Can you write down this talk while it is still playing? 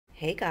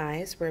Hey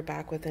guys, we're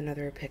back with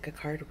another pick a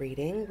card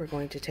reading. We're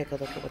going to take a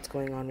look at what's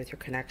going on with your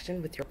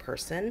connection with your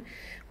person,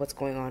 what's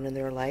going on in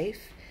their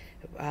life.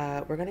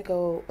 We're going to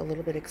go a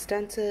little bit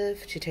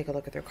extensive to take a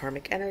look at their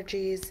karmic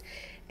energies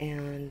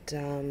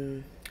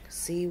and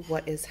see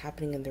what is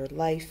happening in their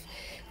life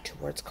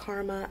towards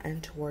karma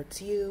and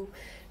towards you.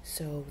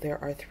 So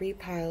there are 3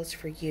 piles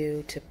for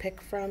you to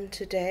pick from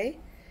today.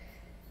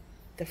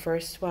 The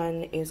first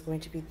one is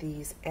going to be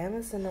these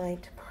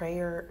Amazonite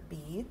prayer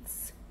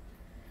beads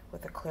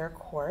with a clear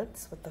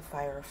quartz with the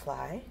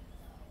firefly.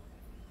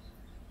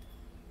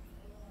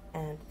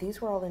 And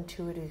these were all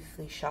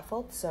intuitively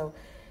shuffled, so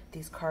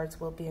these cards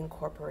will be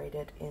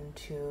incorporated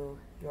into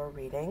your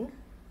reading.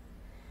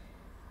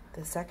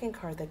 The second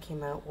card that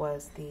came out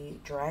was the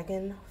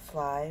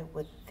dragonfly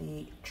with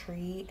the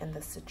tree and the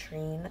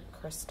citrine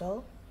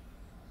crystal.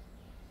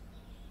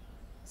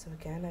 So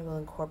again, I will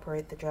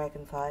incorporate the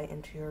dragonfly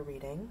into your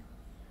reading.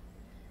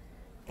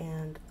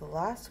 And the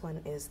last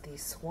one is the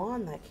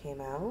swan that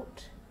came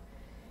out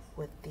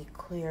with the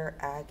clear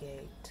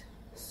agate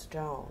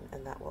stone,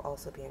 and that will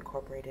also be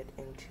incorporated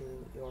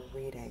into your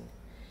reading.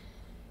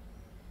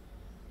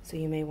 So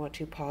you may want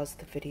to pause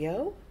the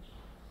video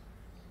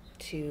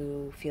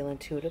to feel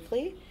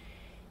intuitively,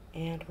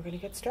 and we're going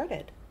to get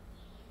started.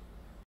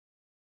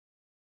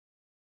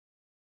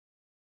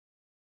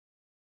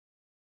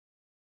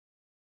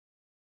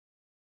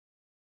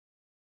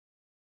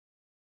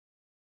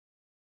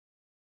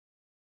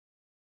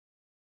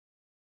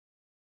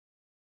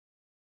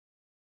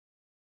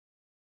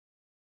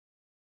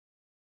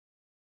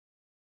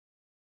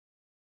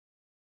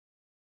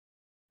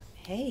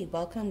 Hey,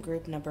 welcome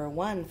group number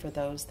 1 for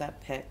those that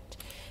picked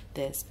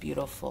this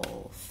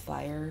beautiful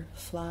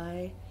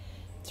firefly.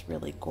 It's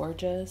really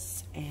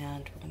gorgeous,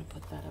 and we're going to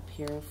put that up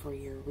here for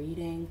your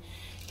reading.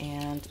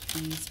 And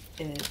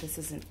this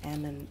is an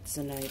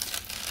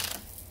Amazonite,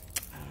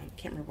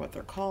 can't remember what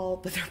they're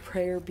called, but they're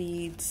prayer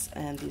beads,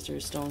 and these are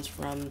stones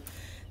from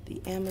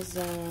the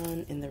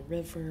Amazon in the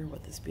river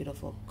with this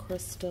beautiful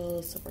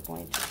crystal. So we're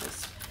going to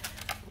just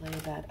lay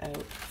that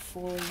out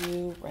for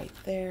you right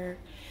there.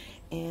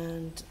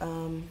 And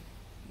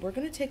we're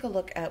going to take a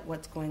look at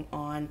what's going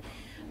on.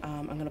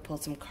 I'm going to pull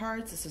some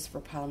cards. This is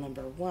for pile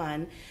number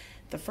 1.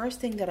 The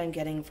first thing that I'm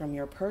getting from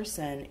your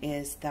person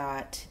is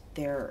that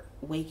they're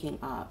waking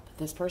up.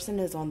 This person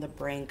is on the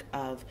brink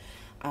of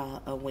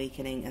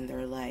awakening in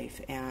their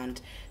life, and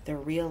they're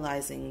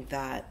realizing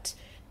that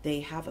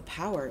they have a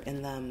power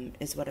in them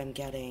is what I'm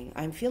getting.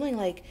 I'm feeling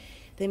like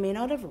they may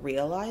not have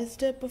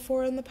realized it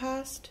before in the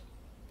past.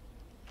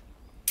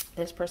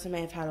 This person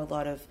may have had a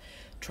lot of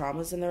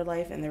traumas in their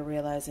life, and they're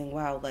realizing,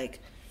 wow, like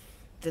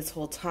this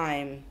whole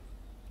time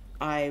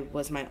I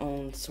was my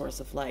own source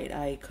of light.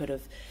 I could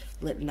have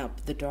lit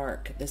up the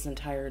dark this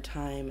entire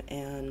time,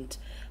 and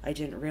I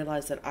didn't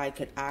realize that I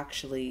could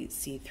actually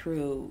see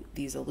through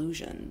these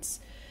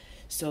illusions.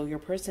 So your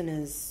person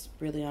is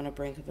really on a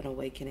brink of an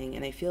awakening,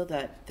 and I feel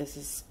that this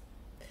is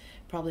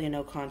probably a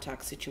no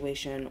contact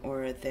situation,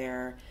 or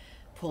they're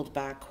pulled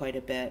back quite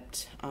a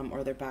bit,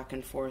 or they're back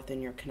and forth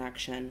in your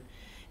connection.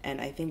 And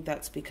I think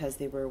that's because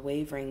they were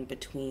wavering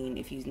between,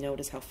 if you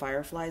notice how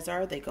fireflies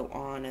are, they go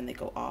on and they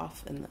go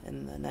off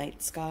in the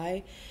night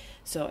sky.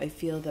 So I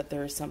feel that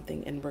there's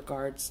something in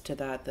regards to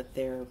that, that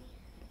they're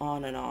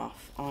on and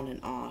off, on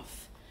and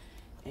off.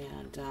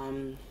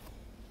 And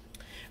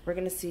we're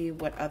going to see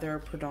what other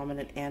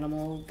predominant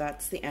animal,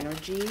 that's the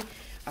energy.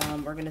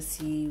 We're going to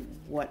see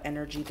what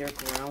energy they're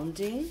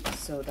grounding.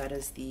 So that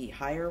is the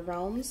higher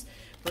realms.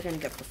 We're going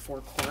to get the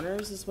 4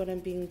 corners is what I'm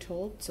being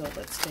told. So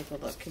let's take a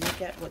look. Can we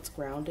get what's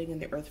grounding in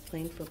the earth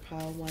plane for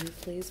pile 1,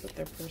 please, with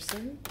their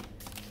person?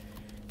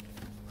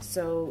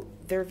 So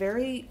they're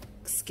very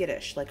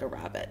skittish, like a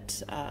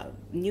rabbit.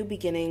 New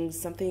beginnings.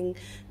 Something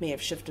may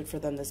have shifted for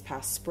them this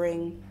past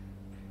spring,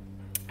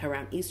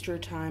 around Easter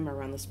time,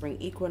 around the spring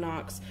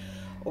equinox,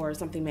 or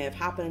something may have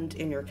happened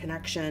in your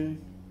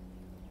connection.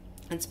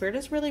 And Spirit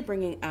is really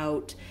bringing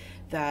out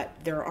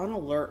that they're on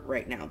alert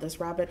right now.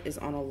 This rabbit is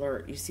on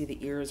alert. You see the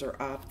ears are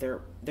up.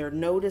 They're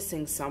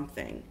noticing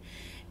something.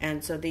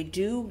 And so they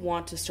do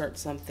want to start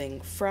something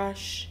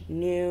fresh,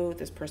 new.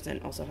 This person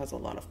also has a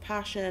lot of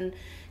passion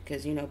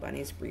because, you know,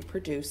 bunnies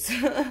reproduce.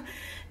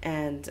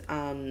 And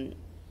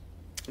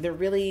they're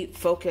really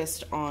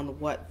focused on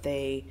what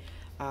they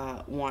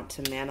want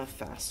to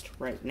manifest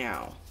right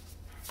now.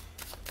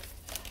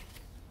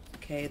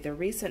 Okay, the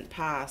recent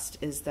past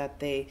is that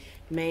they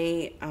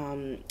may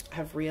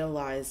have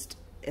realized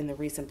in the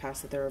recent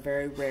past that they're a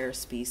very rare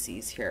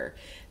species here.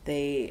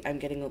 I'm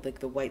getting like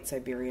the white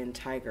Siberian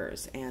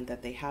tigers, and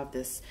that they have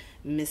this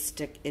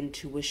mystic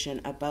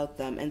intuition about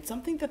them, and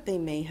something that they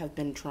may have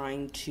been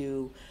trying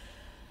to,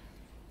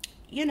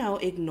 you know,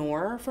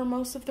 ignore for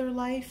most of their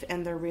life,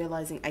 and they're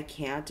realizing, I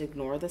can't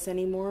ignore this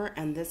anymore,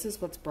 and this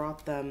is what's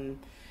brought them,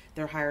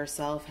 their higher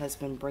self has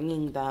been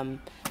bringing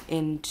them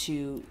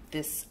into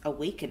this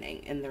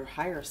awakening in their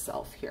higher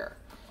self here.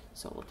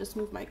 So we'll just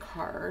move my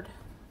card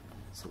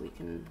so we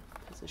can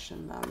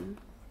position them.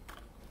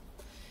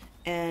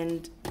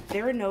 and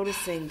they're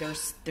noticing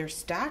their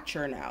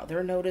stature now.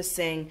 They're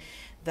noticing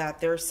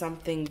that there's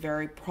something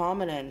very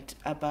prominent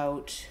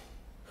about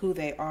who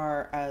they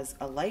are as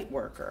a light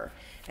worker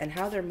and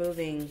how they're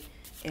moving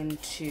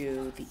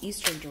into the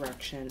eastern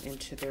direction,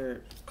 into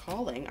their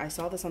calling. I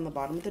saw this on the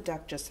bottom of the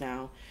deck just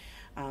now,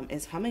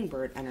 is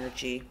hummingbird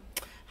energy.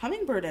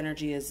 Hummingbird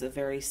energy is a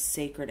very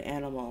sacred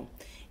animal,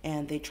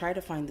 and they try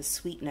to find the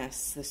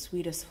sweetness. The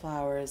sweetest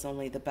flower is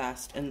only the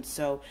best. And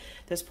so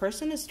this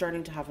person is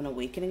starting to have an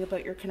awakening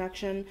about your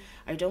connection.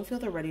 I don't feel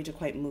they're ready to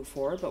quite move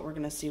forward, but we're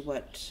going to see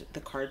what the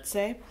cards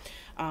say.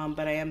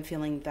 But I am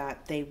feeling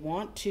that they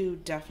want to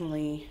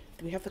definitely,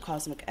 we have the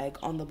cosmic egg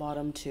on the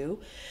bottom too.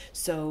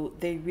 So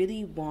they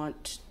really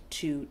want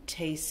to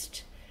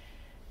taste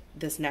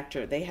this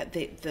nectar.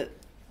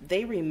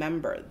 They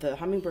remember, the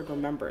hummingbird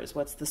remembers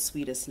what's the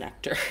sweetest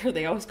nectar.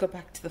 They always go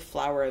back to the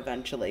flower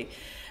eventually.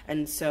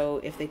 And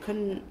so if they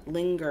couldn't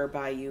linger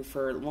by you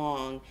for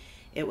long,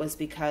 it was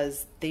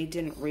because they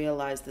didn't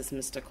realize this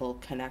mystical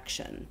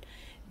connection.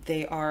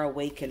 They are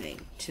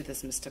awakening to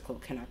this mystical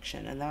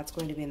connection. And that's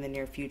going to be in the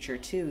near future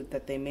too,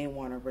 that they may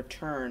want to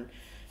return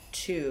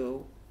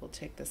to. We'll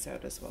take this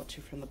out as well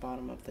too from the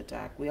bottom of the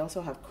deck. We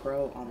also have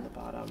crow on the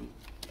bottom,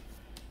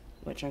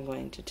 which I'm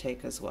going to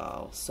take as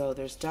well. So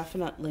there's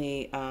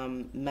definitely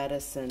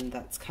medicine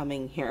that's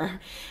coming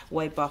here,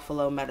 white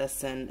buffalo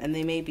medicine, and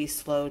they may be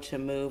slow to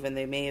move, and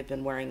they may have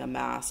been wearing a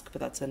mask, but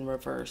that's in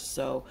reverse.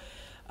 So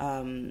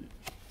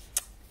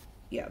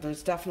yeah,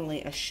 there's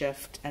definitely a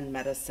shift and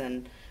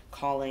medicine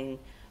calling,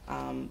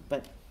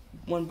 but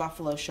when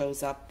buffalo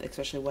shows up,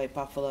 especially white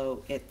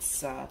buffalo,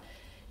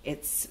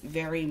 it's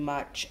very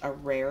much a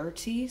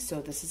rarity.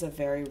 So this is a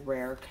very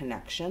rare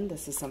connection.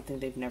 This is something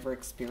they've never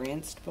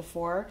experienced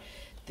before.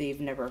 They've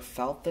never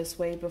felt this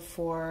way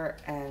before.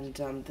 And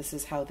this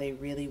is how they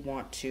really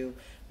want to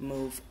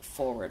move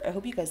forward. I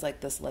hope you guys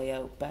like this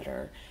layout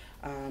better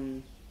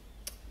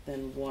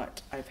than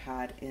what I've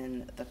had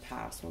in the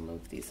past. We'll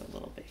move these a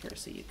little bit here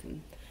so you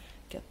can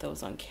get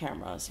those on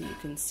camera so you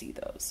can see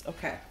those.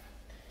 Okay,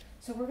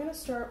 so we're going to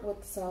start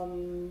with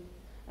some...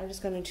 I'm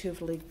just going to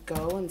intuitively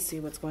go and see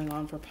what's going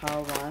on for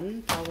Pile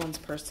 1. Pile 1's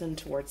person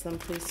towards them,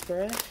 please,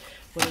 Spirit.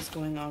 What is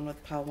going on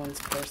with Pile 1's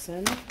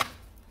person?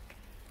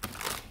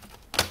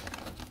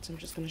 So I'm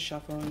just going to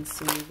shuffle and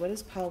see what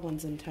is Pile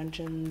 1's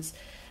intentions,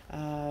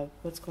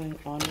 what's going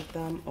on with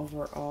them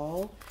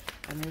overall.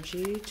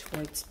 Energy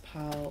towards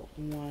Pile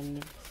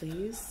 1,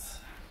 please.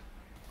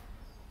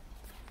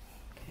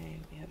 Okay,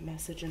 we have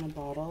message in a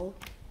bottle.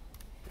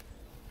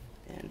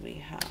 And we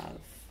have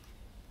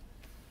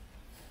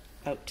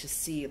out to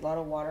sea, a lot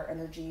of water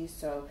energy,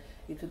 so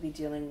you could be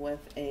dealing with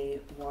a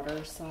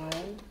water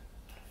sign.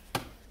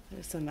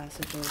 There's some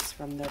messages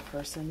from their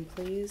person,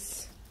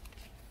 please.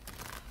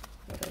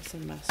 What are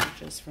some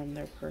messages from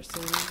their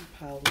person?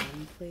 Pile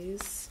 1,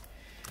 please.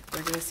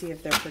 We're going to see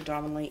if they're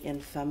predominantly in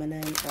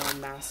feminine or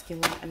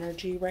masculine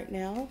energy right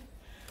now.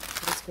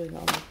 What is going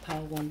on with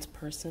Pile 1's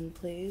person,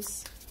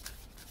 please?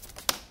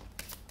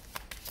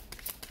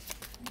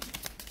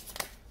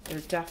 They're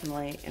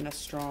definitely in a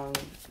strong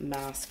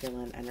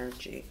masculine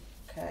energy.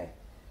 Okay.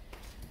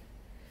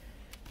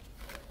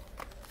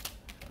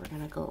 We're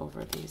going to go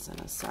over these in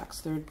a sec.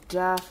 So they're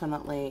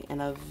definitely in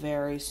a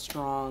very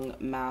strong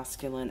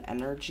masculine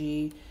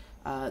energy.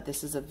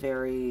 This is a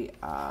very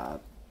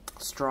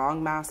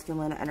strong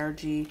masculine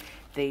energy.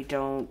 They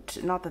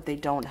don't, not that they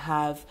don't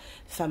have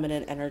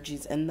feminine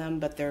energies in them,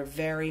 but they're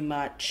very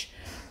much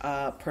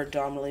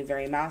predominantly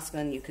very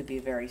masculine. You could be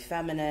very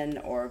feminine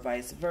or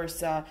vice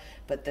versa,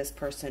 but this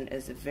person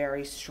is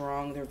very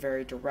strong. They're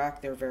very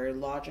direct. They're very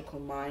logical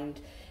mind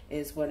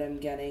is what I'm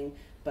getting,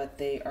 but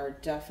they are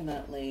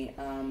definitely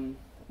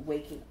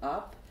waking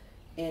up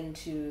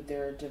into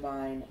their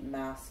divine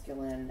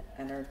masculine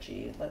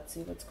energy. Let's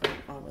see what's going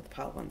on with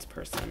Pile 1's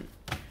person.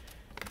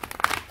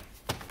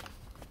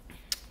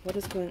 What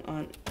is going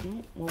on?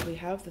 Well, we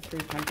have the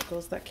 3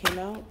 Pentacles that came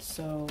out,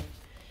 so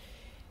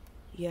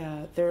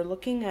yeah, they're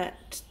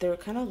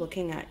kind of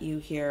looking at you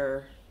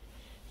here.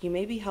 You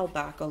may be held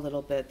back a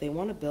little bit. They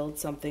want to build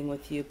something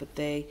with you, but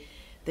they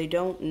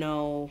don't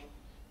know.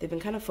 They've been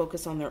kind of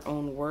focused on their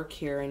own work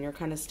here, and you're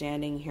kind of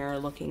standing here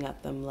looking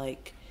at them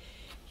like,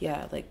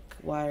 yeah, like,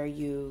 why are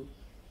you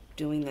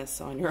doing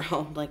this on your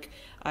own? Like,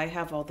 I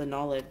have all the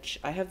knowledge.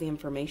 I have the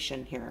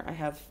information here. I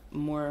have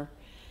more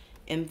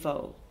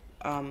info.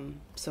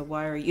 So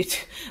why are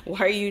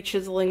you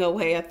chiseling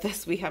away at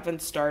this? We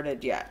haven't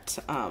started yet.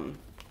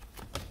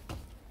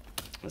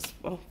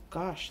 Oh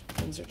gosh,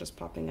 things are just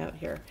popping out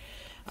here.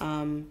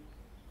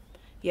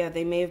 Yeah,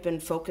 they may have been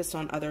focused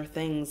on other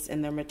things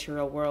in their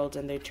material world,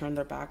 and they turned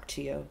their back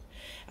to you,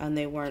 and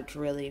they weren't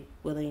really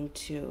willing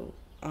to,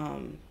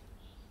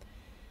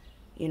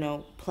 you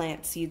know,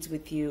 plant seeds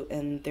with you,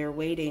 and they're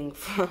waiting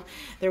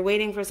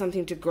for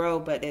something to grow,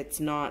 but it's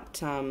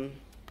not,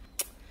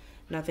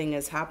 nothing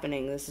is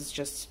happening. This is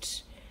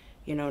just,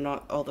 you know,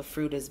 not all the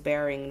fruit is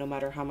bearing, no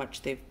matter how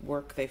much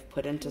they've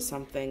put into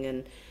something,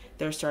 and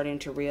they're starting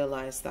to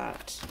realize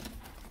that.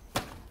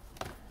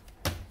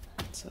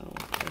 So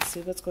let's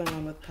see what's going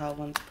on with pile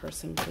one's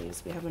person,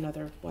 please. We have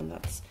another one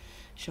that's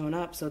shown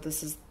up. So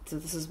this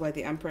is why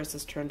the Empress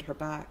has turned her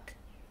back.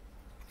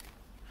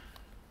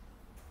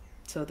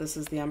 So this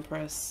is the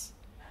Empress.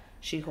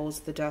 She holds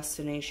the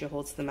destiny, she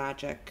holds the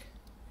magic.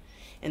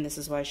 And this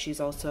is why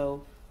she's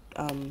also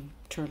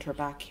turned her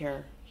back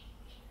here.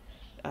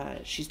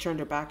 She's turned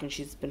her back and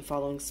she's been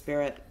following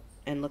spirit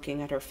and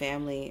looking at her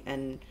family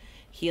and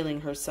healing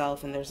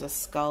herself. And there's a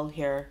skull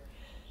here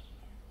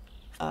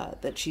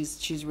that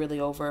she's really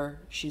over.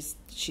 She's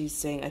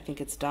saying, I think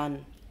it's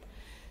done.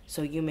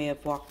 So you may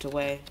have walked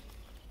away.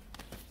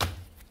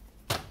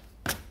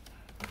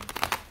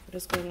 What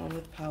is going on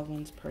with pile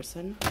one's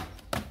person?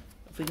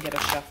 If we can get a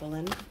shuffle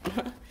in.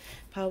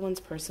 Pile one's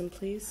person,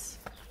 please.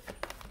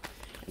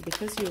 And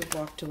because you have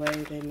walked away,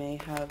 they may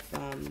have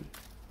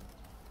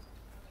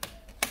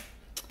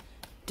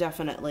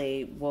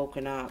definitely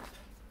woken up.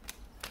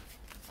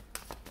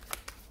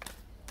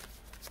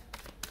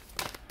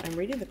 I'm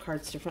reading the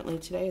cards differently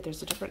today.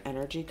 There's a different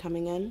energy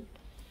coming in.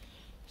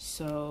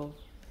 So,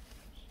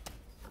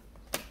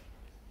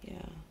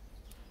 yeah.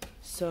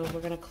 So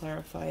we're going to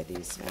clarify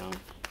these now.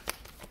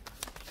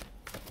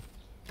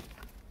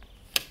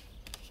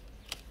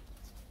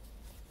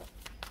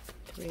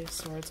 Three of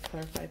Swords,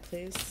 clarify,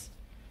 please.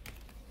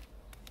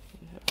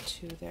 You have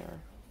 2 there.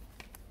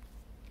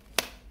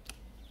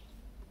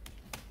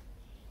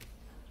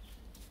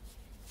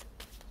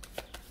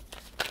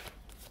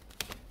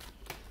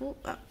 Oh,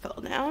 that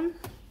fell down.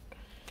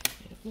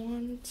 Eight of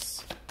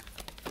Wands.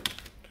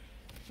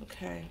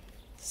 Okay,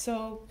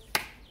 so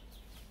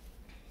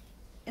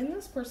in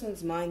this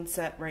person's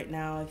mindset right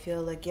now, I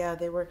feel like, yeah,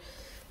 they were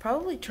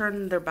probably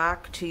turning their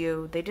back to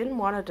you. They didn't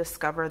want to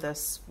discover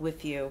this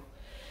with you.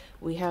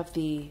 We have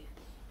the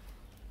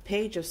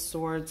Page of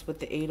Swords with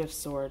the 8 of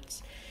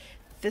Swords.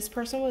 This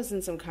person was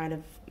in some kind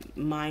of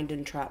mind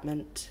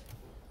entrapment.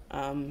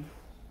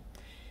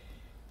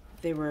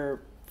 They were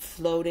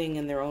floating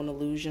in their own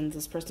illusions.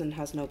 This person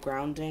has no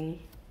grounding.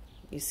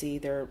 You see,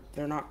 they're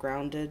not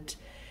grounded.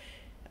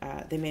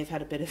 They may have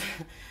had a bit of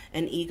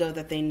an ego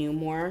that they knew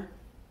more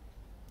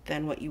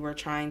than what you were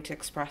trying to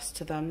express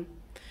to them.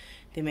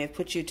 They may have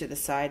put you to the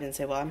side and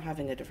say, well, I'm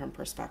having a different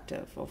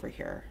perspective over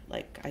here.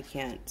 Like, I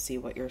can't see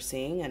what you're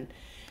seeing. And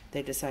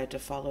they decided to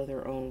follow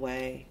their own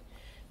way.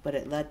 But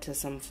it led to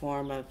some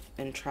form of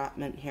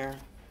entrapment here.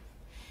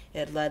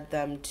 It led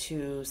them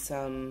to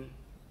some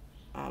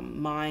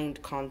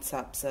mind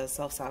concepts, a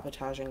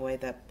self-sabotaging way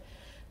that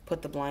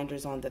put the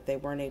blinders on that they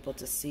weren't able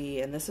to see.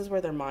 And this is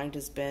where their mind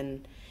has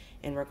been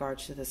in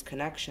regards to this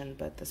connection.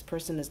 But this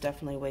person is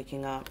definitely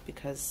waking up,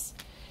 because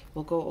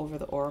we'll go over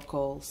the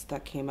oracles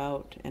that came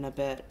out in a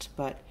bit,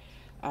 but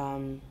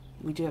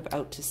we do have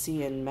out to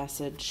sea and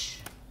message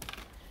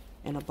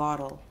in a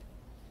bottle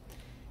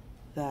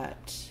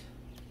that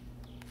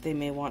they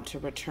may want to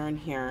return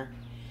here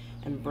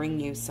and bring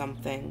you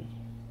something,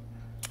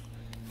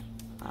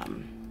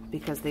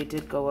 because they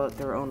did go out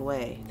their own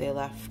way. They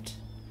left.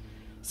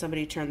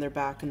 Somebody turned their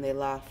back and they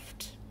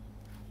left.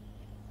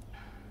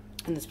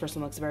 And this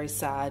person looks very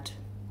sad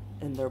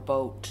in their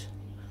boat,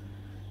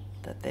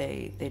 that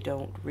they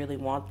don't really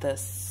want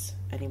this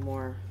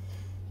anymore,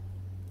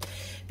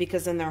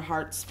 because in their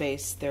heart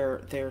space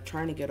they're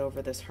trying to get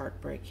over this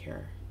heartbreak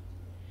here.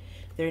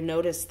 They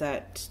notice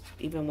that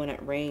even when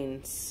it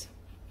rains,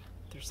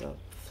 there's a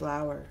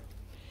flower.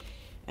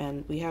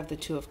 And we have the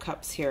 2 of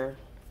Cups here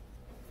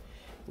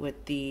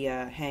with the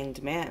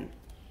Hanged Man.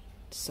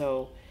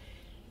 So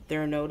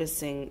they're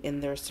noticing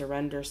in their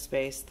surrender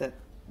space that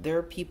there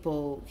are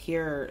people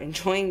here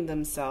enjoying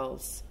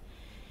themselves.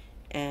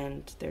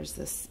 And there's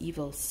this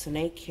evil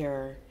snake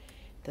here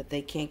that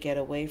they can't get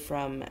away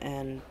from,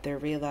 and they're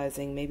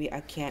realizing, maybe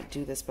I can't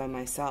do this by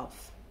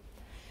myself.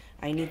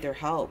 I need their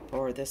help,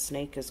 or this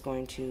snake is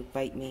going to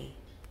bite me.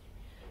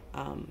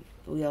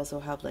 We also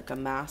have like a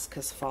mask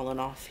has fallen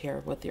off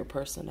here with your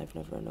person. I've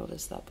never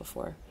noticed that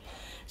before.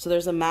 So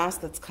there's a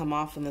mask that's come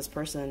off in this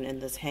person in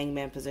this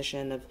hangman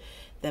position of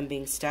them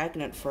being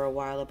stagnant for a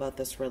while about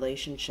this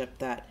relationship,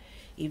 that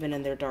even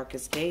in their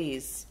darkest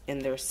days, in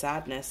their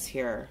sadness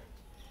here,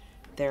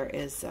 there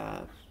is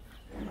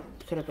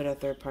could have been a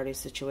third-party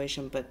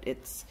situation, but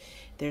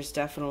there's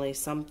definitely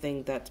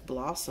something that's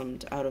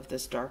blossomed out of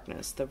this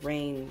darkness. The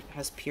rain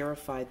has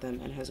purified them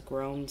and has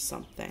grown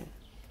something.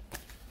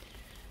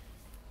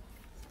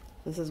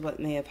 This is what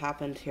may have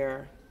happened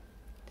here.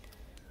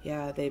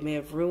 Yeah, they may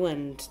have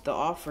ruined the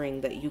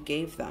offering that you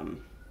gave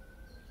them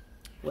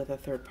with a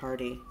third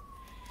party.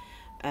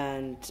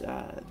 And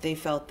they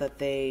felt that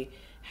they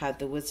had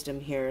the wisdom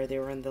here. They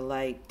were in the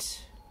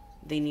light.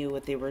 They knew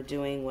what they were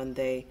doing when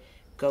they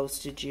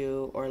ghosted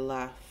you or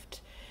left.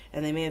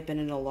 And they may have been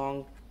in a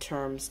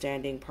long-term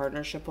standing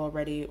partnership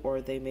already, or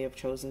they may have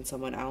chosen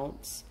someone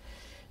else.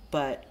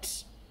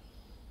 But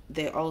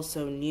they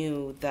also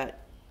knew that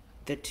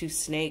the 2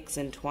 snakes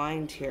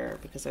entwined here,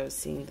 because I was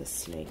seeing the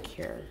snake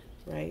here,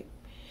 right?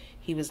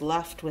 He was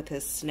left with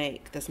his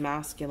snake. This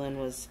masculine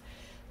was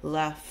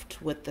left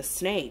with the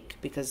snake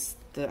because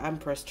the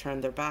Empress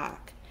turned their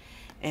back.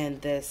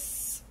 And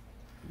this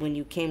when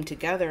you came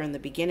together in the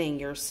beginning,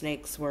 your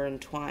snakes were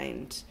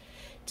entwined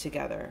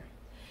together.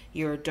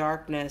 Your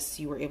darkness,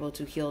 you were able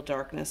to heal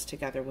darkness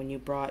together. When you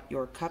brought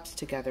your cups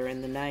together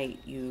in the night,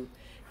 you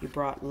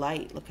brought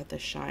light. Look at the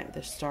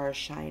stars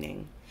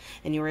shining.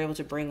 And you were able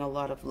to bring a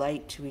lot of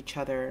light to each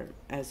other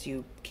as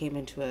you came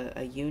into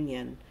a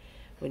union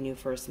when you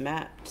first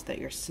met. That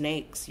your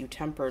snakes, you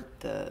tempered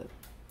the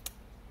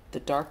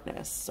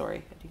darkness.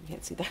 Sorry, you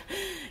can't see that.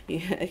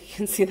 You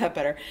can see that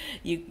better.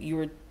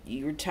 You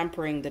were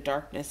tempering the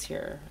darkness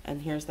here.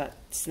 And here's that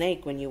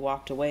snake when you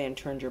walked away and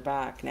turned your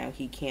back. Now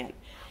he can't.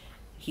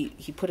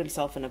 He put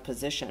himself in a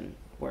position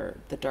where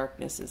the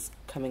darkness is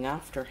coming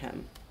after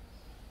him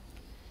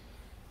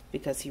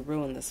because he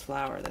ruined this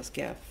flower, this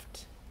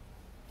gift.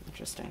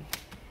 Interesting.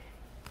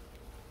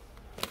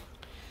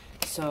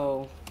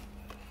 So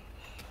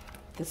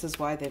this is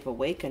why they've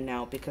awakened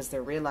now, because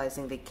they're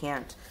realizing they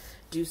can't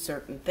do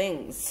certain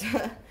things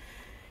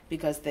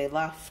because they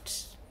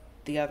left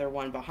the other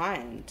one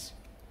behind.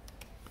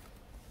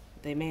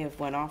 They may have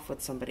went off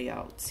with somebody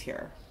else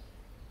here.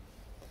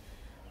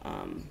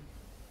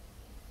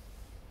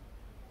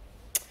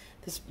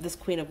 This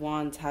Queen of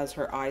Wands has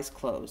her eyes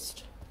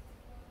closed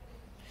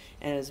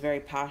and is very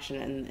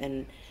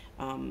passionate,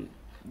 and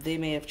they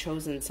may have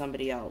chosen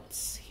somebody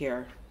else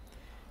here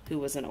who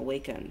wasn't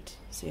awakened.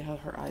 See how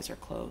her eyes are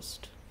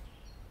closed?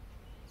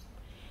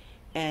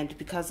 And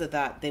because of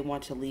that, they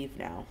want to leave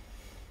now.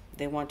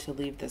 They want to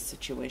leave this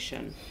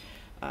situation.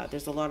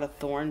 There's a lot of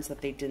thorns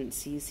that they didn't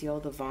see. See all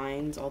the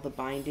vines, all the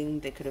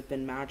binding? They could have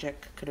been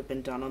magic, could have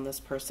been done on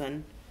this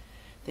person.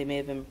 They may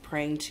have been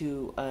praying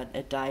to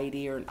a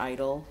deity or an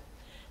idol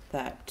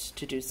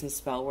to do some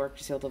spell work.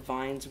 You see all the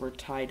vines were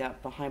tied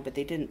up behind, but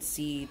they didn't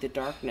see the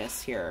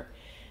darkness here.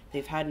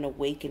 They've had an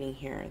awakening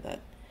here that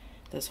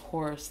this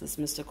horse, this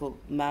mystical,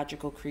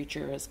 magical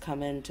creature has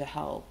come in to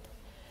help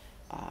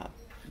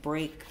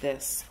break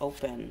this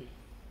open,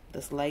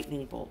 this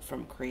lightning bolt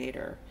from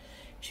Creator,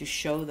 to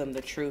show them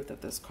the truth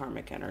of this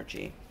karmic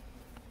energy.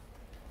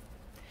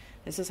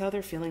 This is how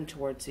they're feeling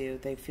towards you.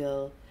 They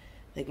feel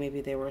like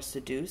maybe they were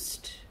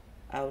seduced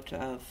out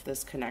of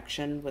this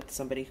connection with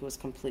somebody who was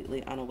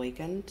completely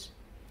unawakened.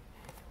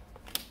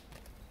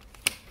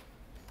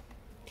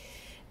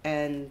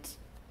 And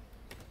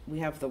we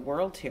have the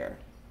world here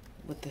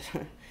with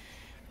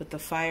the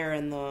fire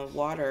and the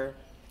water,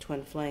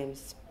 twin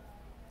flames,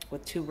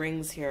 with two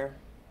rings here.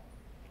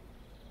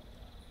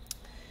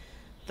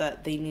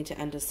 That they need to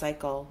end a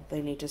cycle.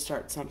 They need to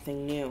start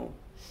something new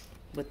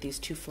with these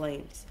two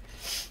flames.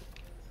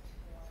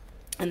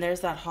 And there's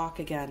that hawk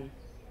again,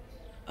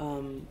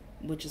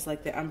 which is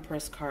like the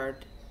Empress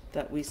card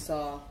that we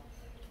saw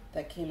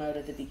that came out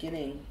at the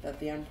beginning, that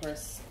the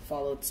Empress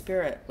followed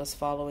spirit, was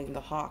following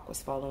the hawk,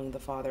 was following the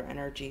father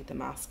energy, the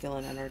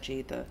masculine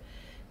energy, the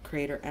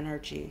creator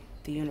energy,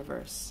 the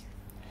universe,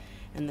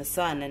 and the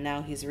sun. And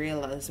now he's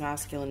realized,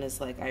 masculine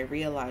is like, I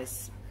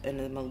realize and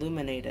am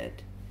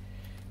illuminated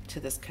to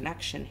this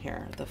connection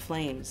here, the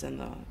flames and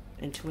the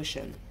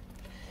intuition.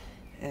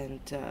 And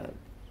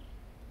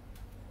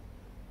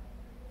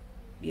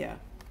yeah,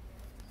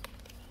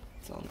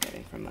 that's all I'm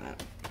getting from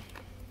that.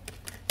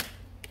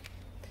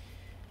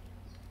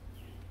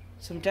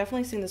 So I'm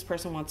definitely seeing this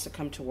person wants to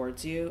come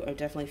towards you. I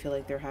definitely feel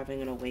like they're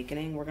having an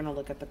awakening. We're going to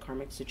look at the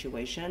karmic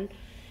situation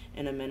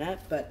in a minute,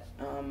 but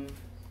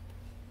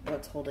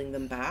what's holding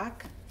them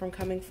back from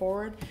coming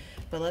forward.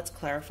 But let's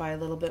clarify a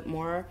little bit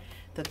more,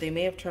 that they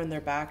may have turned their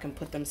back and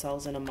put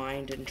themselves in a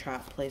mind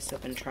entrapped place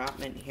of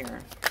entrapment here.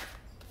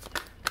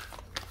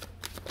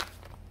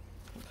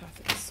 Oh God,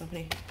 there's so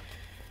many.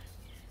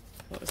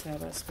 What was that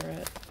about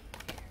spirit?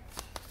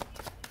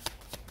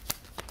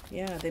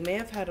 Yeah, they may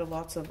have had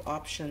lots of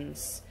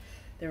options.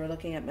 They were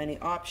looking at many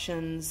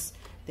options.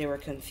 They were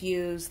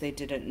confused. They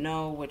didn't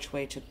know which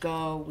way to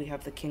go. We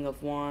have the King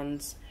of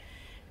Wands,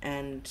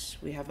 and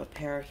we have a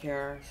pair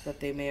here that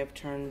they may have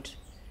turned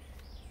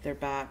their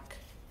back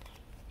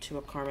to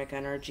a karmic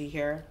energy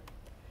here.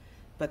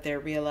 But they're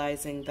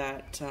realizing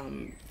that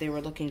they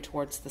were looking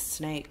towards the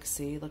snake.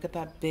 See, look at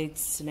that big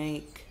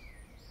snake.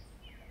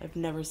 I've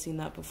never seen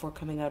that before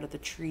coming out of the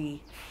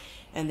tree.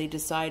 And they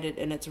decided,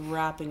 and it's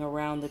wrapping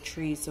around the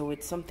tree, so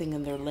it's something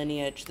in their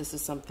lineage. This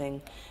is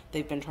something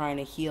they've been trying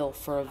to heal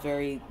for a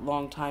very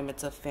long time.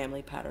 It's a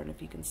family pattern.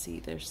 If you can see,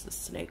 there's the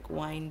snake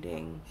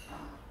winding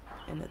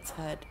in its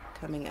head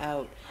coming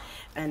out.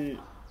 And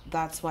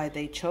that's why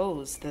they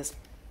chose this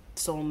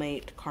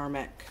soulmate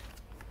karmic.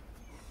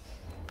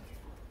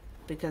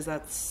 Because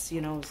that's,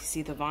 you know,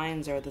 see, the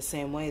vines are the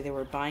same way. They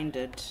were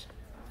binded.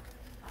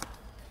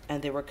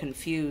 And they were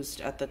confused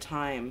at the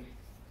time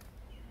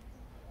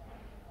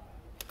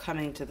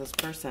coming to this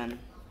person,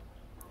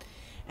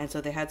 and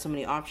so they had so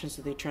many options,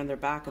 so they turned their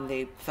back, and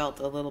they felt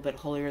a little bit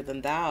holier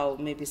than thou,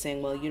 maybe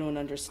saying, well, you don't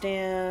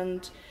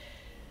understand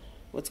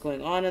what's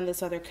going on in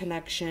this other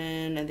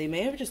connection, and they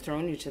may have just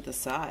thrown you to the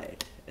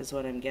side, is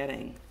what I'm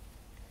getting.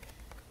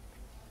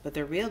 But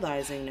they're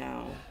realizing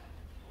now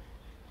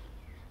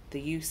that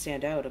you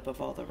stand out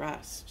above all the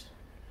rest,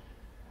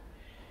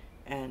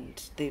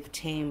 and they've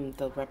tamed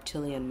the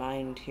reptilian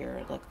mind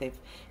here. Like they've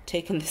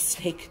taken the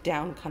snake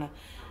down, kind of,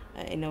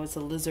 I know it's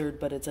a lizard,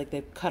 but it's like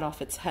they've cut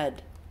off its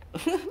head.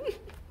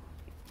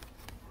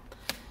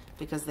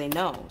 Because they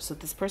know. So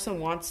this person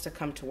wants to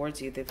come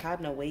towards you. They've had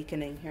an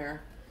awakening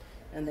here,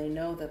 and they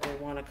know that they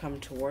want to come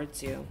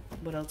towards you.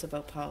 What else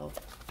about Paul?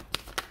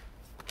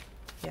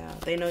 Yeah,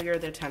 they know you're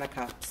their 10 of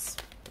Cups.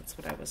 That's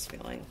what I was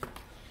feeling.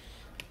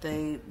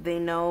 They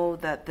know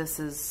that this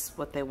is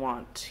what they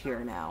want here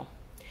now.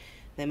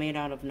 They may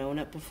not have known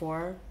it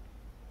before.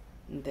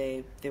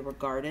 They were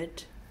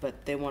guarded,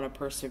 but they want to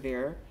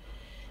persevere.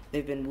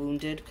 They've been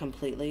wounded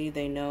completely.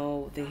 They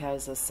know he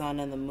has a sun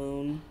and the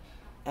moon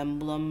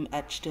emblem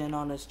etched in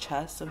on his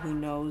chest, so he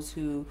knows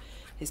who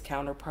his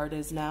counterpart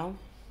is now.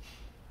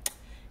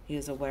 He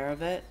is aware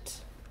of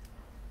it.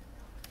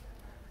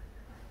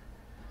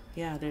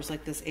 Yeah, there's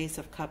like this Ace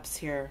of Cups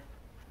here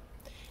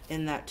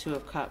in that Two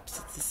of Cups.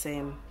 It's the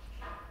same.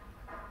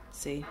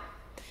 See?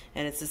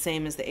 And it's the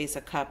same as the Ace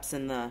of Cups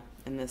in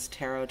this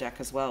tarot deck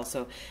as well.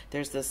 So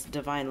there's this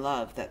divine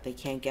love that they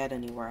can't get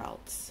anywhere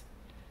else.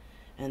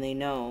 And they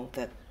know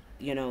that,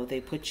 you know,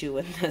 they put you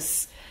in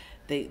this,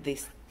 they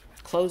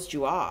closed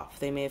you off.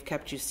 They may have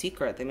kept you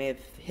secret. They may have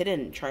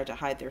hidden, tried to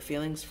hide their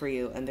feelings for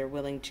you, and they're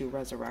willing to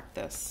resurrect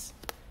this.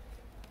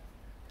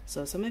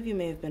 So some of you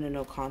may have been in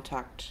no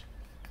contact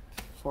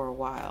for a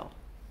while.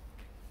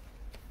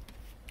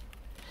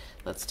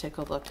 Let's take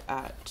a look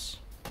at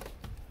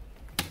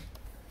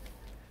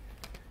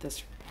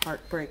this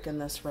heartbreak in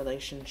this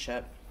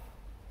relationship.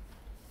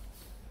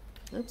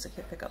 Oops, I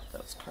can't pick up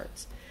those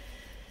cards.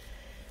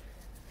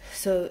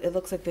 So it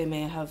looks like they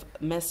may have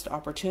missed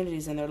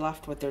opportunities and they're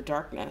left with their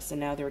darkness, and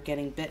now they're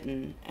getting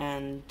bitten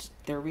and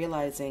they're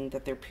realizing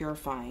that they're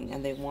purifying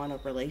and they want a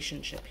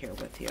relationship here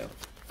with you.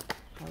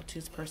 Pile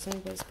 2's person,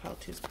 what does Pile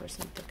 2's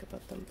person think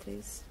about them,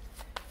 please?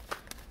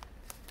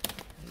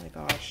 Oh my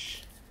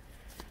gosh.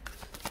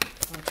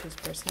 Pile 2's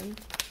person.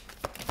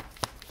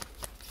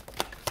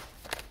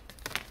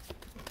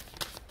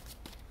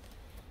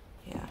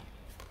 Yeah.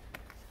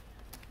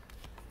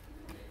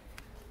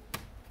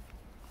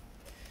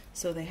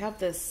 So they have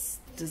this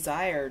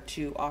desire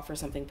to offer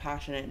something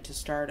passionate and to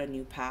start a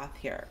new path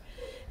here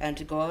and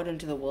to go out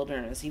into the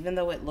wilderness, even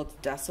though it looks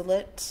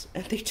desolate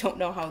and they don't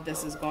know how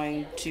this is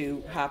going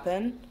to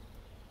happen.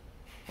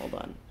 Hold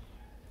on.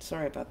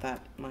 Sorry about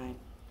that. My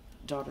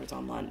daughter's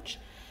on lunch.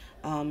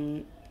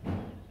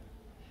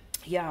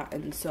 Yeah,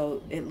 and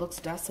so it looks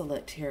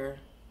desolate here.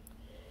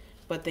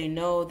 But they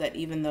know that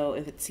even though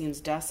if it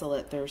seems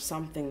desolate, there's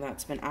something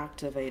that's been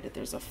activated.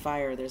 There's a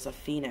fire, there's a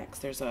phoenix,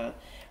 there's a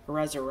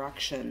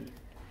resurrection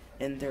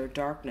in their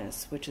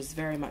darkness, which is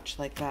very much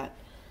like that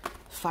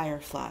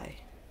firefly,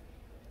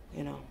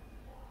 you know.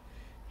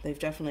 They've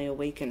definitely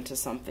awakened to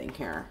something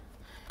here.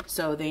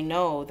 So they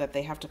know that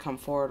they have to come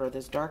forward or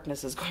this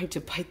darkness is going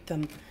to bite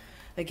them.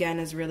 Again,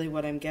 is really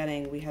what I'm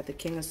getting. We had the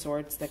King of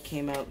Swords that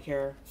came out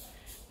here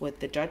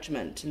with the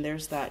Judgment, and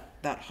there's that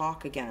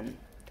hawk again.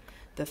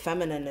 The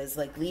feminine is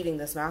like leading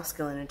this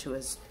masculine into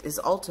his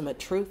ultimate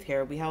truth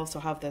here. We also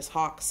have this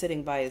hawk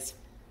sitting by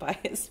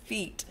his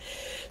feet.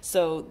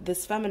 So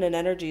this feminine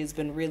energy has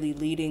been really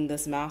leading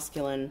this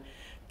masculine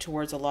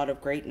towards a lot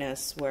of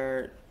greatness,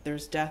 where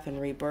there's death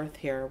and rebirth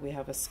here. We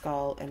have a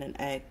skull and an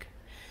egg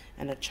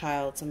and a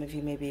child. Some of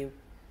you maybe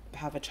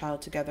have a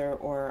child together,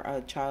 or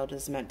a child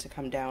is meant to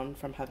come down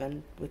from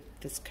heaven with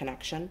this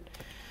connection.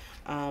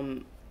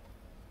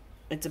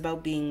 It's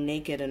about being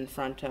naked in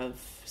front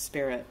of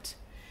spirit.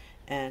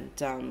 And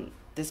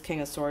this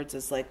King of Swords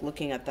is like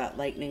looking at that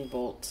lightning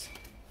bolt,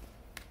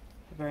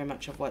 very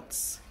much of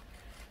what's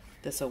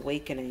this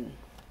awakening,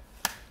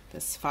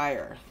 this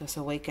fire, this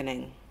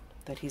awakening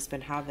that he's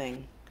been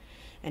having.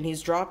 And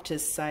he's dropped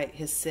his scythe,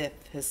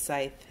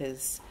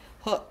 his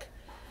hook,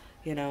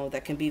 you know,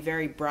 that can be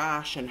very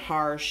brash and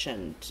harsh,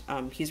 and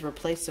he's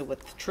replaced it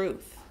with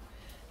truth,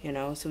 you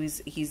know. So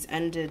he's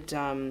ended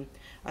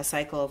a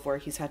cycle of where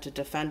he's had to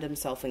defend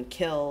himself and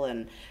kill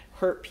and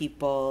hurt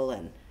people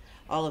and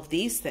all of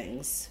these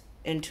things,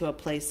 into a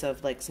place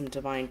of like some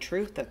divine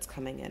truth that's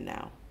coming in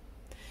now.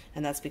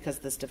 And that's because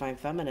this divine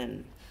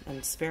feminine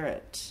and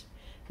spirit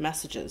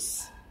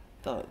messages,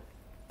 the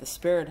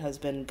spirit has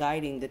been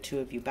guiding the two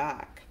of you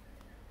back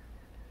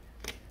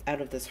out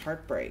of this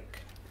heartbreak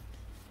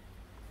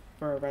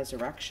for a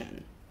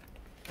resurrection.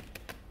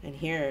 And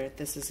here,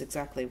 this is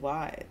exactly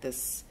why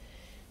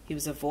he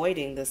was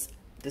avoiding this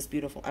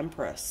beautiful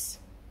empress.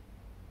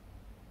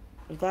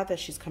 I'm glad that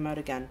she's come out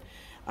again.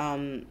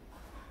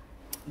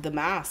 The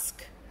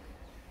mask,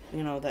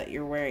 you know, that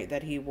you're wearing,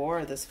 that he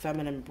wore, this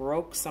feminine,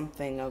 broke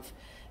something of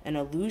an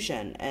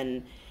illusion,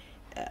 and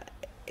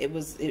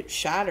it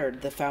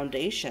shattered the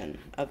foundation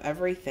of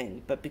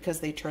everything. But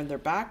because they turned their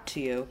back to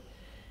you,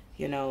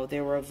 you know,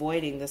 they were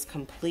avoiding this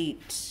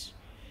complete,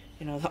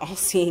 you know, the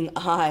all-seeing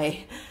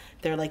eye.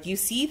 They're like, you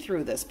see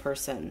through this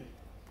person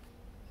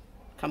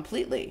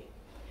completely.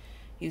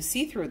 You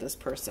see through this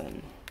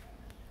person.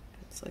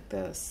 It's like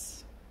this.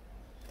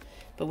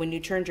 But when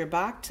you turned your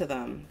back to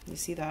them, you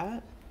see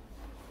that?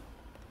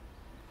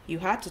 You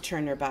had to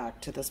turn your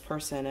back to this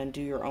person and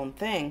do your own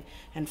thing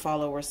and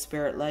follow where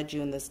spirit led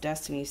you in this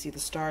destiny. You see the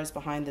stars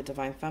behind the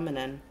divine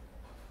feminine.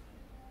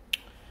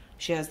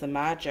 She has the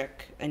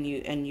magic, and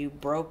you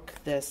broke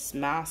this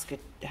mask.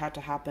 It had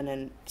to happen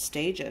in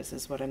stages,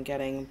 is what I'm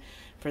getting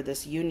for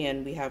this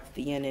union. We have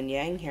the yin and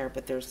yang here,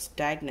 but they're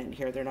stagnant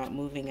here. They're not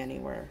moving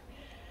anywhere.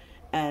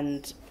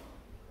 And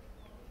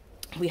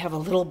we have a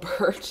little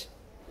bird.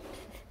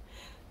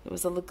 It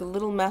was a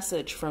little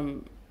message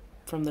from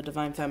the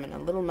divine feminine,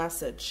 a little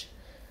message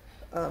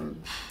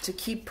to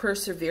keep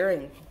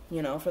persevering,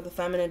 you know, for the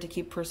feminine to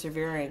keep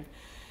persevering.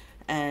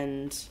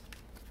 And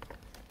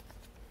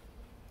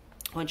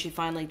when she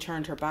finally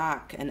turned her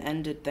back and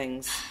ended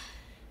things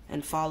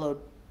and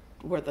followed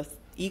where the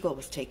eagle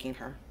was taking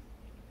her,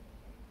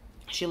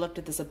 she looked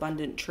at this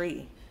abundant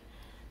tree,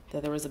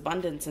 that there was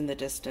abundance in the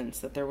distance,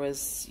 that there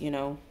was, you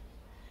know,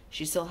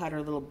 she still had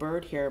her little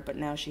bird here, but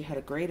now she had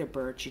a greater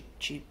bird.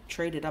 She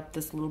traded up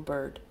this little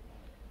bird,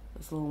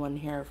 this little one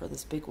here, for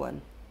this big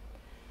one,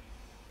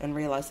 and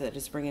realized that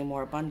it's bringing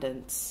more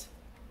abundance.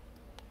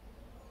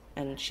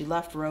 And she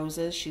left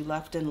roses, she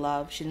left in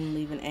love, she didn't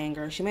leave in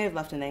anger. She may have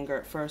left in anger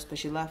at first, but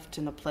she left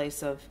in a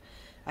place of,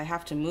 I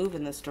have to move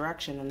in this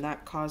direction, and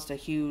that caused a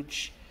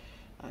huge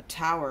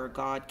tower.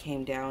 God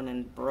came down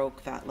and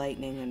broke that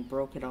lightning and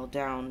broke it all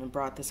down and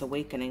brought this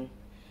awakening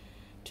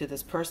to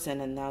this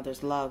person, and now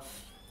there's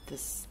love.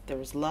 There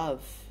was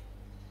love.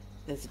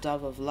 This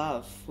dove of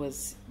love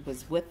was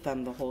with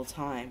them the whole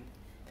time.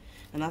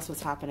 And that's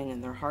what's happening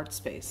in their heart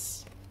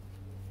space.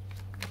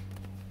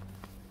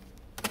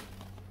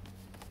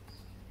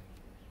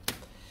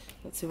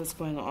 Let's see what's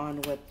going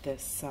on with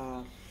this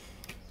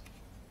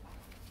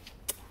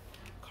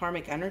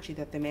karmic energy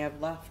that they may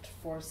have left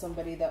for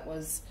somebody that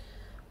was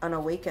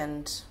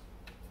unawakened.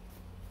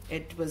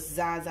 It was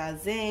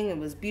zing, it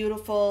was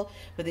beautiful,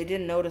 but they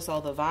didn't notice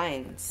all the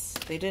vines.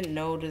 They didn't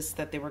notice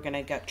that they were going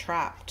to get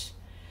trapped.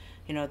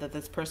 You know, that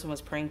this person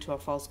was praying to a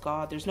false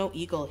god. There's no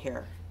eagle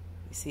here,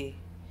 you see.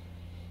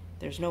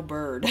 There's no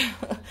bird.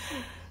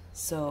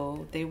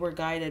 So they were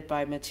guided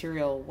by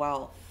material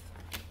wealth,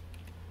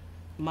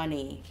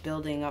 money,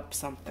 building up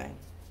something,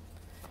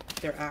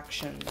 their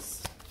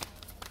actions.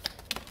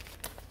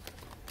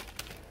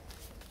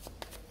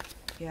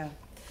 Yeah.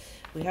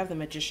 We have the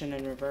Magician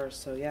in reverse,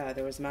 so yeah,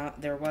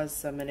 there was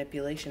some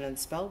manipulation and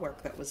spell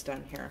work that was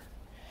done here.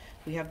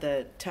 We have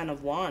the Ten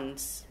of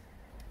Wands,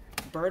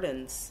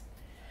 burdens,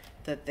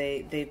 that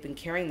they've been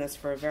carrying this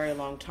for a very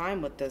long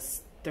time with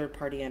this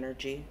third-party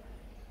energy.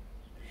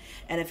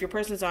 And if your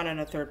person's not in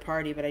a third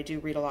party, but I do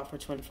read a lot for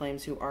twin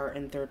flames who are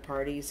in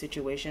third-party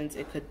situations,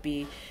 it could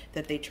be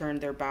that they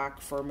turned their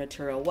back for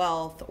material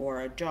wealth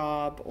or a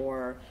job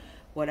or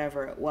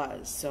whatever it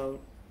was. So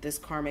this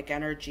karmic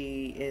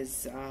energy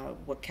is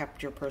what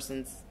kept your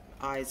person's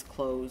eyes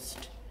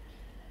closed.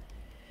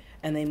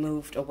 And they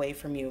moved away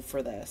from you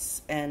for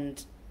this.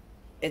 And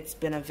it's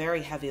been a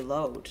very heavy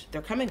load.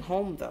 They're coming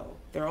home, though.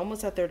 They're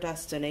almost at their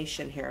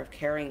destination here of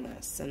carrying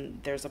this.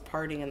 And there's a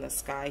parting in the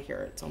sky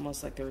here. It's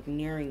almost like they're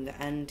nearing the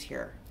end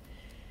here.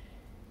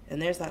 And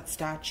there's that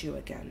statue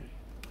again.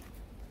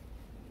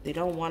 They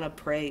don't want to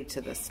pray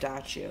to the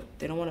statue.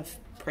 They don't want to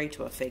pray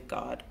to a fake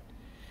god.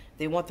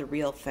 They want the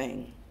real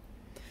thing.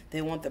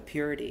 They want the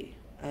purity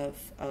of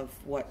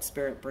what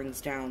spirit brings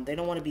down. They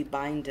don't want to be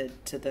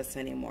binded to this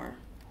anymore.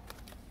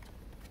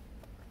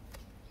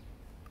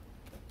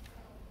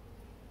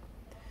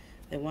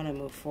 They want to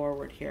move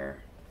forward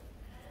here.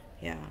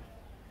 Yeah.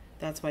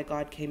 That's why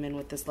God came in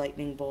with this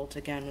lightning bolt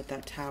again with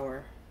that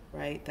tower,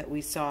 right? That we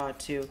saw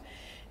too,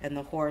 and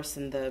the horse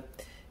and the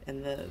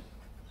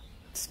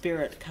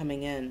spirit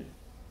coming in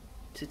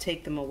to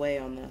take them away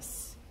on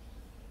this.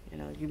 You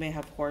know, you may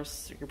have a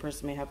horse, your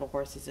person may have a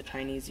horse as a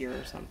Chinese year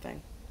or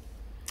something.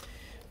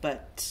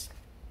 But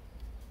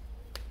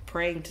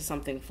praying to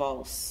something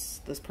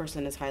false, this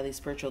person is highly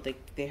spiritual.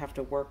 They have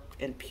to work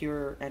in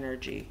pure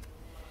energy.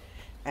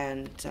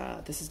 And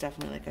this is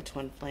definitely like a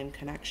twin flame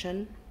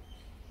connection.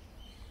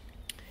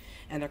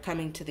 And they're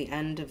coming to the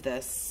end of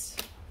this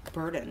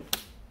burden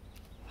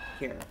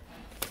here.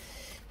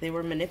 They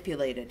were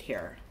manipulated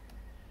here.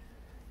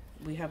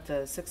 We have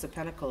the Six of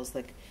Pentacles,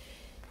 like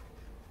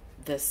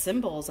the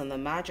symbols and the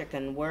magic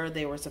and where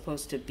they were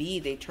supposed to be,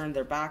 they turned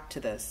their back to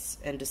this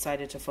and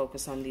decided to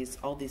focus on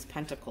all these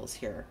pentacles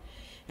here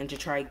and to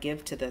try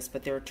give to this,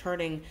 but they were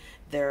turning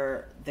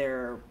their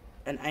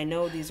and I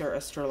know these are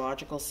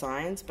astrological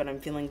signs, but I'm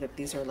feeling that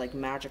these are like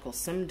magical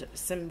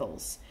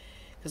symbols,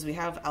 because we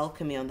have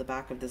alchemy on the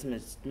back of this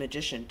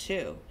magician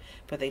too,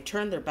 but they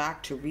turned their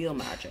back to real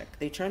magic.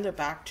 They turned their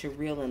back to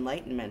real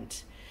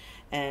enlightenment.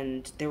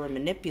 And they were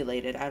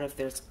manipulated out of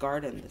this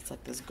garden. It's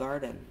like this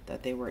garden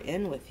that they were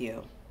in with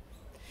you.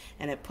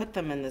 And it put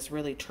them in this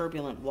really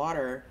turbulent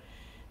water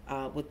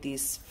with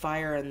these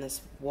fire and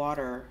this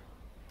water,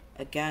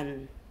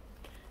 again,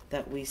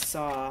 that we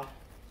saw.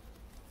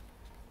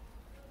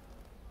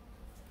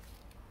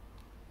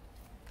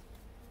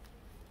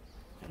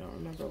 I don't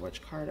remember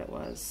which card it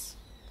was.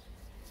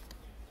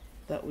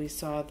 That we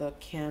saw the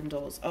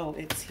candles. Oh,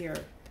 it's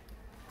here.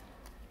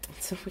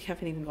 So we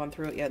haven't even gone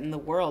through it yet. In the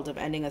world of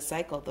ending a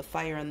cycle, the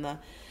fire and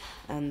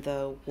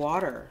the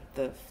water,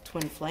 the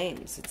twin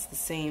flames, it's the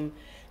same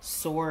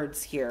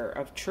swords here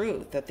of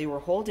truth, that they were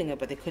holding it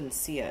but they couldn't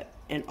see it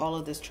in all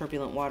of this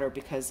turbulent water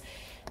because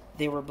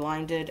they were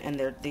blinded and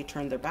they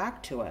turned their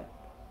back to it.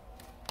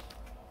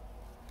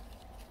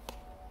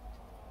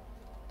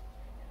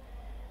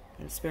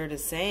 And Spirit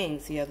is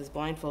saying, see how this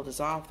blindfold is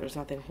off, there's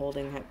nothing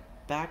holding it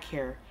back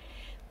here,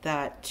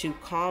 that to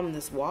calm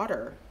this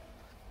water,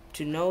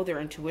 to know their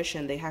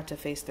intuition, they had to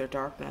face their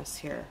darkness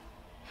here.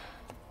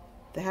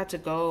 They had to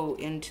go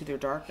into their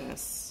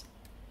darkness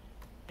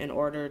in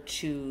order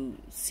to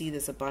see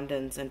this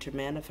abundance and to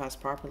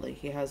manifest properly.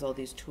 He has all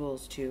these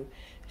tools to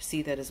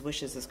see that his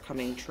wishes is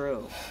coming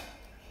true.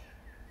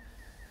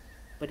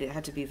 But it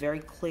had to be very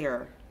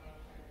clear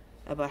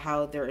about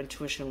how their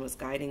intuition was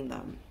guiding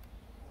them.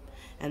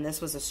 And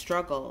this was a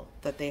struggle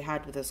that they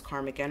had with this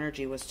karmic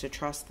energy, was to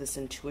trust this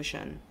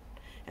intuition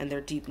and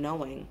their deep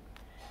knowing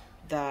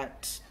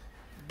that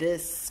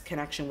this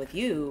connection with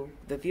you,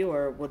 the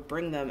viewer, would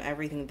bring them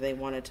everything they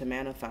wanted to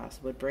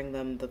manifest, would bring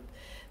them the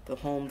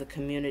home, the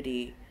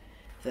community,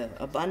 the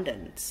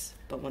abundance.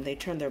 But when they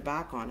turned their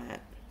back on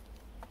it,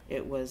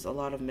 it was a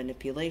lot of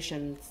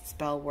manipulation,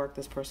 spell work.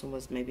 This person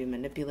was maybe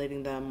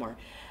manipulating them, or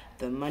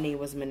the money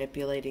was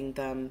manipulating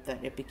them,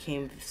 that it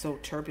became so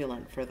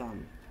turbulent for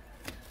them.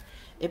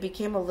 It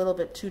became a little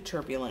bit too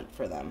turbulent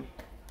for them.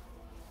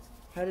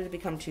 How did it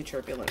become too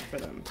turbulent for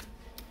them?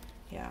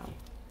 Yeah.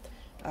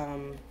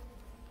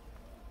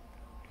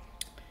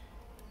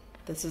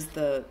 This is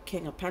the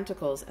King of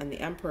Pentacles and the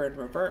Emperor in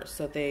reverse.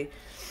 So they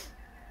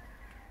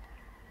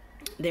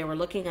were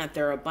looking at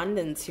their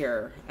abundance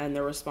here and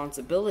their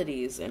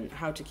responsibilities and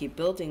how to keep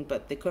building,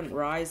 but they couldn't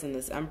rise in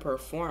this Emperor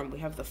form. We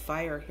have the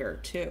fire here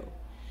too,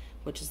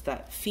 which is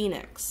that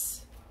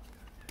phoenix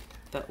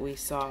that we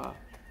saw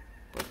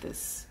with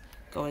this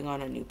going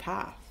on a new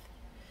path,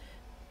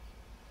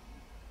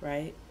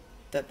 right?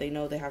 That they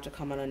know they have to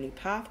come on a new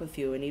path with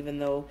you. And even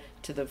though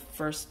to the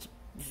first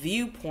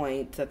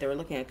viewpoint that they were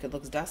looking at, it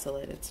looks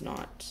desolate, it's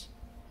not.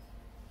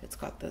 It's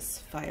got this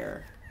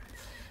fire.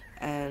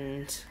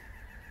 And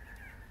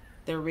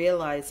they're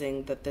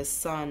realizing that this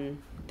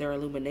sun, their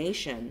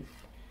illumination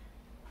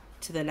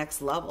to the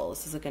next level,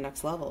 this is like a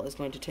next level, is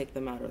going to take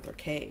them out of their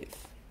cave.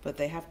 But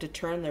they have to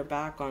turn their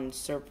back on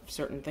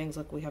certain things.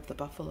 Like we have the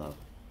buffalo,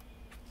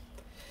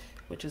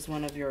 which is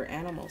one of your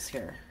animals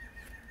here.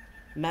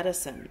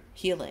 Medicine,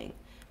 healing.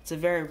 It's a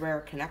very rare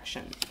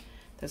connection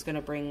that's going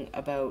to bring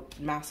about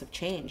massive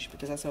change,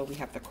 because that's why we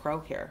have the crow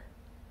here,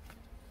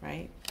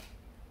 right?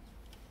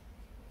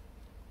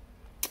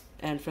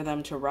 And for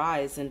them to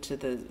rise into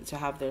to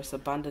have this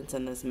abundance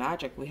and this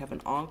magic, we have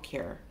an Ankh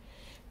here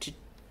to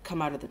come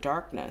out of the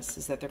darkness,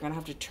 is that they're going to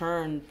have to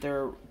turn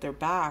their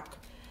back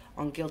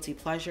on guilty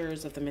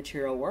pleasures of the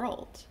material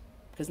world,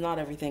 because not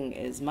everything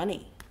is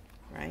money,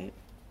 right?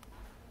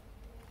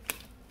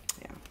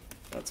 Yeah,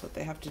 that's what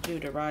they have to do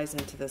to rise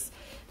into this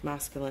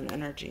masculine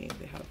energy.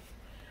 We have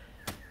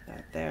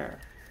that there.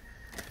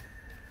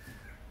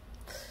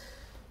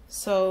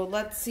 So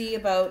let's see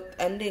about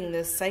ending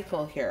this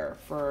cycle here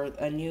for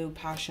a new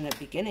passionate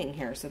beginning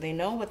here. So they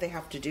know what they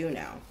have to do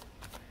now.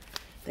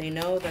 They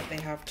know that they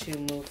have to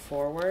move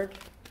forward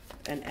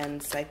and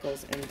end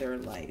cycles in their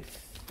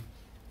life.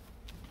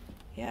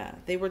 Yeah,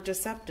 they were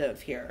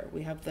deceptive here.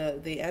 We have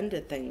they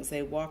ended things.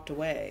 They walked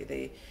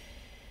away.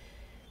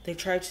 They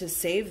tried to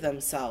save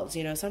themselves.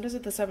 You know, sometimes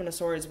with the Seven of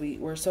Swords,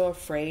 we're so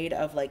afraid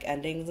of like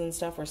endings and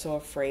stuff. We're so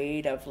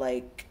afraid of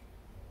like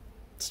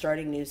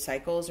starting new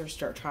cycles or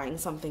start trying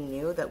something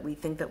new that we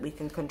think that we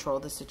can control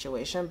the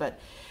situation. But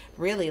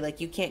really, like,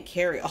 you can't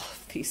carry all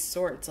of these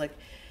swords. Like,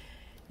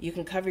 you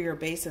can cover your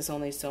bases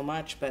only so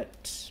much,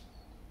 but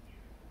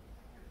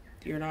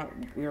you're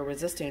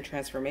resisting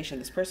transformation.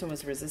 This person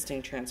was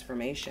resisting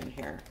transformation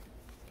here.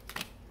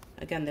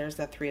 Again, there's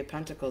that Three of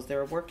Pentacles. They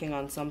were working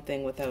on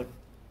something without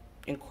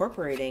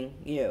incorporating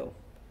you,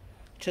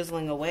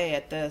 chiseling away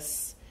at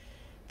this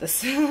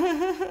this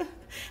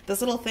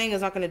little thing is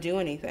not going to do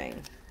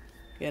anything,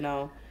 you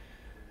know.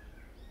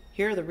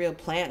 Here are the real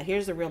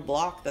here's the real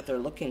block that they're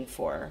looking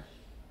for,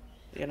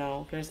 you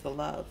know. Here's the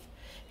love,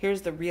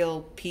 here's the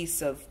real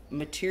piece of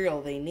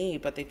material they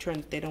need, but they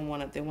don't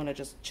want it. They want to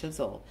just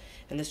chisel,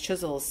 and this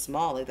chisel is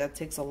small. Like, that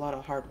takes a lot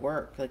of hard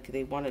work. Like,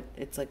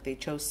 it's like they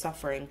chose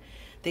suffering.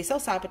 They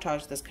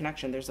self-sabotage this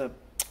connection. There's a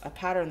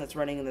pattern that's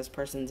running in this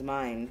person's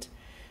mind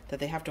that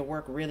they have to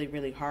work really,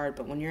 really hard.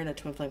 But when you're in a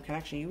twin flame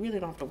connection, you really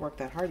don't have to work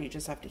that hard. You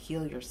just have to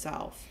heal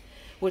yourself,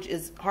 which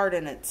is hard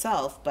in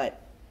itself,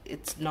 but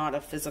it's not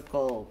a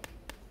physical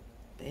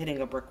hitting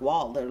a brick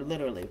wall. They're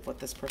literally what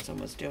this person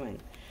was doing.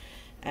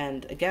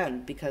 And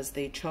again, because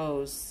they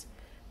chose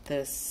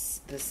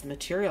this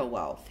material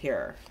wealth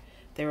here,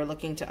 they were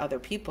looking to other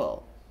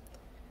people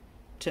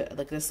to,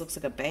 like, this looks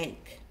like a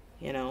bank.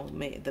 You know,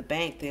 the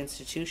bank, the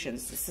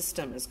institutions, the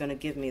system is going to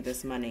give me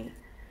this money,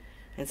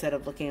 instead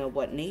of looking at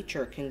what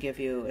nature can give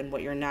you and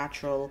what your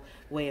natural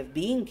way of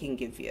being can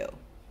give you.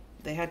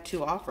 They had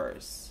two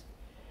offers,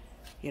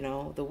 you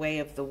know, the way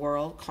of the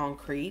world,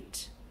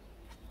 concrete,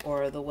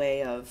 or the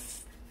way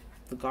of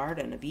the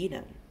Garden of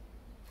Eden,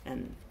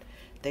 and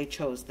they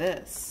chose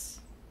this,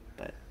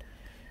 but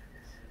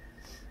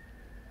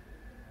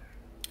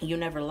you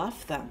never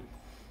left them.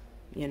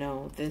 You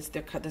know, this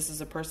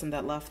is a person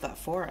that left that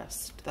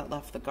forest, that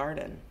left the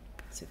garden.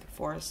 See, the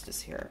forest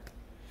is here.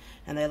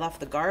 And they left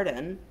the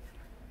garden,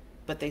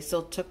 but they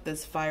still took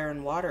this fire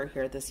and water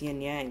here, this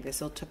yin-yang. They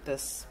still took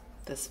this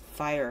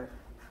fire.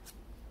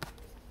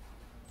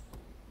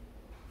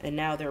 And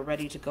now they're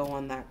ready to go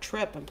on that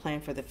trip and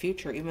plan for the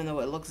future, even though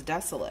it looks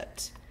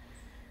desolate.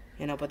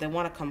 You know, but they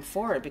want to come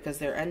forward because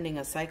they're ending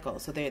a cycle.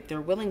 So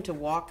they're willing to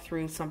walk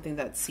through something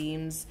that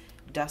seems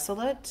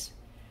desolate,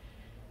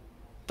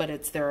 but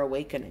it's their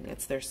awakening.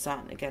 It's their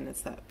sun. Again,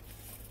 it's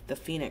the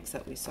phoenix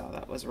that we saw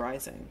that was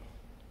rising.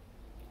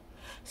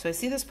 So I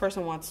see this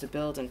person wants to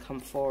build and come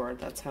forward.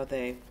 That's how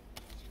they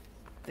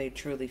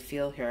truly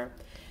feel here.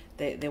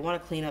 They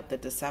want to clean up the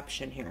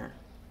deception here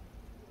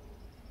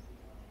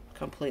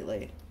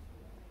completely.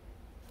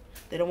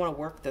 They don't want to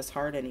work this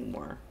hard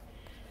anymore.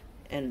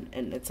 And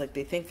it's like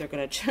they think they're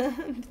going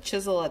to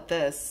chisel at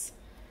this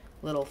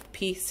little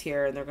piece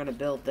here and they're going to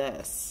build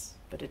this.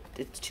 But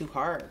it's too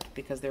hard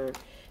because they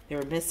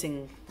were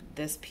missing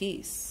this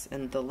piece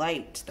and the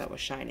light that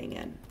was shining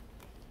in.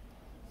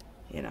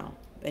 You know,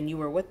 and you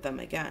were with them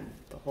again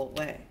the whole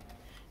way.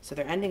 So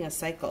they're ending a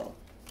cycle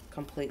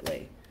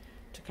completely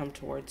to come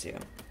towards you.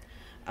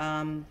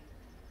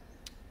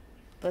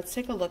 Let's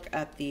take a look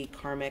at the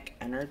karmic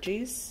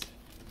energies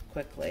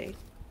quickly.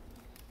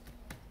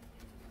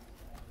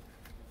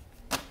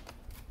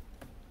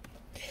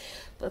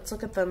 Let's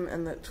look at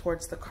them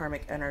towards the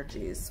karmic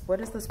energies.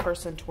 What is this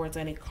person towards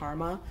any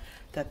karma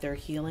that they're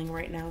healing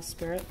right now,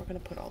 Spirit? We're going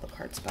to put all the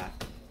cards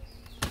back.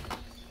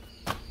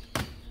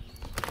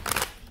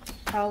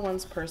 Pile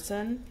one's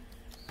person,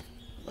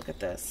 look at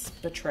this,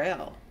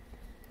 betrayal.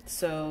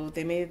 So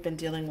they may have been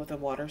dealing with a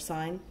water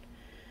sign,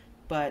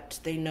 but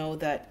they know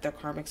that their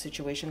karmic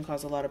situation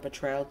caused a lot of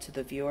betrayal to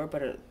the viewer,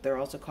 but they're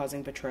also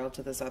causing betrayal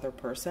to this other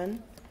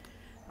person.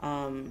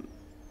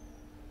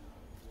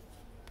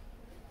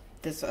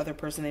 This other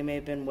person they may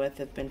have been with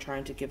have been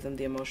trying to give them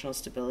the emotional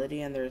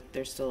stability, and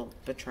they're still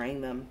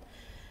betraying them,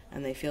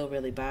 and they feel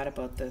really bad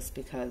about this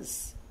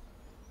because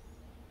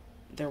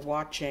they're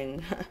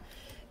watching.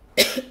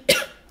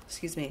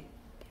 Excuse me.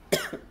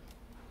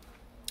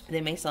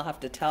 They may still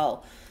have to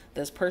tell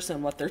this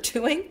person what they're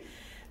doing,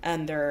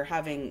 and they're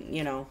having,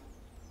 you know,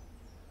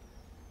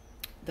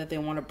 that they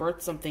want to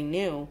birth something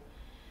new.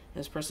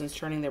 This person's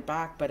turning their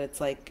back, but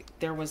it's like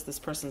there was this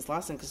person's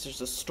lesson because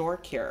there's a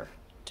stork here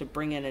to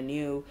bring in a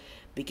new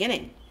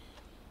beginning.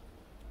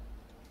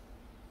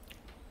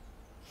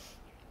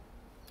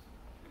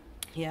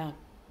 Yeah.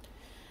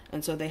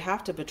 And so they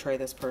have to betray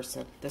this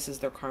person. This is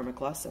their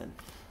karmic lesson,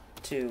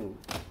 to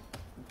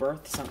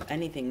birth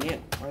anything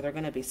new, or they're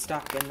going to be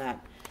stuck in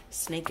that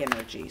snake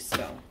energy.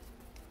 So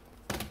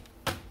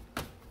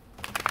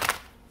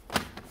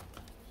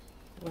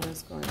what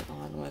is going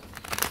on with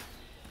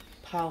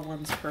pile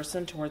one's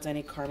person towards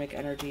any karmic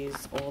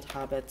energies, old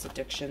habits,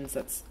 addictions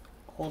that's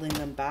holding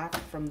them back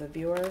from the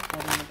viewer,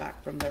 holding them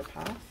back from their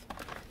path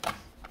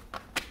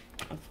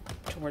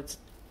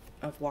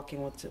of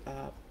walking with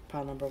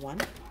pile number one?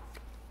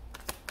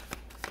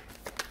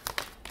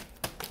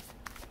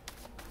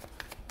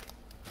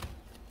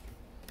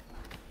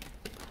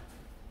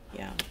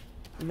 Yeah,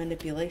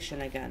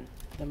 manipulation again,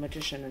 the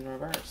magician in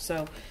reverse.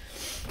 So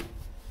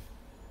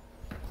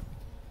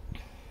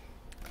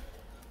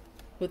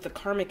with the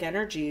karmic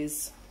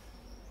energies,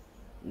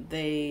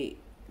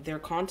 they're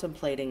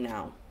contemplating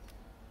now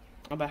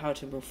about how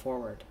to move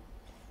forward.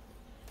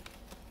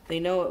 They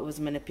know it was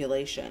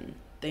manipulation.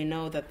 They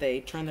know that they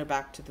turned their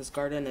back to this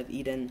Garden of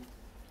Eden,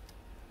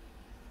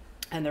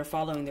 and they're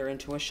following their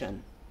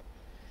intuition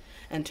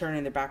and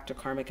turning their back to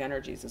karmic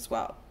energies as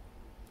well.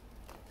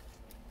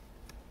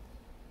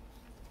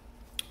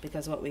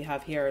 Because what we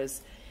have here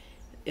is,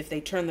 if they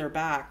turn their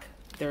back,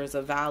 there's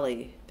a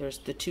valley. There's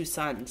the two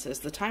suns. It's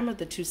the time of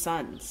the two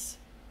suns.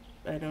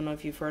 I don't know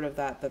if you've heard of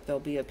that there'll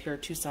be appear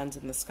two suns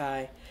in the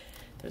sky.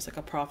 There's like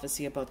a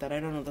prophecy about that. I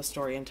don't know the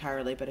story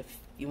entirely, but if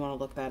you want to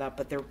look that up.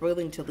 But they're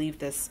willing to leave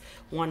this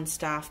one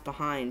staff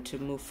behind to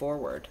move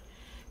forward,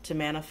 to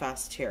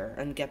manifest here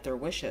and get their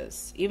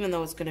wishes, even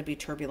though it's going to be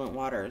turbulent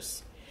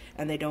waters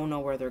and they don't know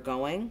where they're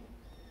going.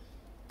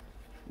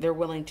 They're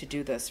willing to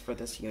do this for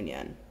this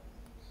union.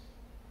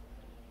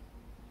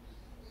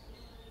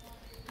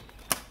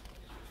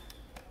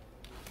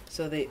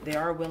 So they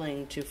are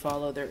willing to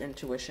follow their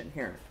intuition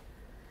here.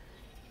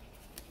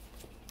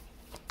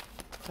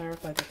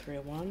 Clarify the Three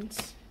of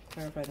Wands.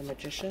 Clarify the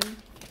Magician.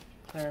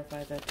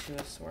 Clarify the Two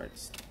of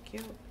Swords. Thank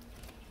you.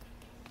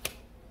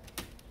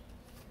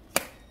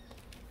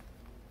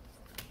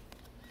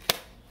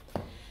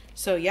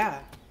 So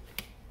yeah.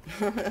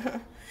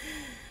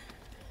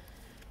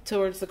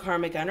 Towards the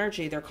karmic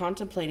energy, they're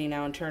contemplating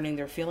now and turning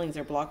their feelings.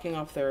 They're blocking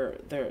off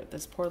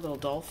this poor little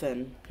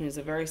dolphin, who's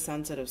a very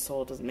sensitive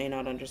soul, may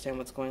not understand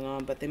what's going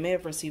on, but they may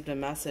have received a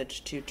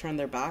message to turn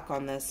their back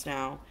on this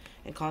now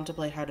and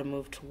contemplate how to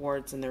move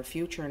towards in their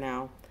future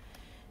now.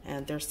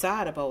 And they're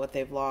sad about what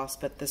they've lost,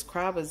 but this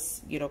crab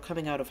is, you know,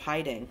 coming out of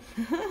hiding.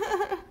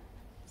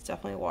 It's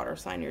definitely a water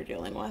sign you're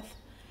dealing with,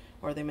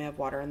 or they may have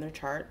water in their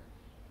chart.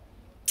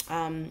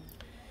 And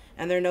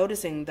they're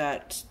noticing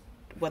that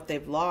what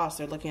they've lost,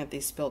 they're looking at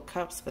these spilled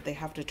cups, but they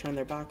have to turn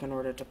their back in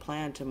order to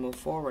plan to move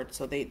forward.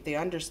 So they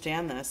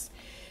understand this,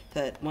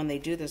 that when they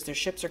do this, their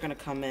ships are going to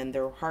come in,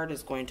 their heart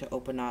is going to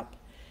open up,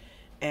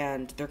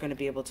 and they're going to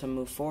be able to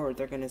move forward.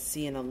 They're going to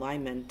see an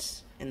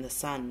alignment in the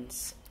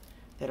suns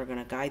that are going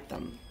to guide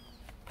them.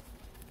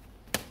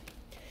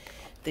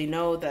 They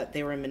know that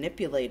they were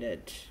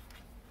manipulated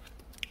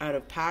out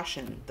of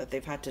passion, that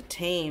they've had to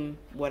tame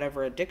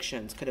whatever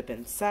addictions, could have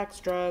been sex,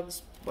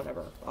 drugs,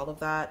 whatever, all of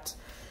that,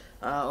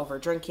 over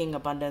drinking,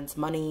 abundance,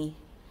 money,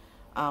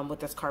 with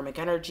this karmic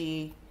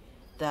energy,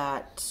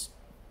 that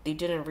they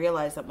didn't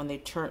realize that when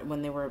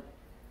they were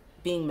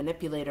being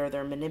manipulated, or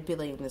they're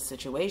manipulating the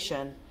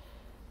situation,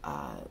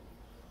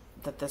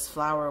 that this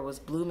flower was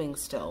blooming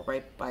still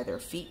right by their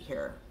feet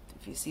here,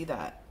 if you see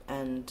that.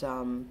 And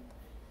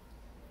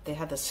they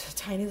had this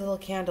tiny little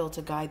candle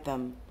to guide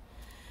them.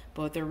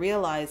 But what they're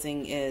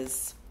realizing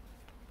is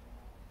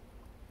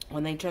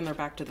when they turn their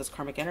back to this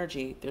karmic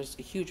energy, there's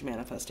a huge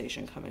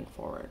manifestation coming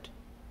forward.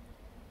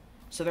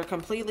 So they're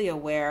completely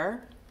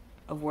aware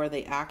of where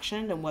they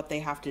actioned, and what they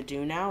have to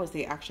do now is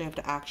they actually have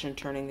to action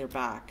turning their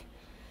back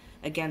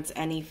against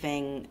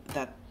anything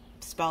that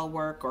spell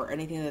work or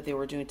anything that they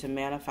were doing to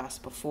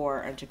manifest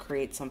before, and to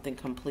create something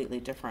completely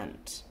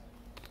different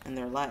in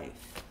their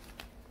life.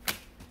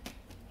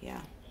 Yeah.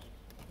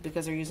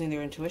 Because they're using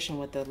their intuition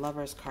with the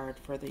Lover's card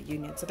for the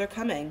union. So they're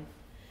coming.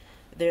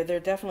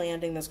 They're definitely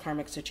ending this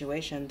karmic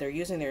situation. They're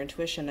using their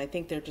intuition. I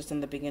think they're just in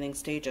the beginning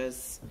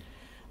stages.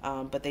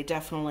 But they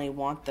definitely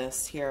want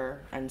this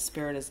here. And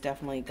Spirit is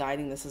definitely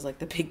guiding. This is like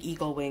the big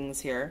eagle wings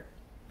here.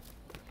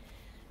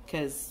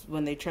 Because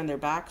when they turn their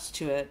backs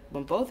to it,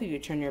 when both of you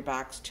turn your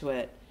backs to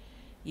it,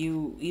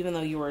 even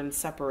though you were in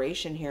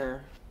separation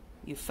here,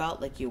 you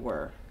felt like you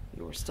were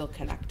still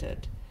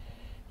connected.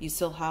 You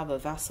still have a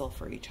vessel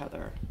for each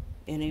other.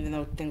 And even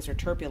though things are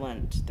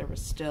turbulent, there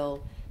was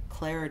still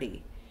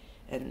clarity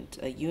and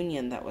a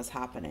union that was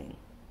happening.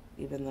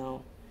 Even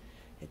though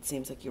it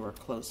seems like you were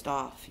closed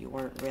off, you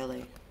weren't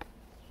really.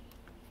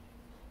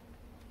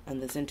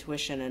 And this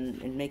intuition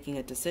and making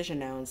a decision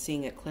now and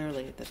seeing it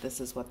clearly that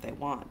this is what they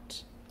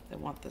want. They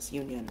want this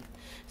union.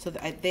 So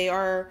they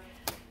are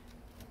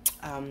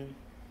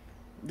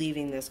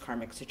leaving this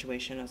karmic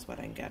situation is what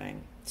I'm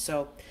getting.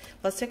 So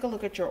let's take a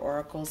look at your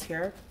oracles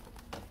here.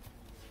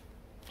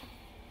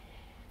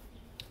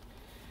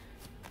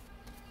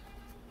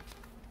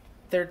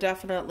 They're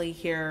definitely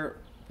here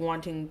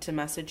wanting to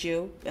message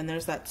you. And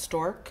there's that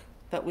stork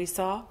that we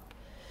saw.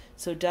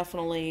 So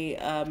definitely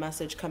a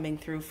message coming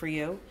through for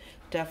you.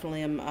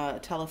 Definitely a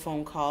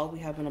telephone call we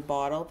have in a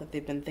bottle that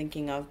they've been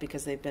thinking of,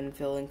 because they've been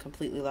feeling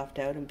completely left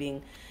out and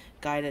being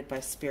guided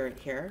by Spirit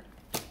here.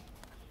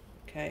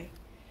 Okay.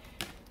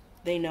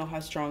 They know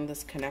how strong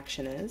this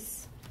connection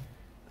is.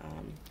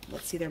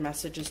 Let's see their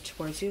messages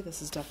towards you.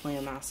 This is definitely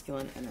a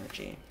masculine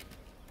energy.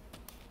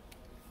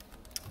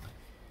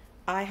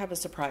 I have a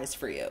surprise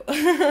for you.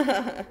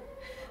 So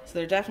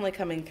they're definitely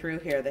coming through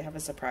here. They have a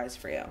surprise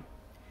for you.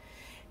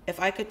 If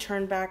I could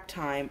turn back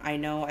time, I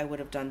know I would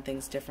have done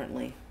things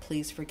differently.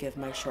 Please forgive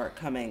my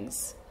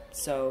shortcomings.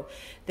 So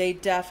they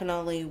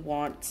definitely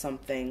want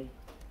something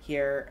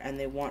here, and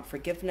they want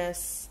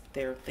forgiveness.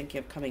 They're thinking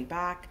of coming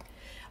back.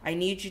 I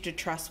need you to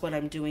trust what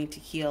I'm doing to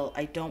heal.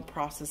 I don't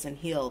process and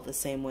heal the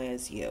same way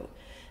as you.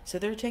 So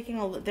they're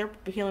taking their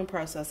healing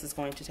process is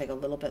going to take a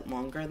little bit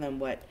longer than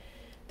what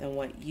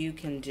you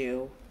can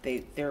do.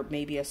 There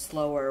may be a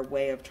slower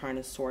way of trying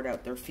to sort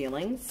out their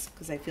feelings,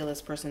 because I feel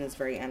this person is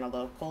very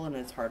analytical and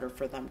it's harder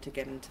for them to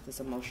get into this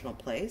emotional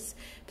place.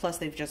 Plus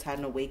they've just had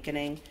an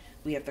awakening.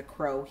 We have the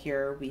crow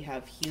here. We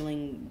have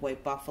healing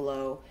white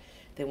buffalo.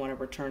 They want to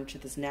return to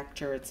this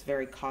nectar. It's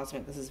very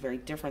cosmic. This is very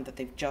different, that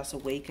they've just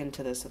awakened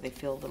to this, so they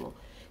feel a little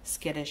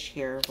skittish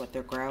here with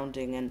their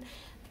grounding,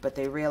 but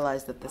they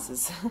realize that this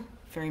is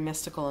very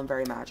mystical and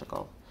very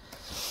magical.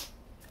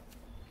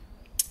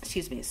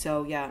 Excuse me.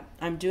 So yeah,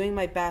 I'm doing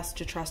my best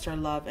to trust our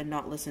love and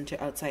not listen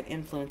to outside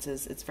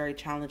influences. It's very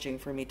challenging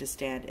for me to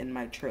stand in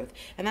my truth.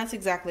 And that's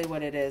exactly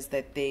what it is,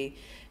 that they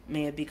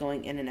may be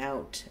going in and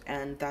out.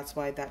 And that's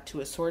why that Two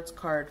of Swords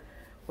card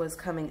was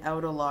coming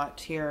out a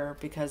lot here,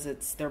 because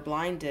they're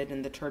blinded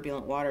in the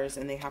turbulent waters,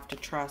 and they have to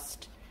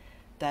trust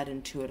that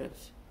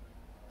intuitive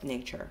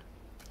nature.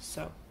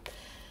 So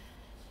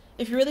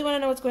if you really want to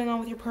know what's going on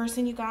with your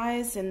person, you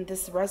guys, and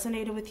this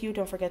resonated with you,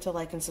 don't forget to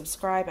like and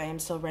subscribe. I am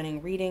still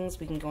running readings.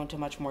 We can go into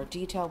much more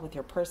detail with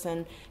your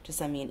person. Just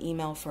send me an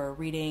email for a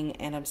reading,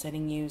 and I'm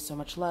sending you so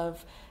much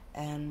love,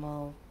 and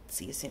we'll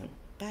see you soon.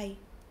 Bye.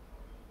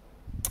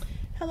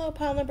 Hello,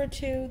 pile number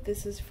 2.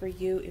 This is for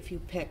you if you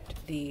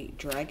picked the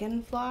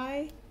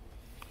dragonfly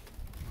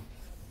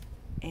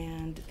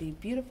and the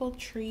beautiful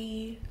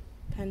tree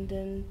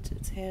pendant.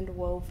 It's hand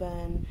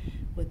woven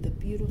with the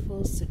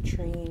beautiful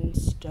citrine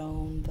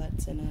stone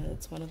that's in it.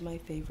 It's one of my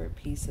favorite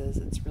pieces.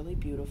 It's really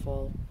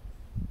beautiful.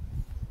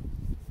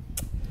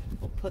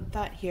 put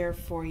that here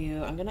for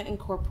you. I'm going to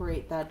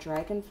incorporate that.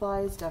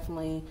 Dragonfly is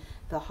definitely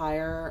the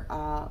higher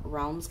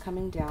realms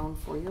coming down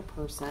for your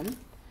person.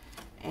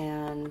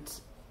 And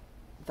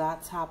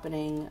that's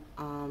happening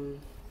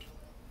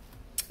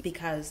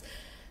because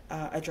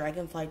a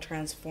dragonfly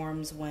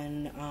transforms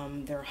when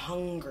they're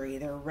hungry,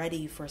 they're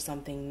ready for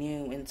something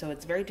new. And so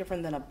it's very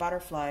different than a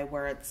butterfly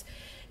where it's,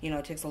 you know,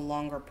 it takes a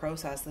longer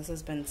process. This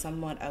has been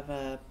somewhat of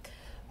a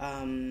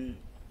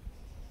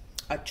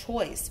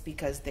choice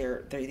because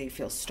they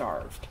feel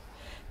starved,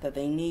 that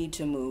they need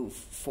to move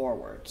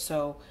forward.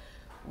 So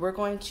we're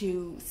going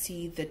to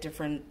see the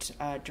different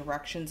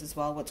directions as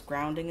well, what's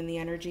grounding in the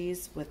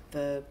energies with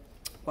the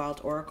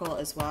Wild Oracle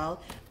as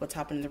well, what's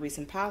happened in the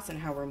recent past and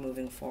how we're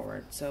moving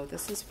forward. So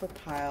this is for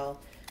pile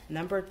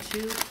number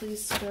 2,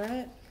 please,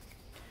 Spirit.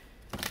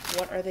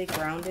 What are they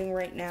grounding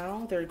right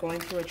now? They're going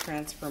through a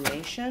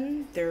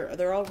transformation.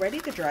 They're already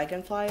the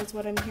dragonfly is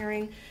what I'm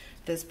hearing.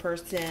 This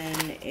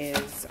person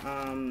is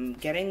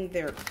getting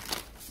their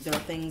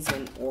things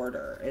in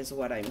order is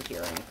what I'm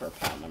hearing for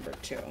pile number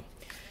 2.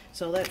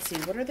 So let's see,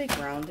 what are they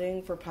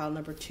grounding for pile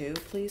number 2,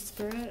 please,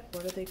 Spirit?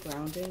 What are they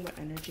grounding? What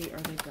energy are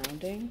they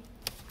grounding?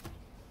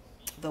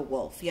 The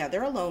wolf. Yeah,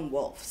 they're a lone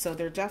wolf. So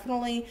they're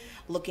definitely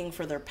looking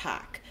for their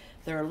pack.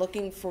 They're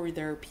looking for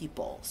their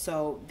people.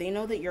 So they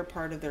know that you're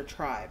part of their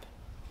tribe.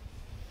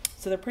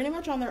 So they're pretty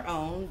much on their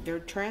own. They're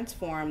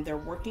transformed. They're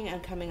working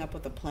and coming up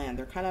with a plan.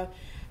 They're kind of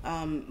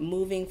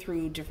moving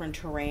through different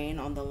terrain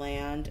on the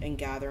land and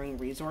gathering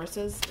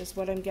resources is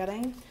what I'm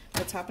getting.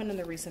 What's happened in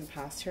the recent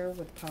past here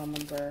with pile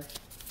number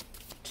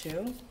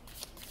 2?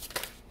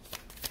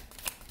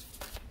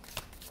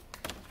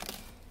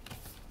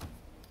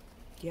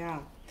 Yeah.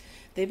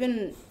 They've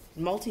been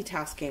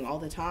multitasking all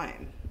the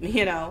time,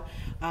 you know.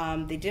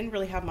 They didn't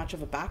really have much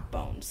of a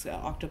backbone. So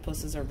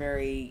octopuses are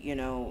very, you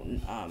know,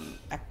 not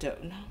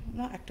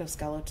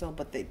ectoskeletal,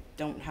 but they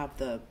don't have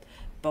the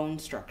bone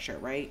structure,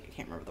 right? I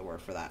can't remember the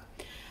word for that.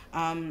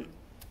 And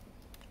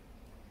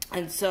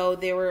so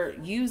they were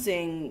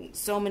using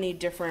so many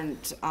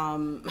different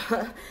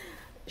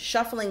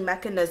shuffling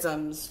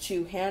mechanisms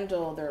to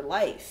handle their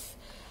life,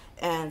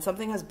 and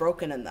something has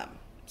broken in them.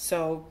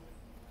 So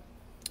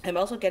I'm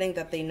also getting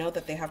that they know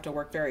that they have to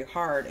work very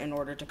hard in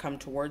order to come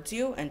towards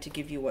you and to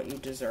give you what you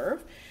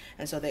deserve.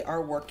 And so they are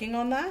working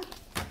on that.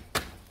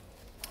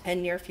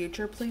 And near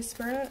future, please,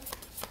 Spirit.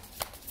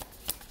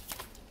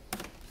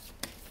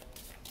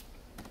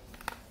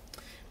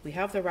 We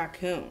have the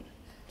raccoon.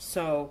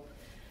 So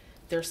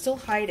they're still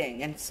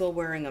hiding and still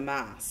wearing a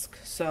mask.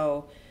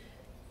 So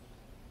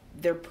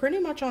they're pretty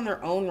much on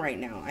their own right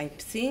now. I'm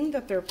seeing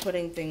that they're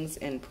putting things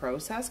in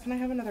process. Can I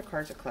have another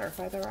card to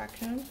clarify the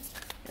raccoon?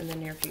 In the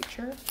near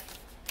future,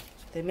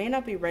 they may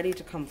not be ready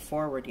to come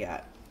forward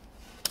yet.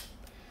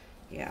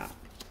 Yeah,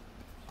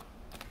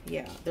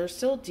 they're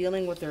still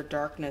dealing with their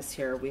darkness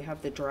here. We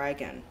have the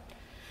dragon.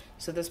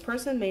 So this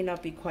person may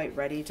not be quite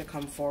ready to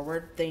come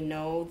forward. They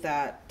know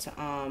that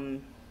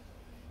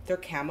they're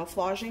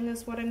camouflaging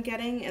is what I'm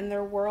getting in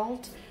their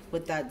world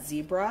with that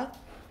zebra.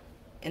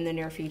 In the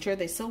near future,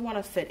 they still want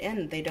to fit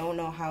in. They don't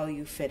know how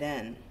you fit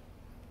in.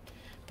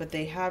 But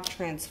they have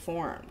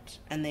transformed,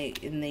 and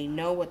they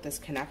know what this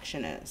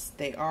connection is.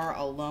 They are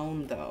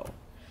alone, though.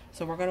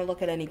 So we're going to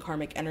look at any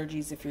karmic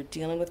energies if you're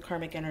dealing with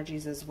karmic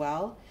energies as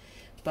well.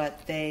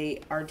 But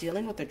they are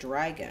dealing with a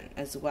dragon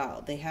as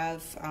well. They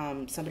have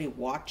somebody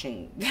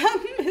watching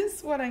them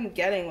is what I'm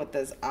getting with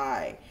this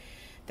eye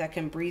that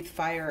can breathe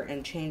fire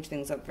and change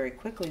things up very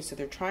quickly. So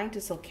they're trying to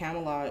still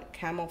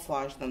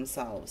camouflage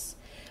themselves.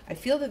 I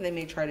feel that they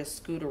may try to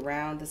scoot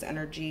around this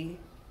energy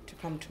to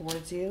come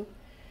towards you.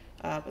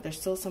 But they're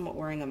still somewhat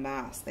wearing a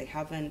mask.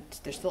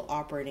 They're still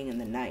operating in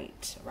the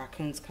night.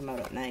 Raccoons come out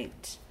at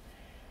night.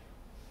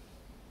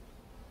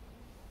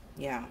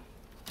 Yeah.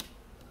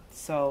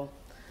 So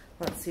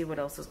let's see what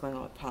else is going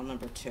on with pile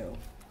number 2.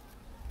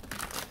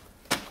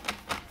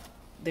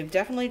 They've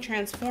definitely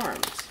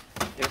transformed.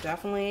 They're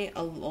definitely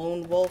a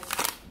lone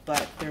wolf,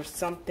 but there's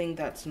something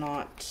that's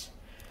not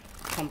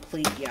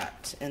complete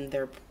yet in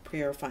their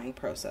purifying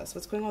process.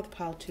 What's going on with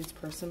pile 2's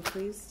person,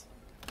 please?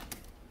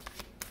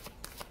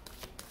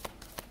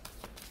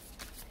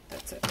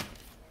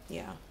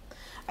 Yeah,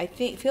 I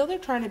feel they're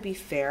trying to be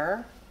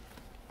fair.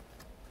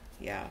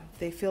 Yeah,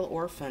 they feel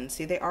orphaned.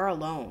 See, they are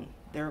alone.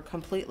 They're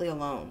completely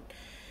alone.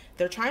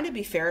 They're trying to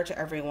be fair to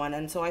everyone,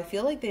 and so I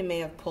feel like they may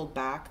have pulled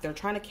back. They're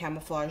trying to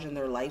camouflage in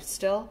their life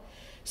still.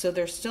 So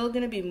they're still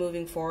going to be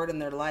moving forward in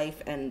their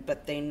life,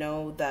 but they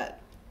know that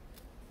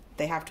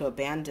they have to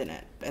abandon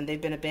it, and they've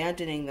been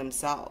abandoning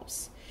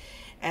themselves.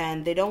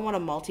 And they don't want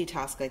to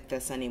multitask like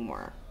this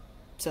anymore.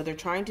 So they're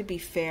trying to be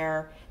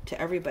fair to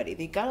everybody.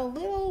 They got a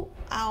little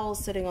owl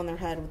sitting on their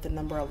head with the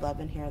number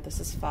 11 here. This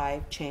is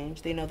 5,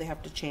 change. They know they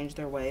have to change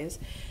their ways.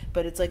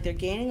 But it's like they're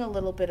gaining a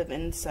little bit of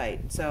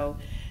insight. So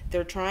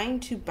they're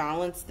trying to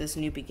balance this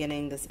new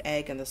beginning, this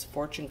egg and this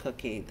fortune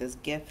cookie, this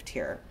gift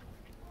here.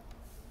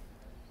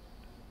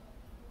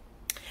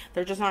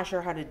 They're just not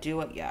sure how to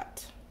do it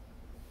yet.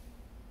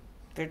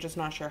 They're just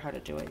not sure how to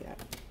do it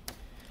yet.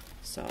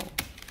 So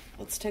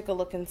let's take a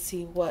look and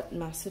see what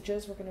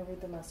messages. We're going to read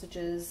the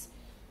messages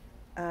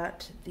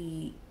at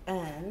the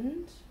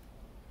end.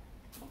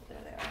 Oh, there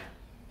they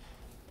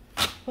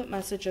are. What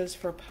messages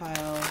for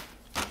pile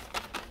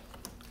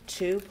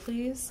 2,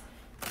 please?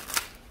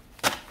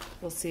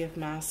 We'll see if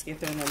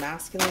they're in their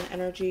masculine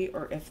energy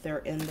or if they're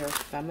in their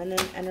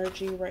feminine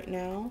energy right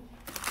now.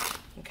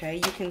 Okay,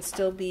 you can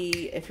still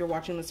be, if you're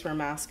watching this for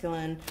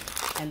masculine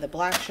and the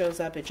black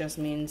shows up, it just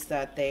means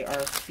that they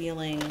are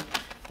feeling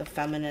the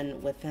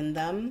feminine within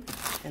them,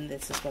 and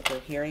this is what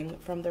they're hearing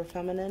from their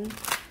feminine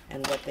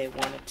and what they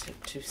wanted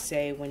to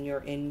say when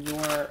you're in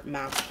your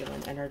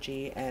masculine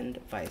energy, and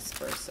vice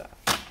versa.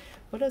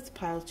 What does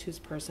pile 2's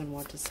person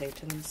want to say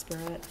to them,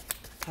 Spirit?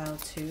 Pile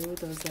 2,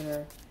 those that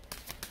are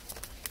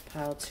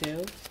pile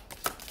 2.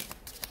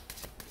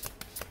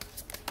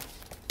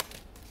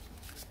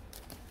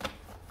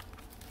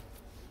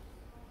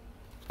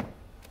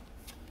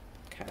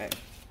 Okay.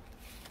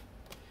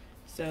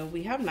 So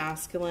we have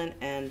masculine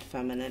and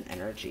feminine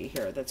energy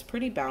here. That's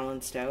pretty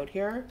balanced out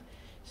here.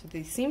 So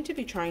they seem to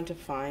be trying to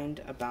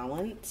find a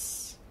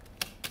balance.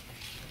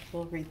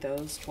 We'll read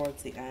those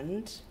towards the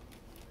end.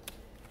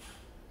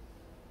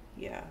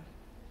 Yeah.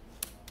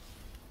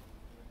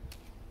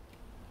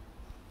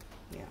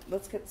 Yeah,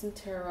 let's get some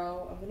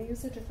tarot. I'm going to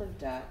use a different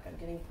deck. I'm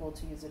getting pulled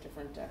to use a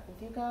different deck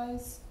with you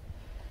guys.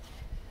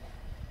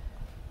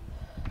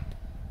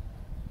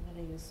 I'm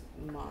going to use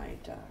my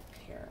deck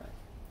here.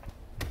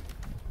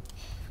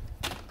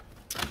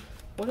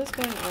 What is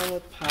going on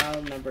with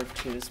pile number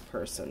 2's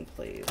person,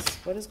 please?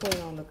 What is going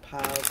on with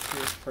pile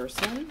 2's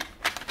person?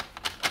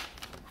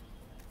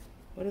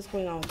 What is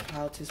going on with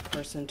pile 2's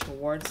person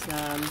towards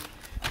them?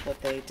 What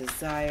they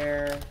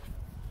desire?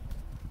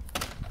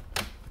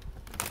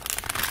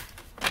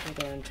 What are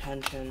their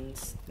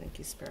intentions? Thank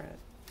you, Spirit.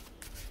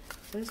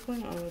 What is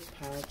going on with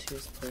pile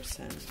 2's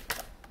person?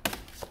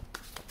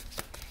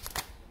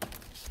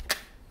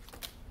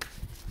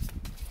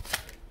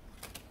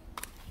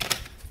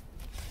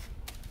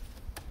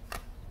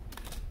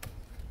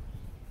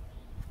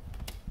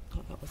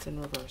 In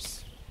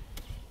reverse.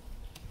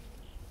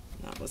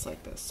 That was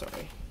like this,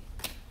 sorry.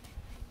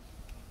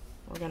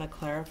 We're going to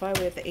clarify.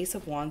 We have the Ace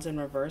of Wands in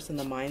reverse in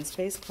the mind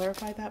space.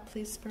 Clarify that,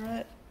 please,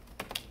 Spirit.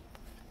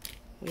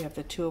 We have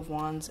the 2 of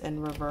Wands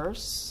in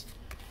reverse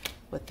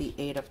with the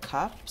 8 of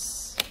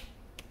Cups.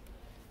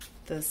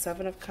 The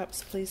 7 of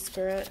Cups, please,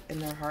 Spirit, in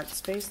their heart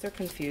space. They're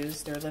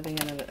confused. They're living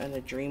in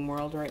a dream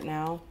world right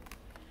now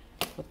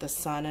with the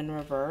Sun in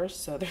reverse.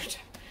 So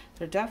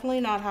they're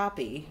definitely not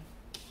happy.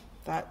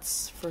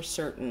 That's for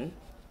certain.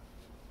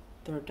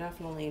 They're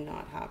definitely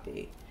not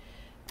happy.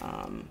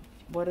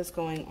 What is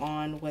going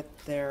on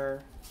with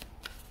their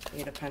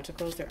 8 of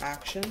Pentacles, their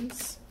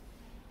actions?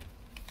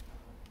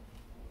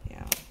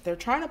 Yeah, they're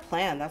trying to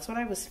plan. That's what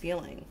I was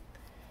feeling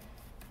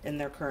in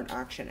their current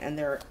action. And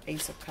their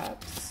Ace of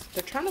Cups.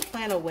 They're trying to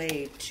plan a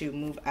way to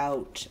move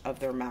out of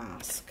their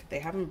mask. They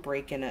haven't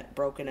broken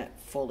it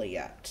fully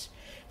yet.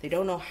 They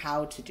don't know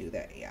how to do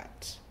that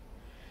yet.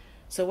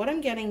 So what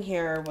I'm getting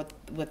here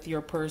with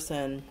your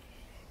person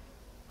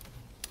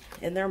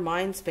in their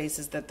mind space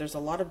is that there's a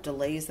lot of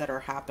delays that are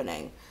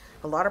happening,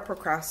 a lot of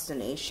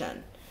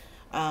procrastination.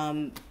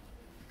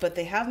 But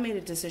they have made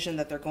a decision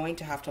that they're going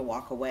to have to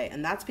walk away,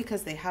 and that's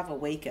because they have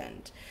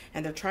awakened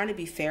and they're trying to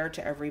be fair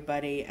to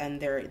everybody,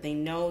 and they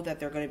know that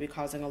they're going to be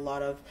causing a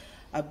lot of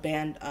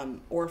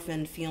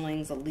orphan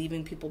feelings of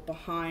leaving people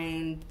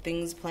behind,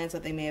 plans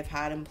that they may have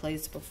had in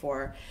place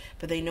before,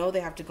 but they know they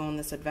have to go on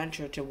this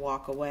adventure to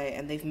walk away,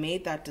 and they've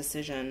made that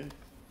decision.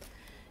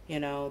 You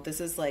know,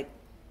 this is like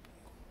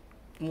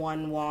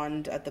one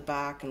wand at the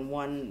back and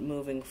one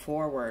moving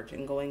forward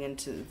and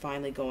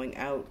finally going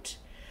out.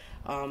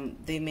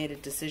 They made a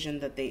decision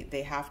that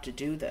they have to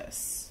do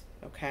this.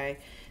 Okay,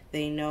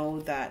 they know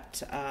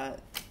that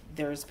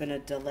there's been a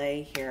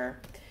delay here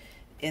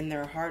in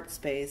their heart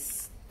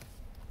space.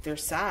 They're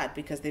sad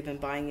because they've been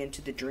buying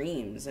into the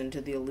dreams,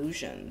 into the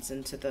illusions,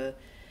 into the,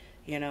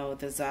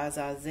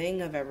 the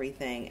zing of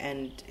everything.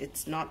 And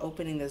it's not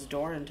opening this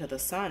door into the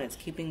sun. It's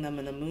keeping them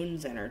in the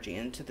moon's energy,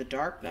 into the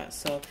darkness.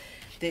 So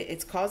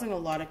it's causing a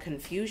lot of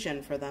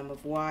confusion for them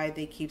of why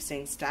they keep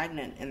staying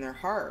stagnant in their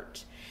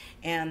heart.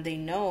 And they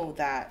know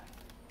that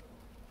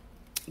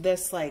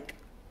this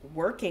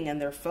working,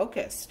 and they're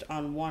focused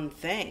on one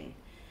thing.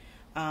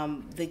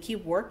 They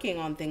keep working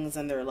on things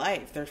in their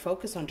life. They're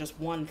focused on just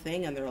one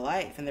thing in their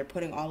life, and they're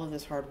putting all of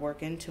this hard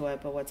work into it.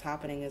 But what's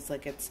happening is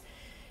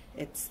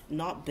it's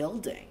not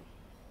building.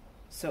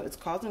 So it's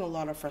causing a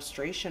lot of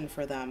frustration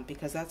for them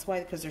because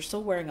they're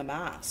still wearing a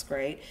mask,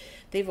 right?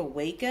 They've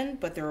awakened,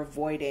 but they're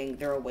avoiding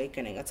their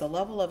awakening. It's a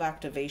level of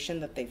activation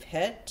that they've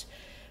hit,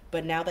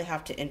 but now they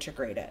have to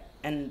integrate it,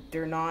 and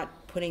they're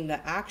not putting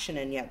the action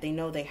in yet. They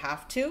know they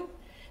have to.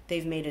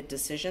 They've made a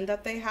decision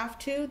that they have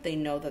to. They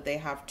know that they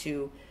have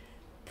to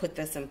put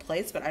this in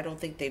place, but I don't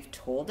think they've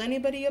told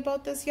anybody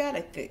about this yet.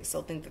 I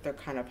still think that they're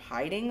kind of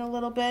hiding a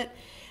little bit,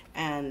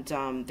 and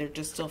they're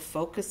just still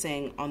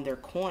focusing on their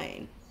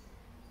coin.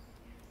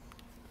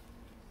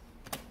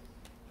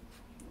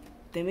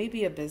 They may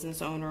be a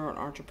business owner or an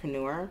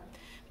entrepreneur,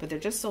 but they're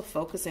just still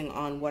focusing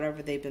on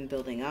whatever they've been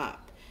building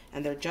up.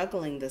 And they're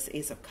juggling this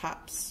Ace of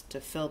Cups to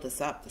fill this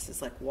up. This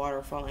is like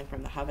water falling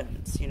from the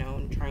heavens, you know,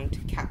 and trying to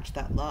catch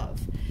that love.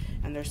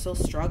 And they're still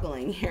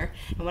struggling here.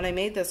 And when I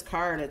made this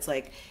card, it's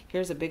like,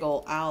 here's a big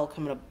old owl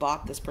coming to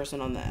bop this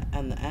person on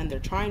the end. They're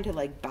trying to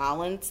like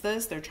balance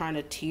this. They're trying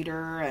to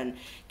teeter and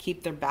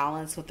keep their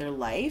balance with their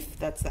life.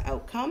 That's the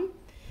outcome.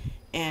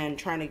 And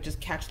trying to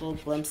just catch little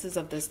glimpses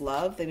of this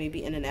love. They may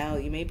be in and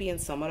out. You may be in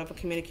somewhat of a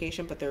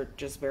communication, but they're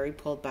just very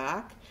pulled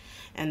back.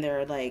 And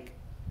they're like,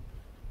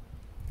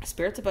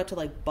 Spirit's about to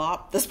like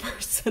bop this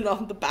person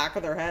on the back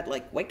of their head,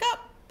 like, wake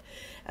up.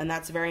 And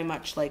that's very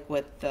much like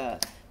with the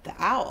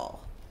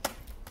owl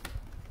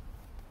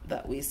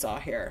that we saw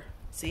here.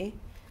 See,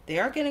 they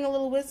are getting a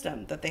little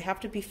wisdom that they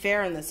have to be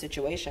fair in this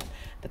situation,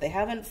 but they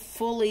haven't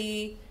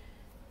fully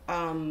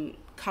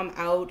come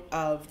out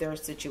of their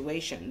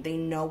situation. They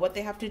know what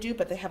they have to do,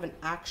 but they haven't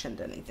actioned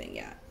anything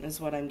yet,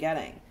 is what I'm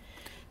getting.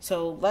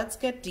 So let's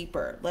get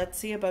deeper. Let's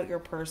see about your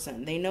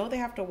person. They know they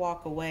have to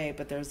walk away,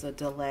 but there's a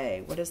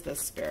delay. What is this,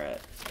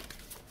 Spirit?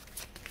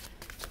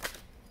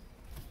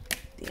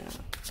 Yeah,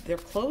 they're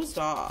closed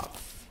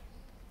off.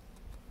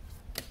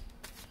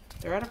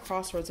 They're at a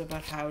crossroads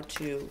about how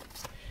to,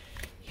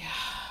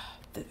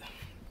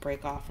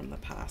 break off from the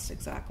past,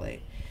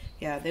 exactly.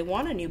 Yeah, they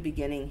want a new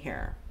beginning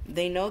here.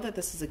 They know that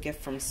this is a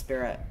gift from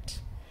Spirit.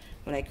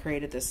 When I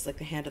created this, like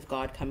the hand of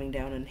God coming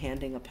down and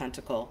handing a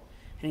pentacle.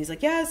 And he's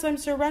like, yes, I'm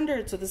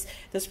surrendered. So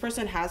this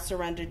person has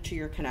surrendered to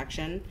your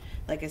connection.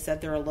 Like I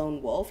said, they're a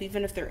lone wolf.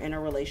 Even if they're in a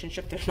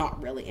relationship, they're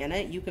not really in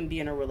it. You can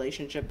be in a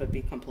relationship but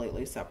be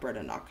completely separate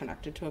and not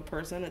connected to a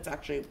person. It's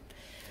actually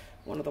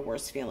one of the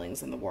worst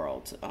feelings in the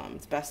world.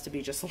 It's best to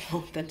be just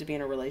alone than to be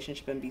in a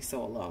relationship and be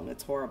so alone.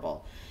 It's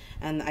horrible.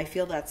 And I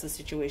feel that's the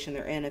situation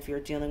they're in if you're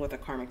dealing with a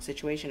karmic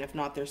situation. If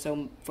not, they're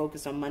so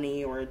focused on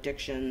money or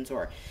addictions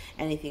or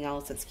anything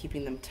else that's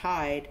keeping them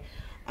tied.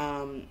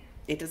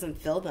 It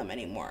doesn't fill them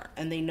anymore.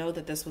 And they know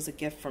that this was a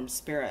gift from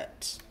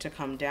Spirit to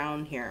come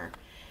down here.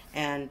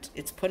 And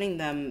it's putting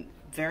them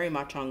very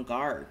much on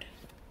guard.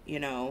 You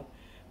know,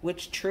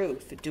 which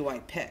truth do I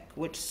pick?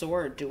 Which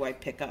sword do I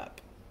pick up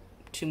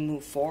to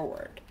move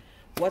forward?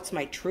 What's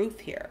my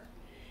truth here?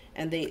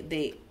 And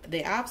they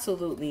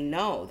absolutely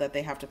know that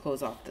they have to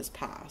close off this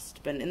past.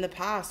 But in the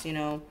past, you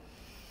know,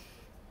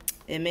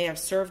 it may have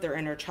served their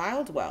inner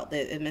child well.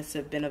 It must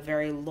have been a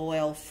very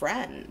loyal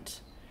friend.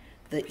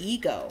 The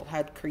ego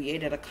had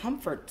created a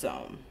comfort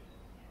zone,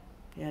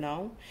 you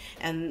know,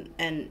 and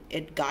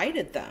it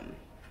guided them,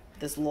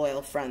 this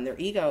loyal friend. Their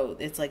ego,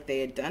 it's like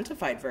they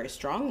identified very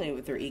strongly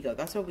with their ego.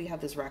 That's why we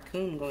have this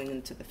raccoon going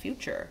into the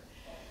future.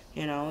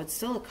 You know, it's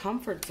still a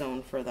comfort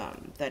zone for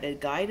them, that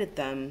it guided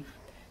them,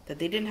 that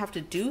they didn't have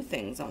to do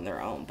things on their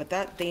own, but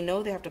that they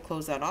know they have to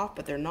close that off,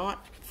 but they're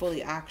not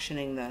fully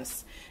actioning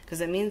this,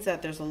 because it means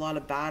that there's a lot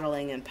of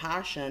battling and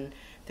passion.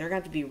 They're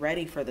going to have to be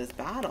ready for this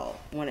battle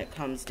when it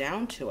comes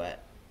down to it.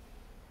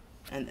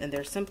 And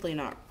they're simply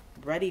not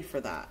ready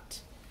for that.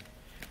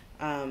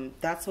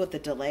 That's what the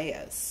delay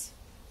is.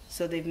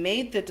 So they've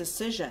made the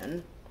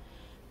decision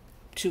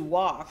to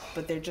walk,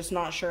 but they're just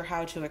not sure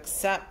how to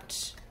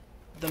accept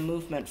the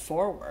movement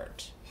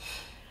forward.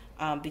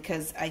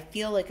 Because I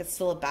feel like it's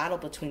still a battle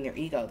between their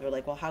ego. They're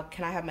like, well, how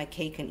can I have my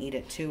cake and eat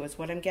it too, is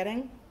what I'm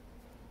getting.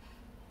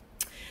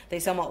 They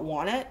somewhat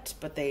want it,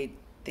 but they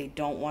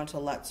don't want to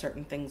let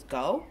certain things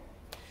go.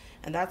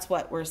 And that's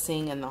what we're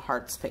seeing in the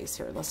heart space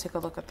here. Let's take a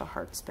look at the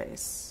heart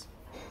space.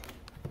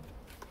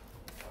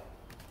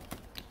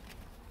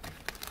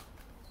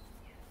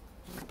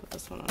 I'm gonna put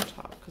this one on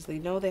top because they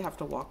know they have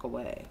to walk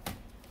away.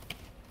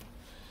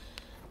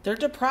 They're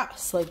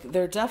depressed. Like,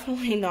 they're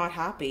definitely not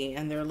happy,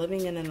 and they're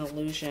living in an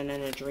illusion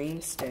and a dream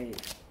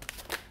state.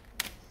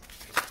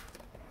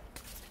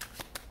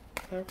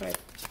 Clarify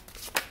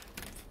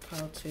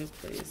pile 2,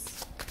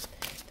 please.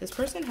 This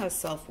person has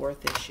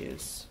self-worth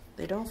issues.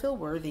 They don't feel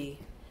worthy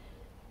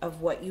of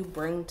what you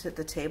bring to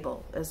the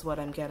table, is what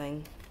I'm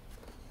getting.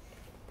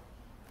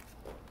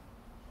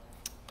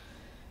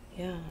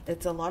 Yeah,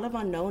 it's a lot of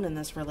unknown in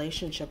this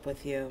relationship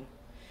with you.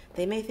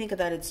 They may think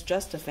that it's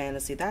just a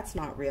fantasy. That's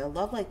not real.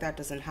 Love like that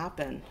doesn't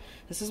happen.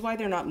 This is why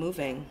they're not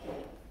moving.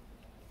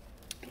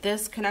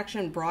 This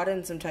connection brought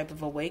in some type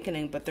of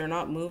awakening, but they're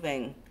not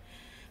moving.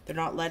 They're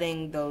not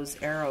letting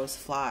those arrows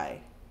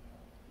fly.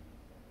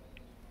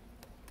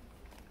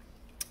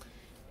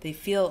 They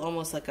feel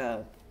almost like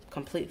a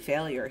complete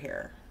failure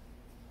here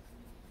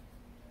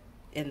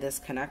in this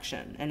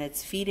connection, and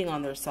it's feeding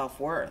on their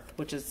self-worth,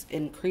 which is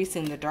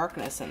increasing the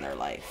darkness in their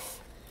life.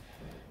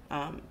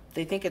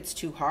 They think it's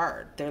too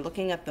hard. They're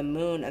looking at the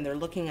moon and they're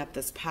looking at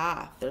this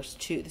path. There's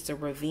a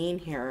ravine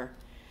here,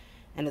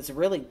 and it's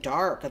really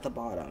dark at the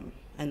bottom,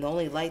 and the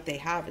only light they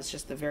have is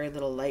just the very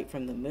little light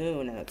from the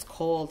moon, and it's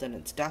cold and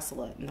it's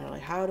desolate, and they're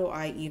like, how do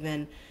I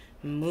even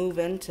move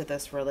into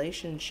this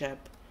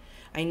relationship?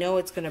 I know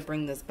it's going to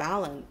bring this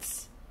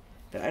balance,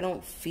 but I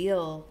don't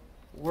feel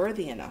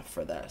worthy enough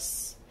for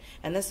this.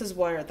 And this is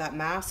where that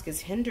mask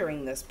is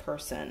hindering this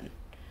person.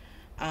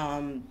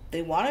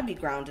 They want to be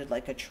grounded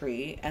like a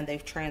tree, and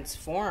they've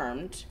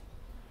transformed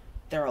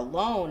they're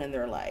alone in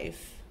their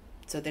life,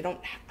 so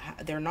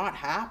they're not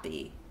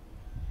happy,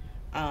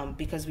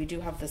 because we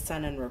do have the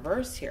sun in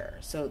reverse here.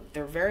 So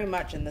they're very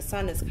much, and the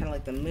sun is kind of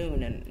like the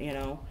moon, and you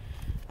know,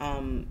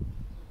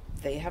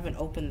 they haven't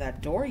opened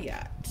that door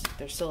yet.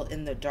 They're still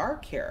in the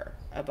dark here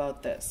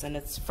about this, and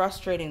it's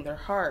frustrating their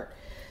heart.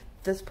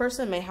 This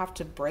person may have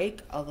to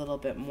break a little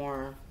bit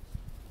more.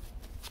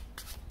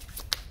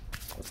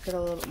 Let's get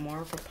a little bit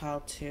more for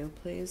pile 2,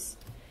 please.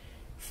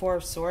 4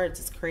 of Swords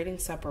is creating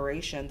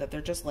separation, that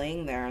they're just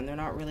laying there and they're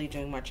not really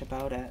doing much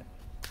about it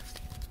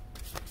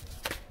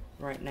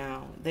right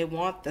now. They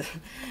want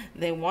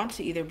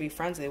to either be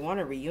friends, they want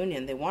a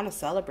reunion, they want to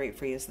celebrate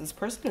for you. So this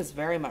person is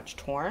very much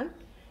torn.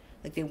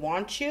 Like, they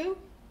want you,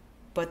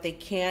 but they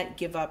can't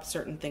give up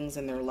certain things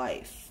in their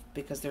life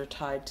because they're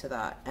tied to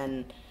that.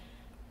 And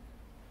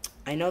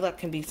I know that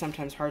can be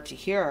sometimes hard to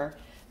hear,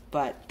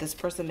 but this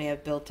person may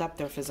have built up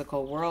their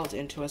physical world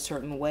into a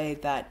certain way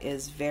that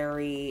is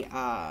very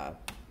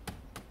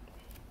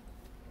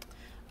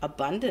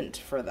abundant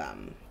for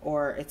them,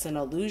 or it's an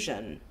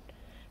illusion.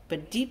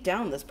 But deep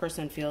down, this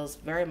person feels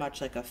very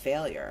much like a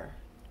failure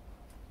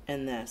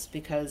in this,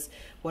 because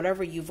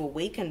whatever you've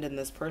awakened in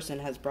this person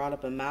has brought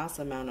up a mass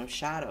amount of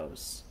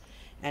shadows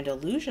and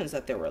illusions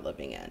that they were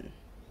living in.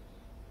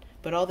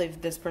 But all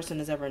this person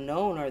has ever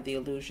known are the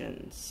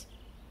illusions.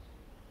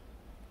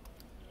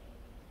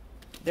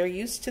 They're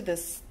used to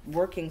this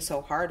working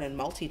so hard and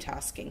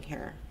multitasking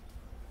here.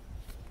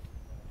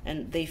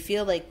 And they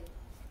feel like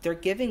they're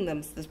giving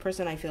them, this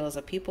person I feel is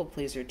a people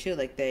pleaser too.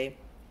 Like they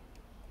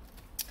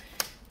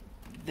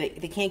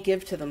can't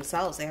give to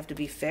themselves. They have to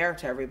be fair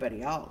to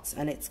everybody else.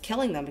 And it's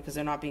killing them because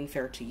they're not being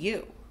fair to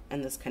you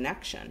and this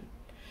connection.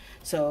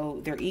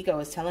 So their ego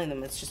is telling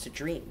them it's just a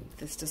dream.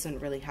 This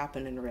doesn't really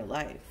happen in real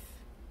life.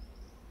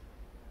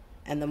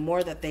 And the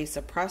more that they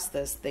suppress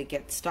this, they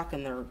get stuck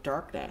in their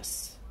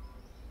darkness.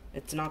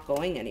 It's not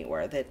going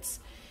anywhere.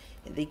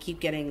 They keep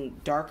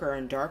getting darker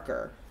and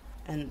darker,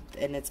 and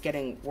it's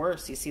getting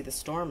worse. You see the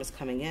storm is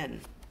coming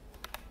in,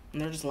 and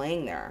they're just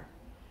laying there.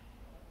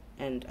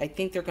 And I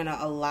think they're going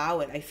to allow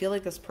it. I feel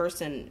like this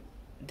person,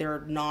 their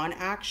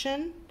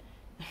non-action,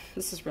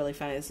 this is really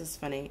funny. This is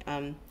funny.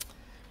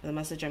 The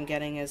message I'm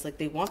getting is like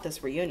they want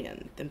this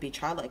reunion and be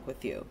childlike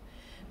with you.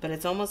 But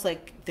it's almost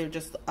like they're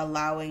just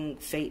allowing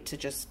fate to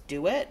just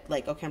do it.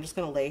 Like, okay, I'm just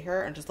going to lay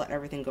here and just let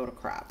everything go to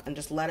crap and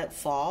just let it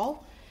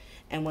fall.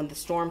 And when the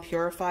storm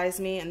purifies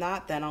me and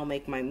that, then I'll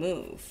make my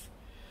move.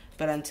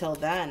 But until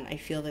then, I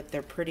feel that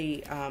they're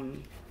pretty,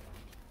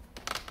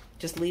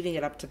 just leaving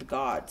it up to the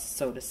gods,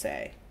 so to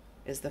say,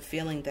 is the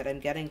feeling that I'm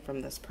getting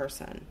from this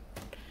person.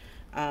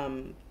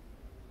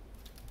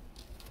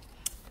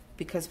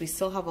 Because we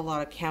still have a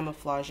lot of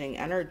camouflaging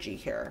energy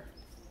here.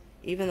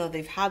 Even though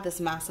they've had this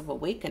massive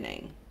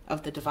awakening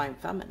of the divine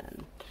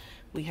feminine.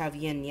 We have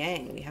yin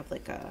yang. We have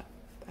like a,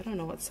 I don't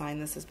know what sign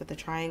this is, but the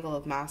triangle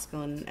of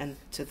masculine and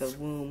to the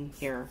womb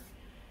here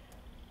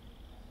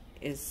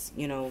is,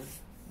 you know,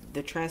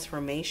 the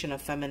transformation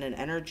of feminine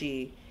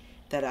energy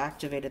that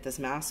activated this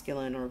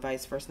masculine, or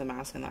vice versa, the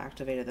masculine that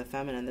activated the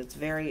feminine. There's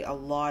a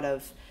lot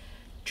of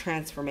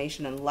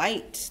transformation and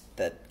light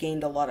that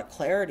gained a lot of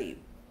clarity,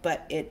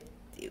 but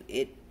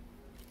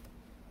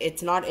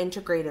it's not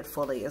integrated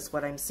fully is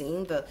what I'm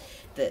seeing. The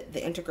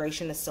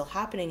integration is still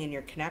happening in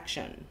your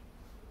connection.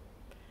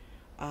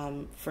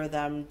 For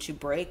them to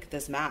break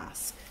this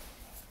mask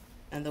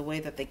and the way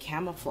that they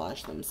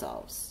camouflage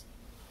themselves.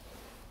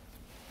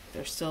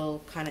 They're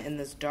still kind of in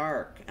this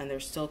dark, and they're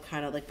still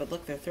kind of like, but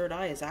look, their third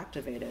eye is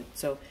activated.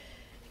 So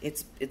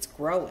it's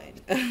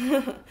growing.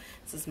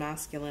 It's this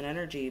masculine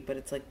energy, but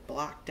it's like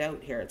blacked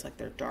out here. It's like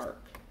they're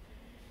dark.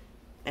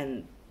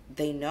 And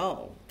they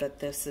know that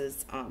this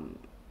is,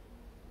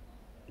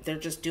 they're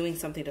just doing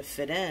something to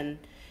fit in.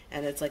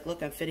 And it's like,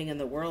 look, I'm fitting in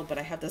the world, but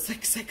I have this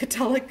like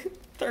psychedelic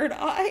third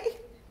eye.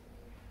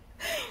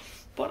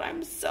 But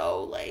I'm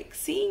so like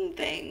seeing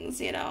things,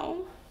 you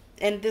know.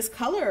 And this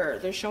color,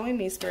 they're showing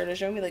me, Spirit is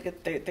showing me,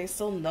 like they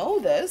still know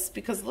this,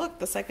 because look,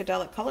 the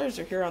psychedelic colors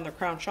are here on their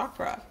crown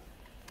chakra.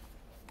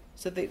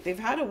 So they've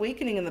had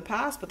awakening in the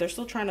past, but they're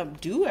still trying to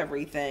do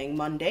everything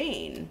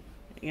mundane,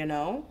 you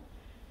know.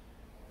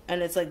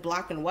 And it's like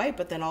black and white,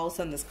 but then all of a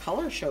sudden this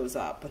color shows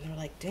up, and they're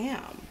like,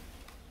 damn.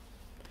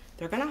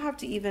 They're gonna have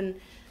to even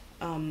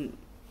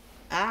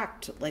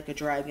act like a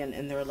dragon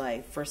in their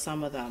life for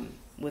some of them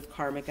with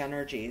karmic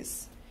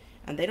energies,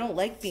 and they don't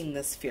like being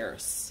this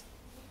fierce.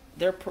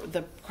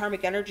 The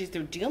karmic energies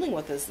they're dealing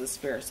with is this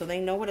fierce, so they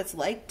know what it's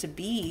like to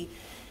be,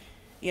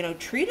 you know,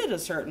 treated a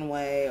certain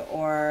way,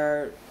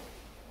 or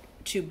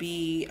to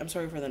be, I'm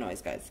sorry for the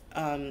noise, guys,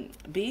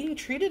 being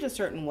treated a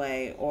certain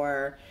way,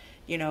 or,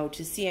 you know,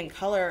 to see in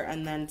color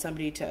and then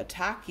somebody to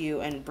attack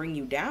you and bring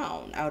you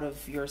down out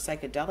of your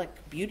psychedelic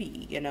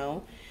beauty, you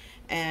know.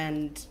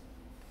 And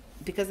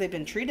because they've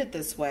been treated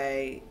this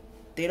way,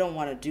 they don't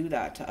want to do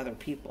that to other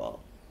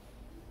people.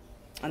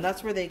 And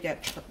that's where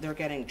they're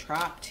getting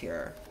trapped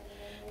here.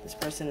 This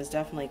person is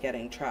definitely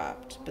getting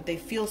trapped, but they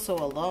feel so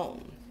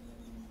alone.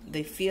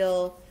 They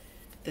feel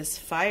this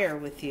fire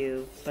with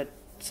you, but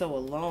so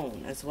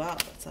alone as well.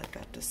 It's like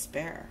that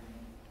despair.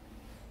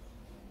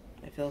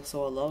 I feel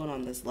so alone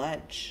on this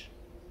ledge.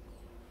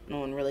 No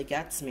one really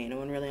gets me. No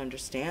one really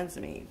understands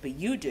me. But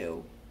you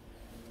do.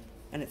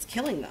 And it's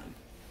killing them.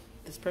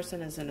 This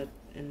person is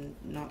in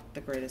not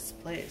the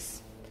greatest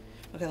place.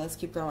 Okay, let's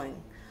keep going.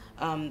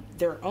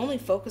 They're only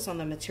focused on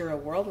the material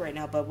world right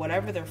now, but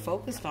whatever they're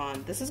focused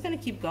on, this is going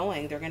to keep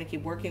going. They're going to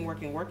keep working,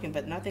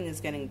 but nothing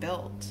is getting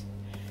built.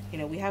 You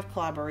know, we have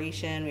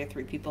collaboration. We have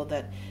 3 people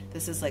that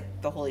this is like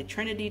the Holy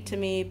Trinity to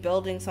me,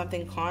 building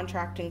something,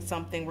 contracting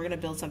something. We're going to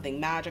build something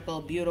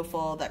magical,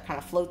 beautiful, that kind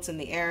of floats in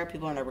the air.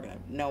 People are never going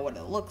to know what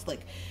it looks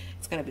like.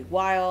 It's going to be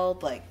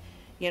wild, like,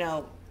 you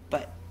know,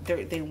 but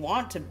they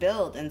want to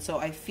build. And so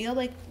I feel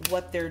like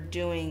what they're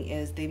doing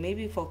is they may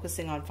be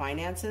focusing on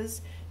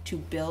finances to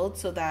build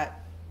so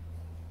that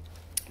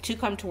to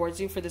come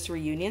towards you for this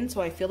reunion.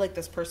 So I feel like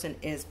this person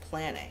is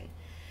planning.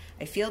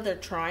 I feel they're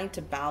trying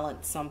to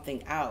balance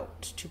something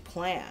out, to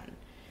plan.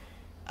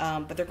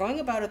 But they're going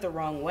about it the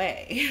wrong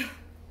way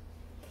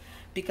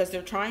because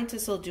they're trying to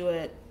still do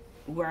it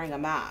wearing a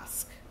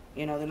mask.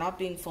 You know, they're not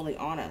being fully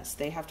honest.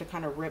 They have to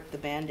kind of rip the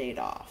Band-Aid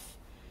off.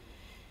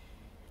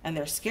 And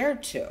they're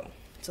scared to.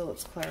 So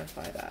let's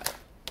clarify that.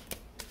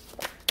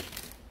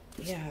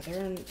 Yeah,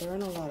 they're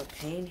in a lot of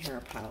pain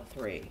here, pile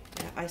 3.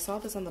 I saw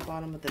this on the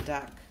bottom of the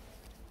deck,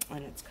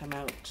 and it's come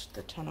out,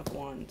 the 10 of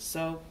Wands.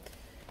 So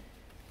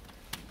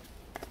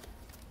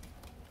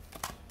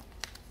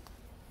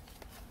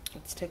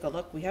let's take a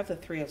look. We have the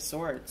 3 of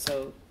Swords.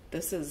 So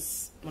this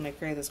is, when I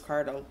create this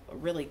card,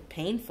 really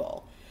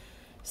painful.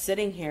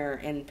 Sitting here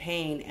in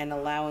pain and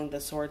allowing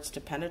the swords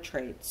to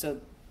penetrate.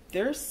 So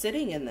they're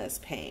sitting in this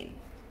pain.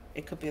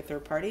 It could be a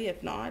third party.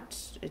 If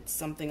not, it's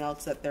something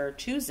else that they're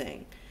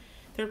choosing.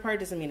 Third party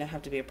doesn't mean it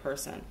have to be a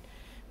person.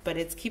 But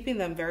it's keeping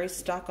them very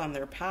stuck on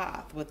their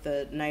path with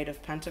the Knight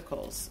of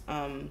Pentacles.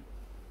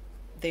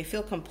 They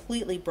feel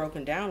completely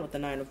broken down with the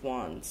Nine of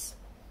Wands.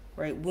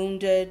 Right?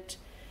 Wounded,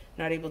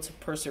 not able to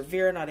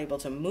persevere, not able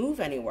to move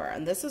anywhere.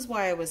 And this is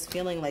why I was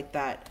feeling like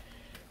that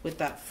with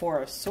that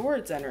 4 of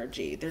Swords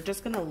energy. They're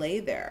just going to lay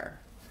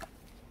there.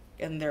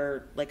 And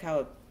they're like how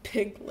a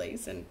pig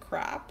lays in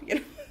crap, you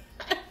know?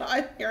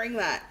 I'm hearing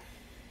that.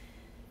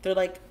 They're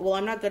like, well,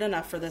 I'm not good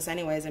enough for this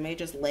anyways. I may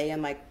just lay in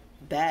my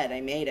bed.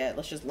 I made it.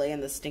 Let's just lay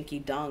in the stinky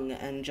dung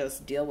and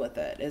just deal with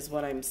it, is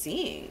what I'm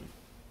seeing.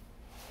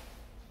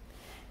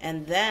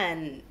 And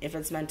then, if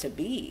it's meant to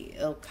be,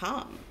 it'll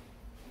come.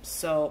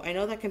 So, I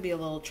know that can be a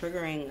little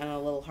triggering and a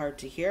little hard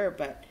to hear,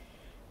 but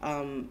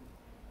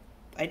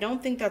I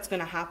don't think that's going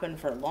to happen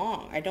for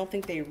long. I don't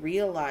think they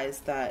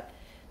realize that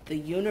the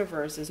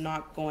universe is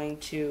not going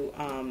to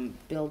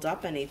build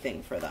up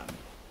anything for them.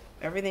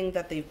 Everything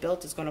that they've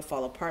built is going to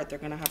fall apart. They're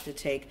going to have to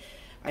take,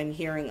 I'm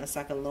hearing, a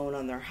second loan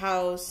on their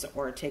house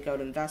or take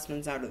out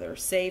investments out of their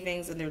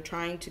savings. And they're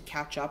trying to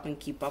catch up and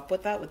keep up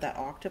with that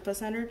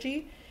octopus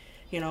energy.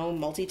 You know,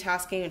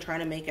 multitasking and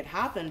trying to make it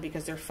happen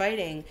because they're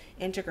fighting,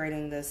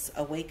 integrating this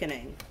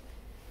awakening.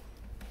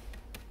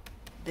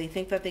 They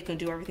think that they can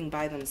do everything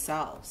by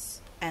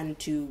themselves and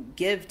to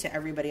give to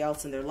everybody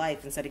else in their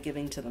life instead of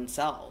giving to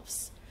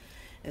themselves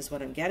is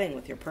what I'm getting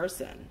with your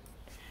person.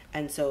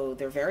 And so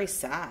they're very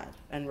sad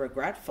and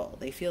regretful.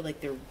 They feel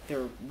like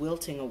they're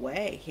wilting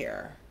away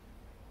here.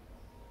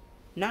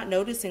 Not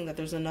noticing that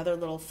there's another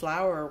little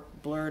flower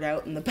blurred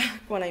out in the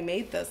back when I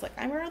made this. Like,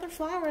 I'm another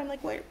flower. I'm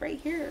like, wait, right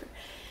here.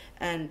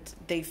 And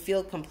they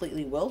feel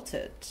completely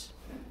wilted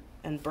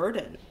and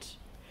burdened.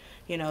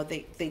 You know,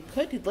 they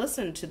could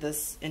listen to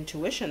this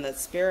intuition, that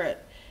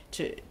spirit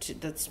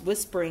that's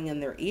whispering in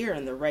their ear,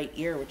 in the right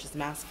ear, which is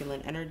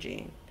masculine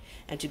energy.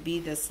 And to be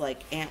this,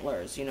 like,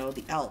 antlers, you know,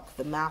 the elk,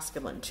 the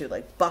masculine, to,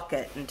 like,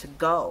 bucket and to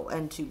go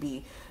and to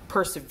be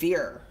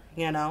persevere,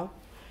 you know,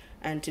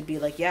 and to be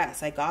like,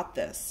 yes, I got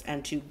this,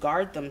 and to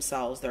guard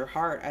themselves, their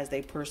heart, as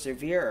they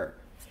persevere.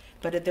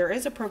 But there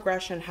is a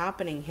progression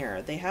happening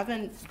here. They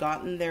haven't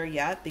gotten there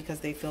yet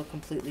because they feel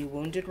completely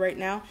wounded right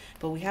now,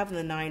 but we have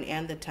the 9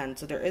 and the 10,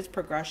 so there is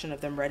progression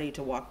of them ready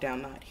to walk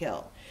down that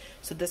hill.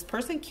 So this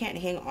person can't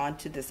hang on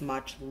to this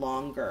much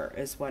longer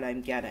is what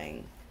I'm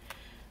getting.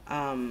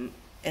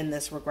 In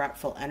this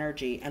regretful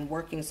energy and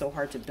working so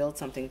hard to build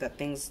something that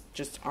things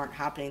just aren't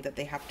happening, that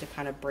they have to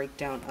kind of break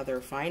down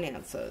other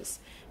finances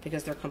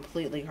because they're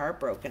completely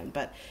heartbroken.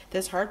 But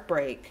this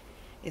heartbreak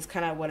is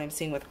kind of what I'm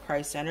seeing with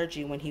Christ's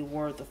energy when he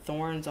wore the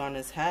thorns on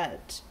his head.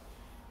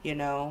 You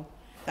know,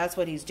 that's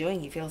what he's doing.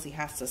 He feels he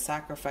has to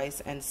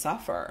sacrifice and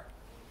suffer.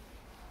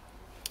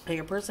 But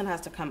your person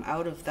has to come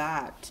out of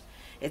that.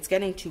 It's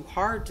getting too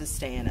hard to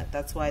stay in it.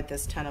 That's why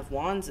this 10 of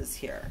Wands is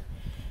here.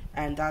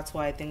 And that's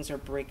why things are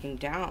breaking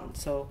down.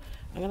 So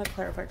I'm going to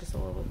clarify just a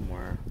little bit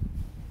more.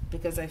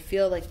 Because I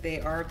feel like they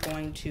are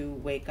going to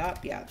wake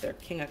up. Yeah, they're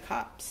King of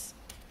Cups.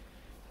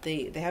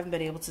 They haven't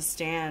been able to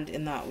stand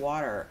in that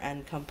water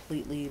and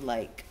completely,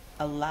 like,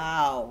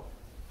 allow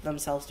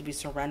themselves to be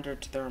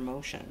surrendered to their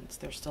emotions.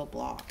 They're still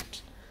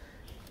blocked.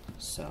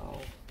 So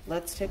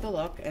let's take a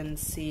look and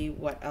see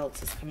what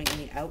else is coming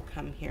in the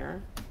outcome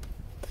here.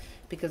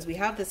 Because we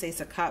have this Ace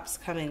of Cups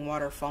coming,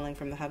 water falling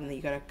from the heaven, that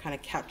you got to kind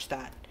of catch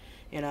that.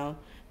 You know,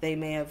 they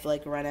may have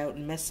like run out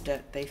and missed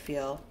it. They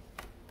feel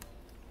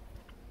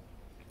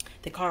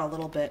they caught a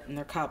little bit in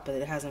their cup, but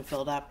it hasn't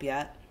filled up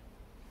yet.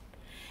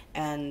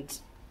 And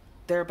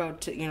they're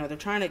about to, you know, they're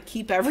trying to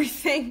keep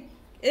everything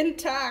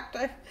intact.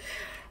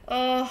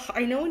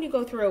 I know when you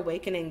go through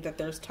awakening that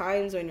there's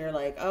times when you're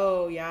like,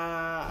 oh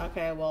yeah,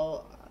 okay,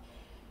 well,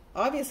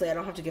 obviously I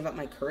don't have to give up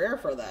my career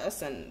for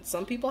this, and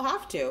some people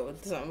have to.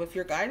 So if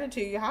you're guided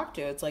to, you have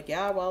to. It's like,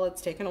 yeah, well,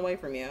 it's taken away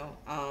from you.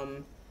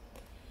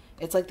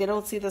 It's like they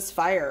don't see this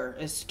fire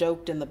is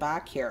stoked in the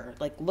back here.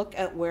 Like, look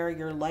at where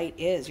your light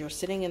is. You're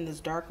sitting in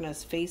this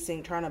darkness,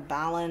 facing, trying to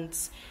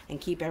balance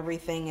and keep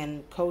everything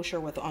in kosher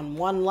with on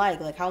one leg.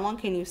 Like, how long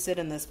can you sit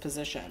in this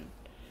position?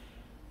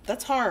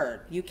 That's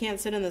hard. You can't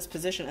sit in this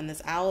position, and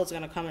this owl is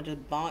going to come and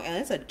just bonk, and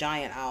it's a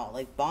giant owl,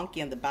 like bonk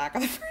you in the back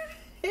of the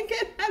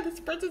freaking. This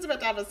person's about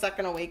to have a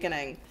second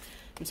awakening.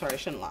 I'm sorry, I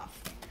shouldn't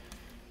laugh.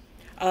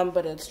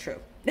 But it's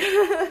true.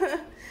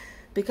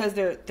 Because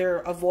they're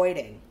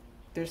avoiding.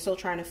 They're still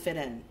trying to fit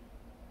in,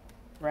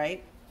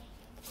 right?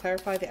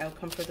 Clarify the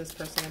outcome for this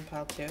person in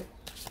pile 2.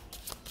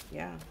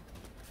 Yeah.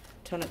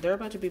 They're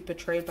about to be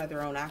betrayed by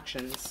their own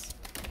actions.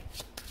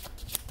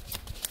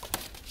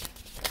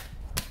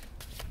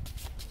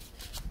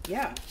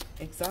 Yeah,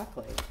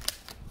 exactly.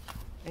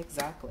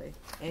 Exactly.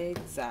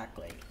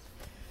 Exactly.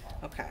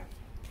 Okay.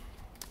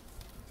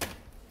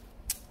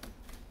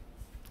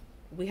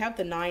 We have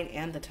the 9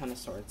 and the 10 of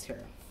Swords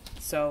here.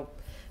 So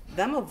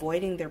them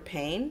avoiding their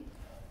pain,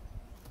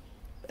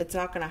 it's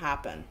not going to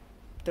happen.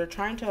 They're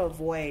trying to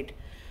avoid.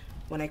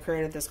 When I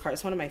created this card,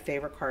 it's one of my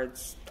favorite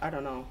cards. I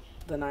don't know,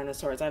 the 9 of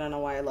Swords. I don't know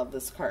why I love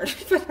this card,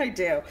 but I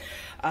do.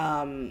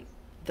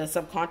 The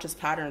subconscious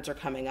patterns are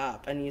coming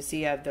up, and you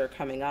see as they're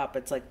coming up,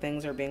 it's like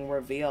things are being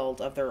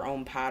revealed of their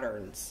own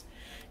patterns,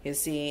 you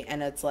see,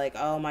 and it's like,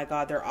 oh my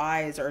God, their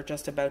eyes are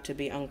just about to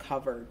be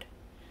uncovered,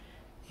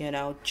 you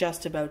know,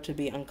 just about to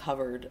be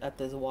uncovered at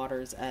this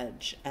water's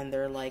edge, and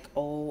they're like,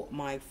 oh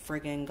my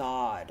friggin'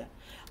 God,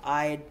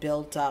 I had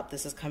built up,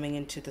 this is coming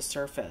into the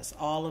surface,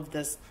 all of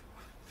this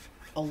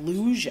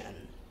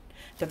illusion,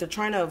 that they're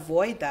trying to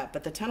avoid that.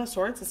 But the 10 of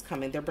Swords is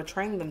coming. They're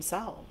betraying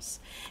themselves.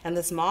 And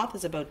this moth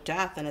is about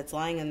death, and it's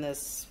lying in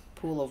this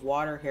pool of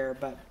water here,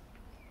 but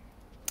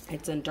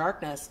it's in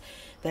darkness,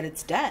 that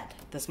it's dead.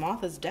 This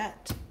moth is dead.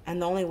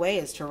 And the only way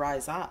is to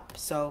rise up.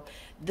 So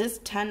this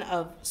 10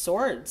 of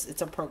Swords,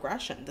 it's a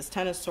progression. This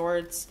 10 of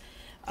Swords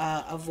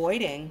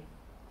avoiding,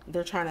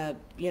 they're trying to,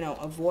 you know,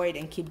 avoid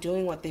and keep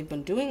doing what they've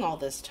been doing all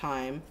this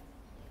time,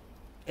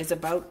 is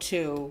about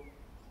to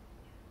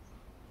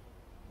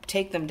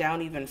take them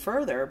down even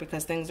further,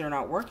 because things are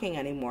not working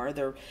anymore.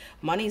 Their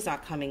money's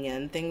not coming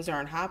in. Things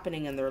aren't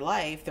happening in their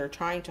life. They're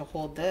trying to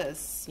hold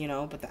this, you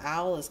know, but the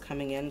owl is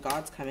coming in,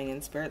 God's coming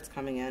in, Spirit's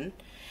coming in,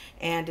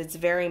 and it's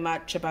very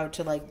much about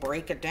to like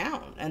break it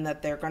down, and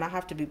that they're going to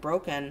have to be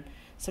broken.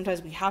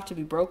 Sometimes we have to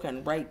be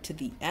broken right to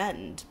the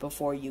end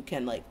before you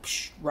can like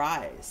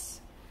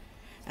rise.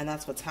 And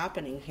that's what's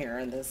happening here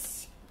in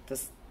this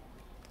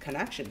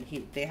connection.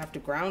 They have to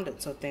ground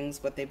it, so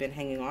things, what they've been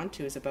hanging on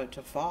to, is about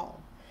to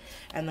fall.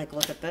 And like,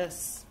 look at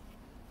this.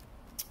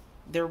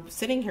 They're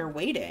sitting here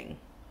waiting.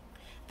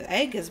 The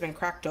egg has been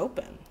cracked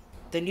open.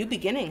 The new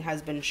beginning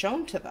has been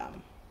shown to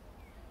them.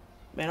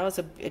 You know, it's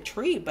a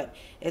tree, but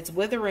it's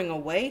withering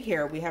away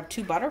here. We have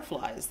 2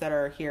 butterflies that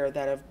are here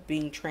that are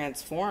being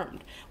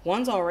transformed.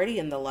 One's already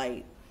in the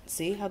light.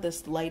 See how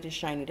this light is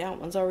shining down?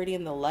 One's already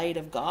in the light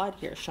of God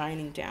here,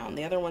 shining down.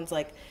 The other one's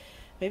like,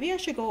 maybe I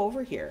should go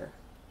over here.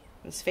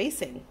 It's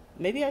facing.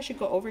 Maybe I should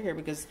go over here,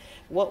 because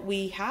what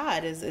we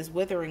had is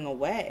withering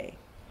away,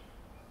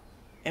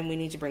 and we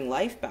need to bring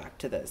life back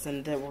to this.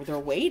 And they're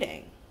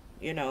waiting,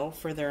 you know,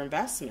 for their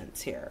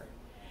investments here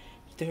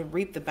to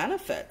reap the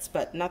benefits,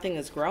 but nothing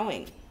is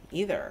growing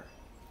either.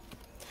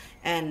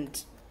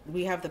 And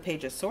we have the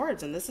Page of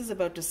Swords, and this is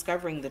about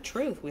discovering the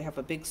truth. We have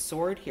a big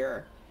sword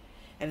here,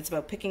 and it's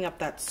about picking up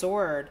that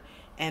sword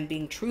and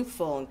being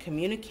truthful and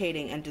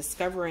communicating and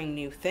discovering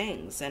new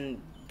things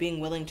and being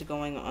willing to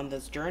going on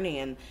this journey.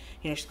 And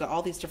you know, she's got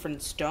all these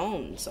different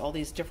stones, all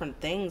these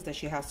different things that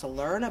she has to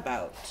learn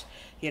about.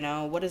 You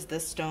know, what does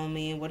this stone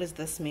mean? What does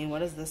this mean? What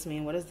does this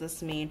mean? What does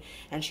this mean?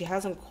 And she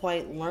hasn't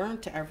quite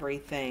learned to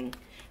everything.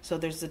 So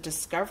there's a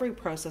discovery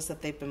process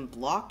that they've been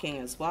blocking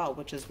as well,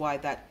 which is why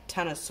that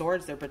 10 of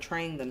Swords, they're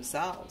betraying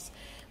themselves.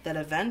 That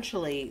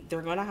eventually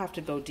they're going to have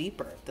to go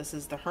deeper. This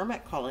is the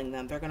Hermit calling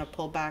them. They're going to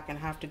pull back and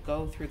have to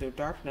go through the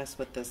darkness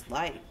with this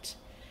light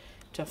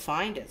to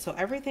find it. So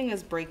everything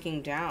is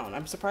breaking down.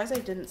 I'm surprised I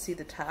didn't see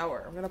the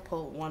Tower. I'm going to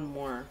pull one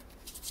more.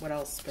 What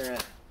else,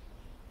 Spirit?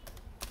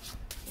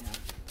 Yeah.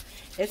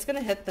 It's going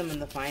to hit them in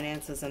the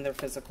finances and their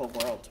physical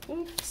world.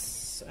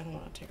 Oops. I don't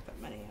want to take that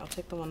many. I'll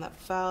take the one that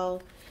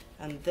fell.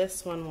 And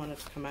this one wanted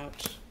to come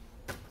out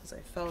because I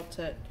felt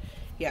it.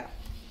 Yeah.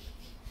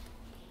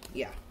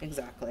 Yeah,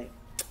 exactly.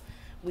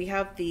 We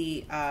have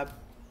the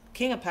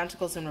King of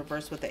Pentacles in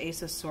reverse with the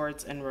Ace of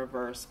Swords in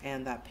reverse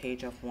and that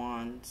Page of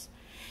Wands.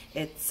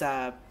 It's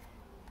a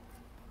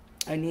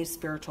new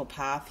spiritual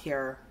path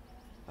here,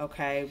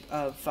 okay,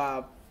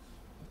 of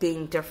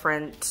being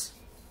different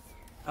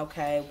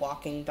okay,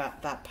 walking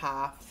that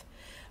path,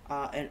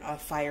 and a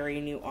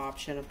fiery new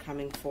option of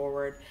coming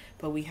forward.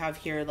 But we have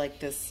here like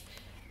this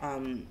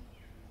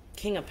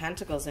King of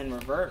Pentacles in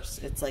reverse.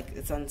 It's like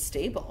it's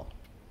unstable.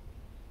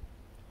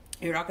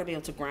 You're not going to be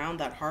able to ground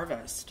that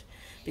harvest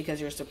because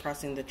you're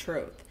suppressing the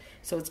truth.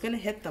 So it's going to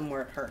hit them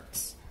where it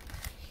hurts,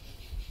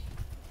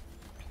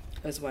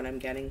 is what I'm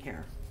getting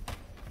here.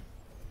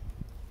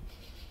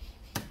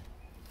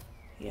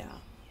 Yeah.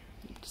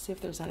 Let's see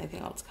if there's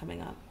anything else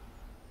coming up.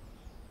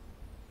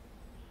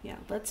 Yeah,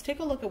 let's take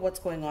a look at what's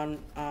going on.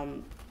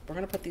 We're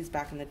going to put these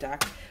back in the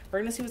deck. We're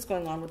going to see what's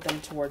going on with them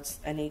towards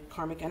any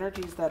karmic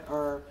energies that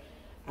are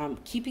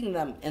keeping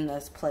them in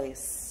this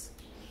place,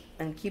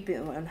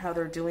 and how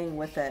they're doing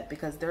with it,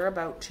 because they're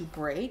about to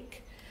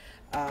break.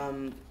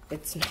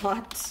 It's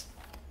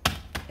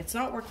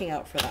not working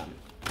out for them.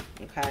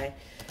 Okay,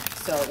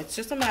 so it's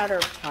just a matter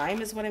of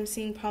time, is what I'm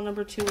seeing. Pile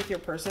number 2 with your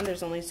person.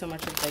 There's only so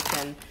much that they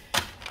can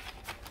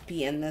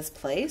be in this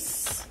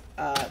place.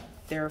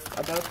 They're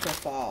about to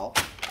fall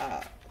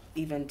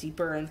even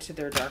deeper into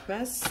their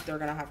darkness. They're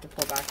gonna have to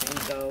pull back and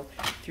go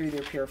through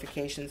their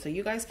purification. So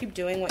you guys keep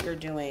doing what you're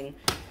doing.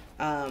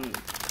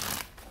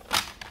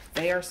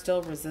 They are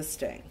still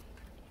resisting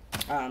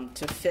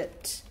to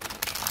fit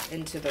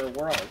into their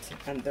world,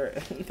 and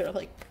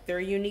they're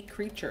a unique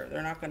creature.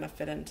 They're not going to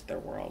fit into their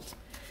world.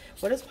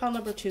 What is pile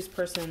number 2's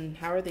person?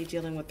 How are they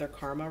dealing with their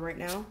karma right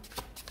now?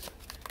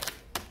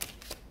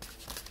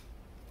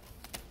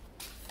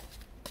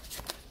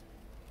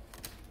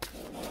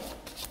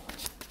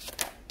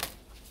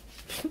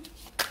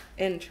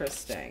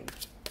 Interesting.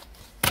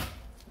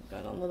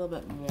 Got a little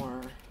bit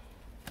more.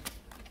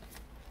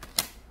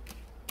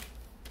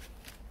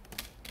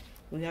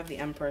 We have the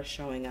Empress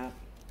showing up.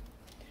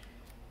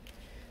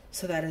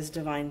 So that is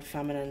divine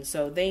feminine.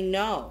 So they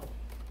know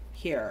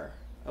here,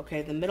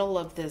 okay, the middle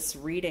of this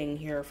reading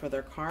here for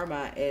their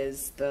karma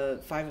is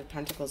the 5 of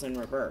Pentacles in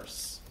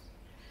reverse.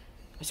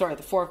 Sorry,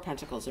 the 4 of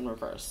Pentacles in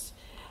reverse.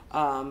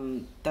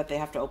 That they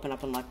have to open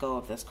up and let go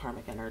of this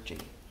karmic energy.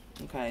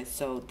 Okay,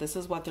 so this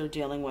is what they're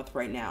dealing with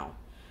right now.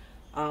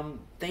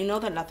 They know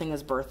that nothing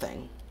is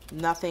birthing.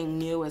 Nothing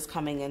new is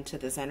coming into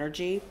this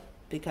energy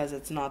because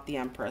it's not the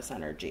Empress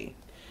energy.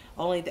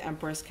 Only the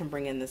Empress can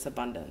bring in this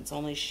abundance.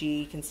 Only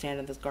she can stand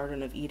in this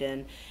Garden of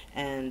Eden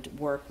and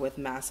work with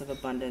massive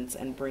abundance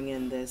and bring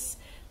in this.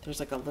 There's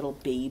like a little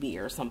baby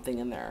or something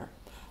in there,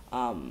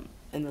 in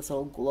this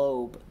little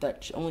globe,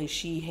 that only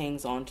she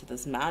hangs on to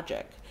this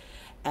magic,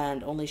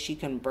 and only she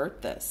can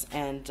birth this.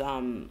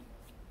 And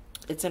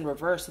it's in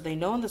reverse. So they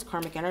know in this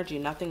karmic energy,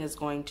 nothing is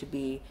going to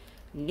be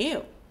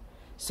new.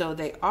 So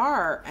they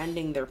are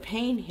ending their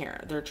pain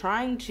here. They're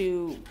trying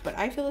to, but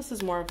I feel this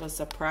is more of a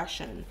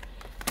suppression.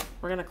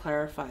 We're going to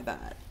clarify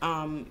that.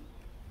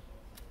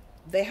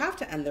 They have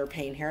to end their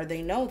pain here.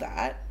 They know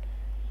that.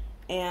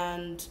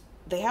 And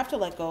they have to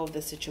let go of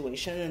the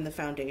situation and the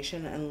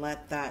foundation and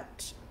let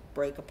that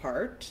break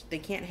apart. They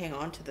can't hang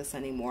on to this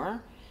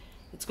anymore.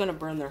 It's going to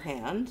burn their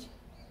hand.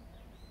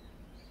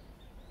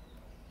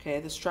 Okay,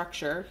 the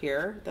structure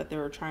here that they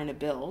were trying to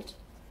build.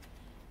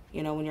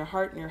 You know, when your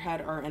heart and your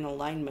head are in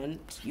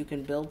alignment, you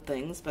can build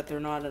things, but they're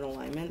not in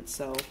alignment.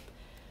 So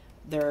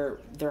their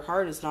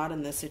heart is not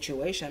in this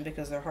situation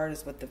because their heart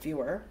is with the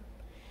viewer,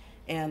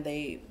 and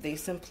they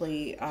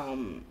simply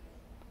don't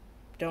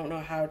know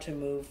how to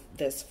move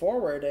this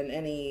forward in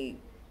any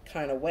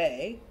kind of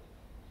way.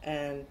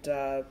 And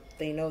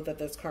they know that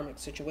this karmic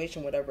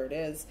situation, whatever it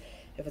is,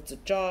 if it's a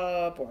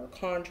job or a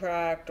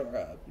contract or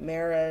a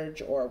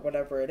marriage or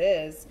whatever it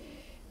is,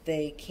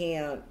 they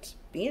can't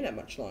be in it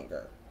much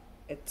longer.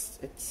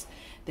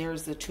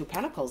 There's the 2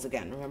 Pentacles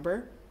again,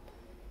 remember?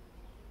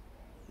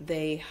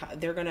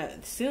 They're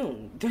gonna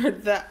soon.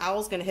 The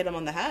owl's gonna hit them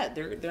on the head.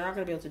 They're not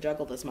gonna be able to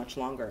juggle this much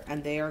longer,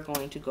 and they are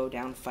going to go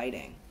down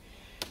fighting.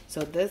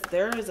 So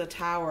there is a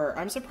tower.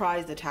 I'm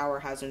surprised the tower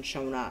hasn't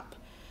shown up.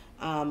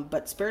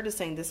 But Spirit is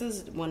saying this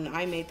is, when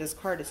I made this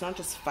card, it's not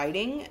just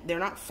fighting. They're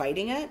not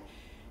fighting it.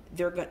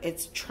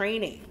 It's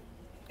training.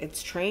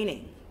 It's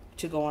training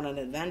to go on an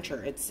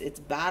adventure. It's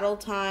battle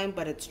time,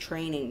 but it's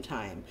training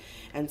time.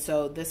 And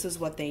so this is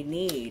what they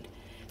need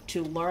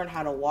to learn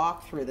how to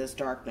walk through this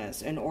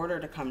darkness in order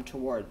to come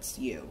towards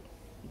you,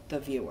 the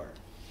viewer,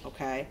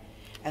 okay?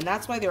 And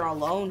that's why they're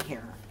alone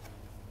here.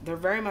 They're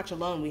very much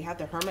alone. We had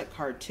the Hermit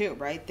card too,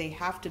 right? They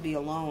have to be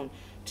alone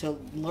to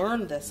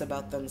learn this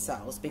about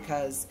themselves,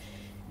 because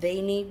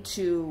they need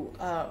to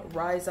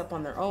rise up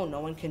on their own. No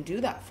one can do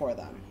that for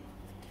them.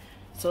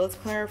 So let's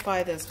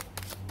clarify this,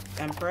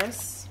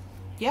 Empress.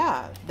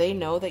 Yeah, they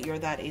know that you're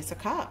that Ace of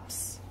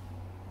Cups.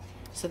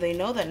 So they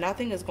know that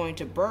nothing is going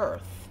to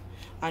birth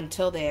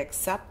until they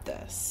accept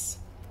this.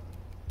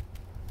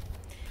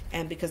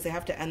 And because they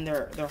have to end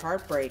their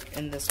heartbreak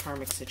in this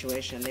karmic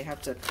situation, they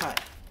have to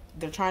cut.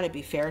 They're trying to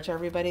be fair to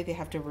everybody. They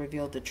have to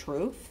reveal the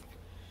truth.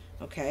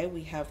 Okay,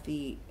 we have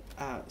the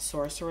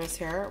sorceress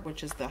here,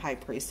 which is the high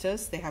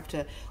priestess. They have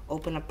to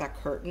open up that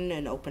curtain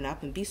and open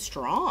up and be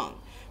strong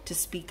to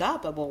speak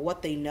up about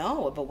what they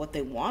know, about what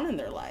they want in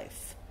their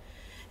life.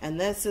 And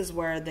this is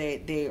where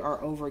they are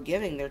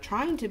overgiving. They're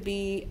trying to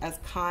be as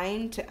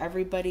kind to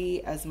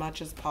everybody as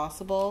much as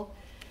possible,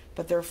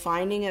 but they're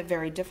finding it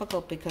very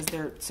difficult because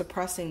they're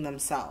suppressing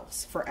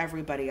themselves for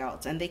everybody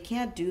else. And they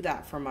can't do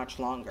that for much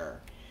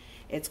longer.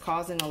 It's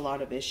causing a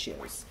lot of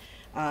issues.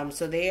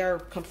 So they are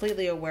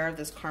completely aware of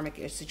this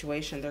karmic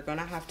situation. They're going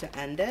to have to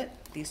end it.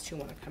 These two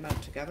want to come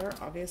out together,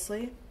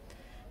 obviously.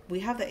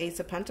 We have the Ace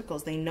of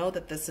Pentacles. They know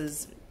that this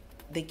is,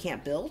 they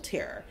can't build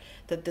here.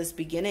 That this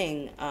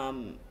beginning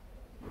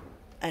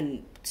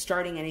and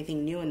starting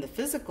anything new in the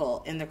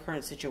physical in the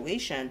current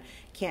situation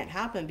can't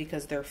happen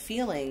because they're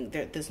feeling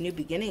that this new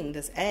beginning,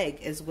 this egg,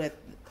 is with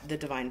the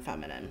divine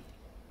feminine.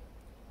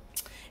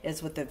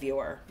 Is with the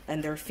viewer,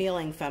 and they're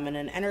feeling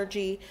feminine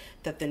energy,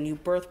 that the new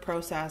birth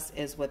process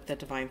is with the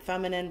divine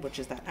feminine, which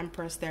is that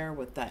Empress there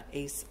with that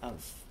Ace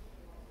of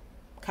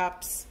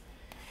Cups,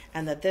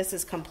 and that this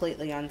is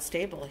completely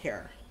unstable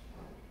here,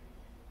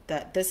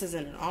 that this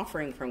isn't an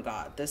offering from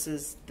God, this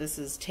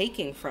is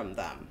taking from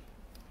them,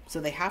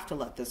 so they have to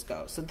let this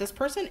go. So this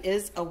person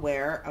is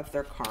aware of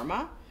their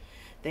karma,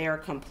 they are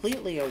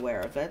completely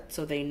aware of it,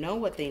 so they know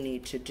what they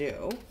need to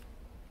do.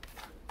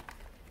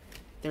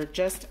 They're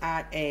just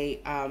at a,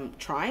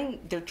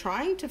 they're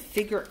trying to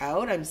figure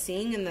out, I'm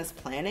seeing in this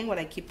planning, what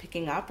I keep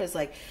picking up is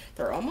like,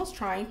 they're almost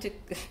trying to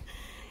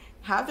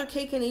have their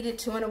cake and eat it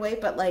too in a way,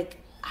 but like,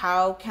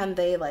 how can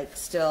they like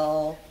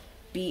still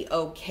be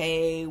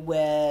okay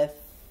with,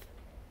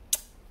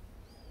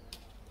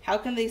 how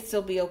can they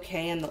still be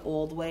okay in the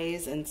old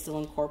ways and still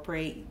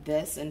incorporate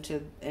this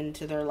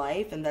into their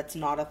life? And that's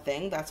not a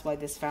thing. That's why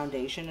this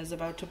foundation is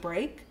about to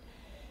break,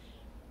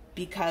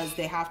 because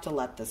they have to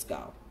let this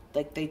go.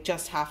 Like, they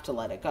just have to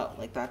let it go.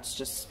 Like, that's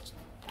just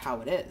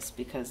how it is,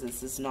 because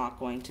this is not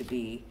going to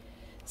be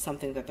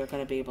something that they're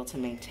going to be able to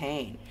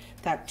maintain.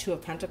 That Two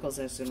of Pentacles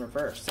is in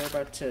reverse. They're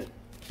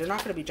not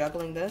going to be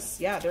juggling this.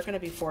 Yeah, they're going to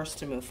be forced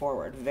to move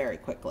forward very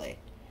quickly.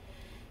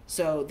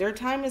 So their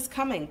time is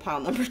coming,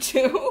 pile number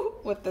 2,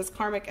 with this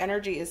karmic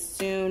energy is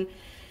soon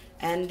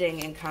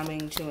ending and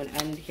coming to an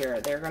end here.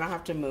 They're going to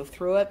have to move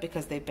through it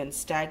because they've been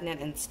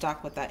stagnant and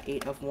stuck with that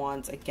Eight of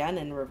Wands again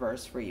in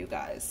reverse for you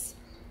guys.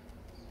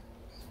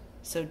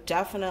 So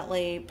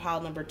definitely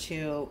pile number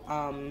 2,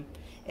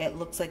 it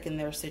looks like in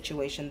their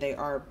situation they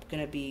are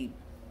going to be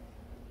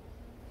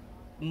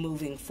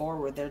moving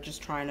forward. They're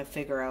just trying to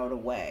figure out a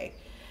way.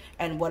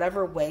 And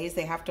whatever ways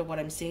they have to, what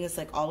I'm seeing is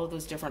like all of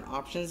those different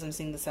options. I'm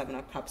seeing the Seven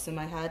of Cups in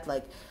my head,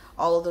 like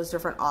all of those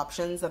different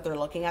options that they're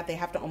looking at. They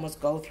have to almost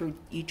go through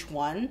each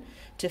one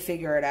to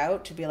figure it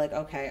out, to be like,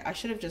 okay, I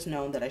should have just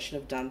known that I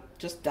should have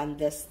just done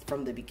this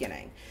from the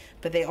beginning.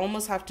 But they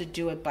almost have to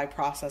do it by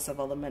process of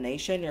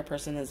elimination. Your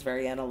person is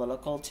very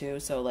analytical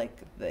too, so like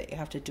they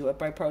have to do it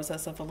by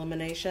process of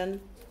elimination.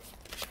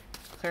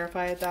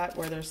 Clarify that,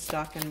 where they're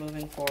stuck and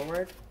moving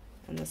forward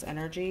in this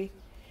energy.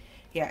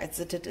 Yeah, it's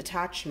a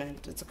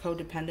detachment. It's a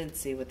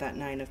codependency with that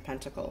Nine of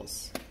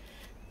Pentacles.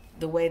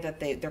 The way that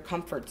their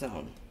comfort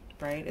zone,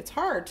 right? It's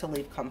hard to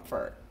leave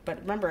comfort. But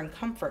remember, in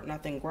comfort,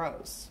 nothing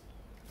grows.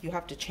 You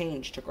have to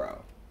change to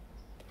grow.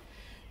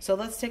 So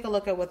let's take a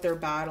look at what their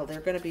battle. They're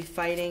going to be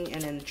fighting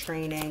and in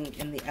training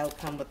in the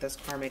outcome with this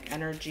karmic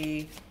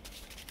energy.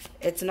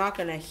 It's not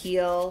going to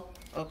heal,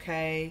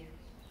 okay?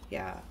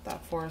 Yeah,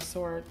 that Four of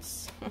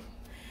Swords.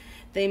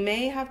 They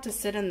may have to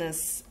sit in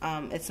this,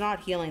 it's not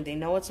healing. They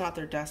know it's not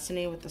their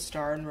destiny with the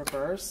Star in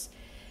reverse.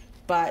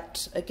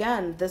 But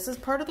again, this is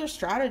part of their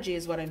strategy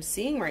is what I'm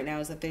seeing right now,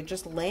 is that they're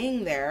just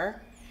laying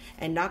there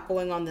and not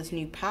going on this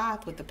new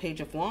path with the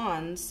Page of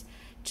Wands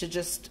to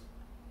just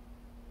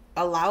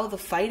allow the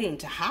fighting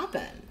to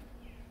happen.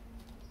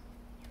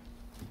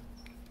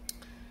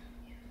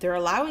 They're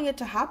allowing it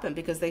to happen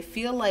because they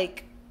feel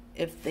like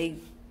if they...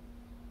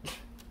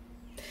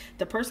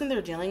 The person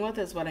they're dealing with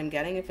is what I'm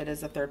getting, if it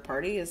is a third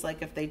party, is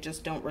like if they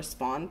just don't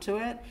respond to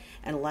it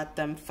and let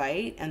them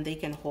fight, and they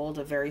can hold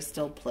a very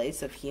still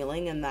place of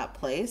healing in that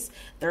place,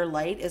 their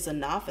light is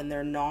enough and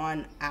their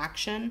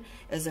non-action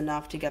is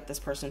enough to get this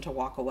person to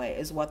walk away,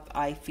 is what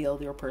I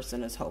feel your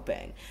person is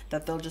hoping.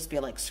 That they'll just be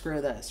like,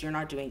 screw this, you're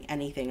not doing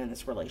anything in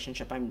this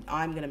relationship. I'm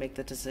going to make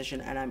the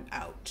decision and I'm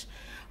out.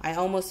 I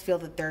almost feel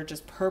that they're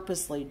just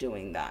purposely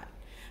doing that.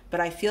 But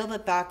I feel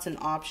that that's an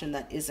option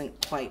that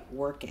isn't quite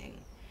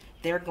working.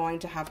 They're going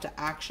to have to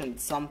action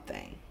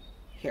something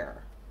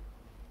here.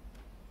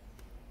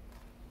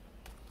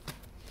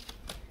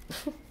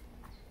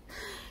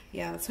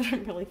 Yeah, that's what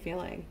I'm really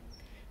feeling.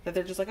 That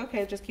they're just like,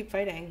 okay, just keep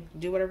fighting.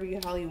 Do whatever the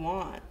hell you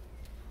want.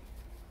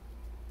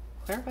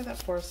 Clarify that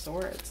Four of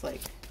Swords. Like,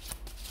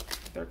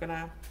 they're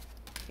gonna,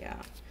 yeah.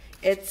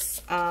 It's,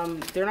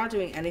 they're not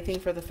doing anything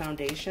for the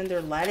foundation.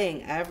 They're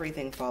letting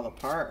everything fall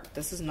apart.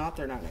 This is not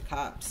their Nine of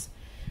Cups.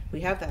 We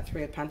have that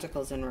Three of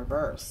Pentacles in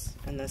reverse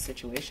in this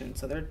situation.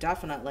 So they're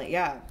definitely,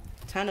 yeah,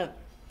 Ten of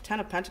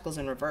Pentacles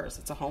in reverse.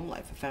 It's a home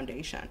life, a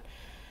foundation.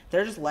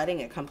 They're just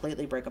letting it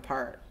completely break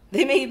apart.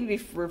 They may even be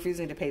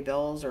refusing to pay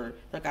bills, or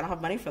like, I don't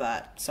have money for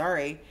that.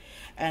 Sorry.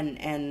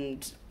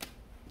 And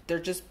they're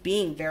just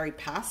being very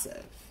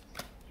passive.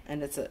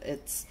 And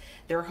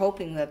they're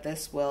hoping that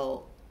this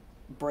will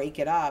break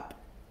it up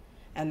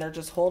And they're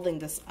just holding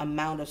this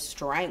amount of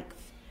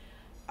strength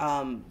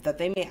that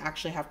they may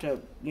actually have to,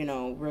 you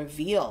know,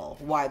 reveal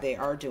why they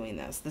are doing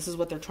this. This is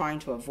what they're trying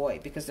to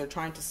avoid, because they're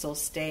trying to still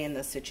stay in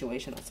this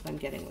situation. That's what I'm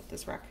getting with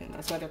this raccoon.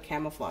 That's why they're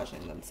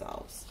camouflaging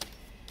themselves.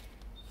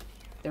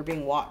 They're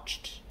being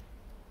watched.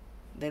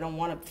 They don't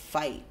want to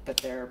fight, but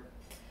they're,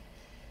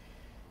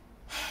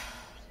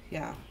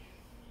 yeah.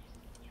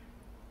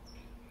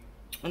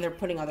 And they're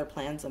putting other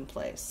plans in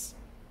place.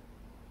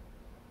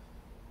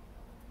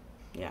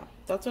 Yeah,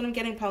 that's what I'm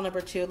getting, pile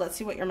number 2. Let's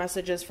see what your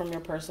messages from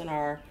your person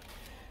are.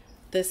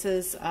 This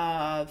is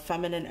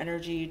feminine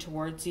energy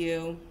towards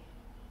you.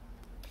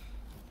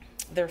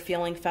 They're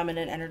feeling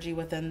feminine energy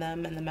within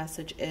them, and the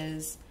message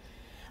is,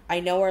 I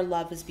know our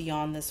love is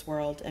beyond this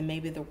world, and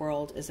maybe the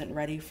world isn't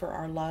ready for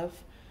our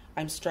love.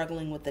 I'm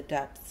struggling with the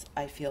depths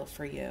I feel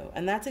for you.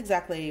 And that's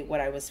exactly what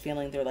I was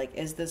feeling. They're like,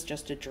 is this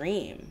just a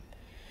dream?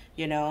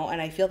 You know,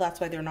 and I feel that's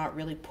why they're not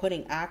really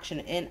putting action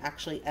in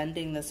actually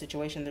ending the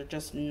situation. They're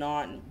just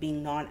not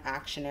being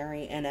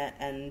non-actionary in it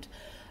and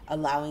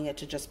allowing it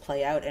to just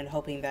play out and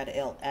hoping that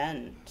it'll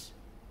end.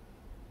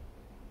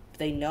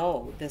 They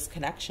know this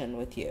connection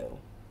with you,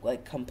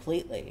 like,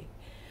 completely.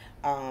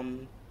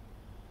 But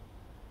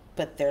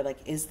they're like,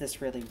 is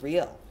this really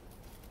real?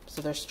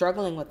 So they're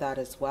struggling with that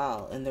as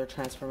well in their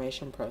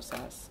transformation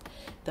process.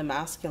 The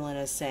masculine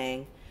is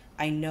saying,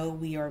 I know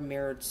we are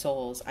mirrored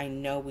souls. I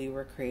know we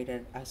were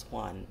created as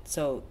one.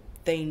 So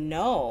they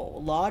know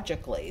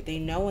logically, they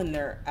know in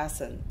their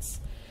essence,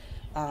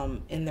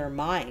 in their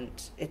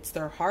mind, it's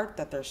their heart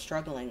that they're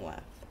struggling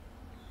with.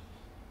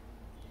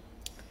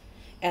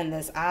 And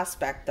this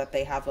aspect that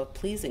they have of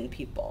pleasing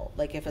people.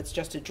 Like, if it's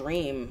just a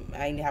dream,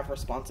 I have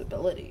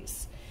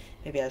responsibilities.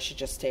 Maybe I should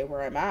just stay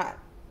where I'm at.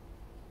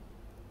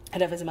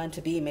 And if it's meant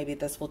to be, maybe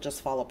this will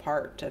just fall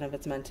apart. And if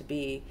it's meant to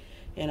be,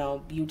 you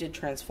know, you did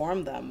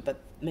transform them, but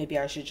maybe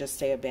I should just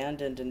stay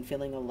abandoned and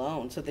feeling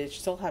alone. So they're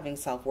still having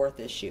self-worth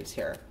issues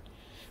here.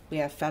 We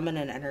have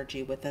feminine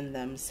energy within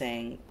them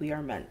saying, we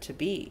are meant to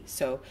be.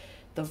 So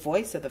the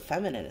voice of the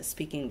feminine is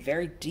speaking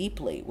very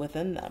deeply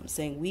within them,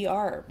 saying, we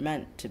are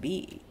meant to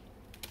be.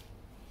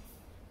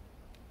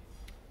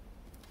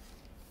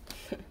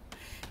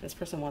 This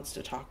person wants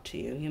to talk to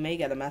you. You may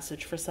get a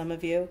message for some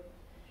of you.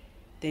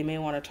 They may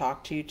want to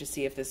talk to you to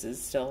see if this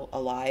is still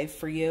alive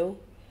for you,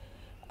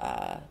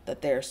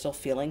 that they're still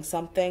feeling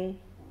something.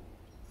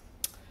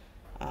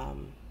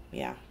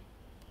 Yeah.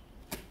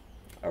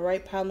 All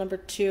right, pile number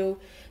 2,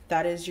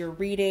 that is your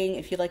reading.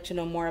 If you'd like to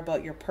know more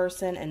about your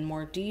person and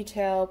more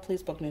detail,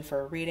 please book me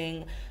for a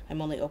reading.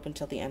 I'm only open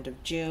till the end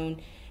of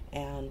June,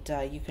 and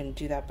you can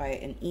do that by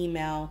an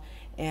email,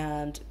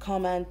 and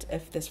comment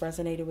if this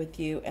resonated with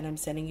you, and I'm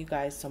sending you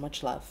guys so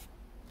much love.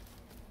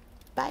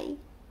 Bye.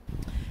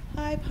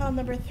 Hi, pile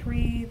number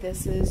 3.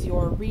 This is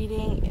your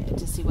reading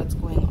to see what's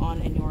going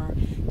on in your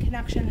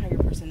connection, how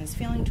your person is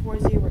feeling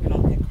towards you. We're going to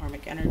look at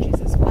karmic energies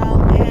as well.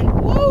 And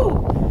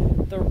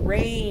whoa, the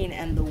rain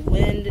and the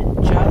wind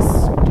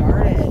just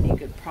started. You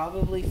could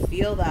probably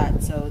feel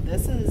that. So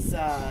this is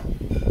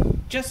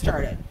just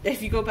started.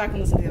 If you go back and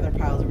listen to the other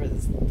piles, it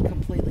was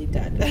completely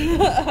dead.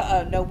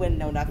 No wind,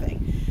 no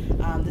nothing.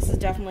 This is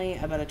definitely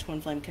about a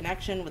twin flame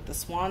connection with the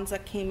swans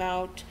that came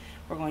out.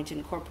 We're going to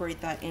incorporate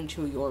that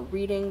into your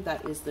reading.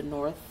 That is the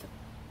north,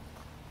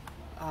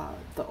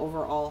 the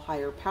overall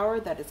higher power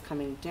that is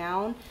coming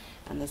down.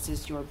 And this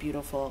is your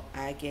beautiful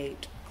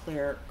agate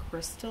clear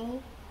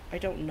crystal. I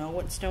don't know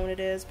what stone it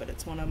is, but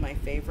it's one of my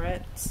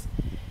favorites.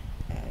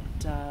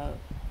 And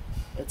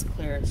it's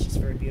clear, it's just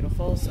very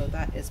beautiful. So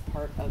that is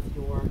part of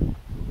your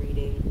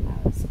reading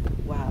as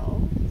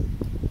well.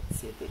 Let's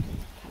see if we can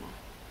kind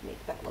of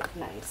make that look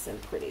nice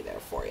and pretty there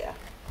for you.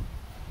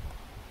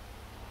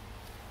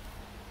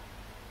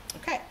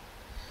 Okay,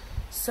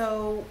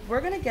 so we're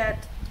going to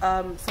get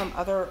some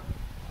other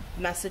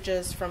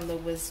messages from the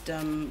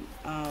wisdom,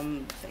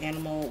 the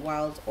animal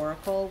wild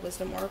oracle,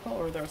 wisdom oracle,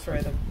 or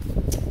the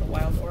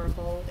wild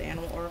oracle, the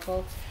animal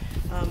oracle.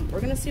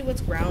 We're going to see what's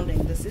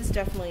grounding. This is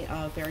definitely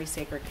a very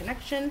sacred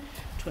connection,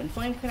 twin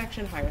flame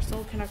connection, higher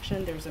soul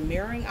connection. There's a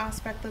mirroring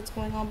aspect that's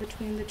going on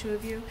between the two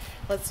of you.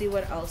 Let's see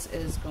what else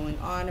is going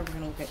on, and we're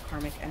going to look at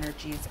karmic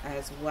energies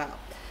as well.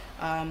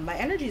 My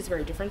energy is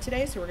very different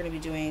today, so we're going to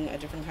be doing a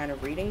different kind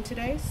of reading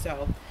today.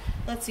 So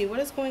let's see what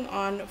is going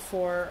on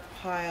for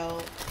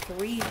pile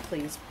 3,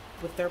 please,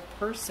 with their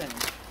person.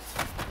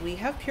 We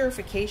have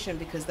purification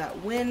because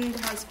that wind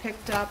has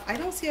picked up. I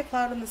don't see a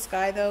cloud in the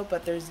sky though,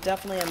 but there's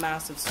definitely a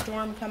massive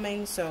storm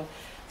coming, so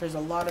there's a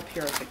lot of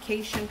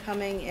purification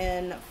coming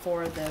in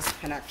for this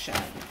connection.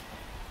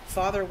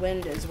 Father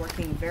Wind is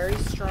working very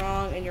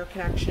strong in your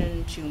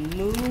connection to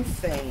move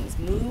things,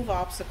 move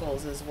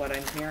obstacles is what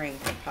I'm hearing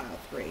from pile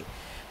 3.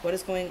 What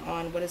is going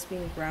on? What is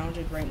being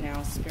grounded right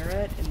now,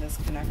 Spirit, in this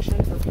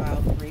connection for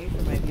pile 3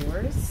 for my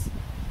viewers?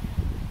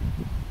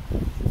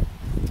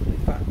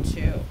 We've got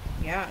 2.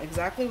 Yeah,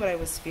 exactly what I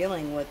was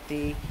feeling with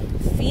the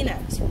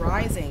phoenix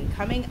rising,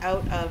 coming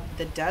out of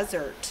the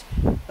desert,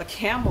 the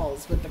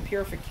camels with the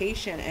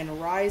purification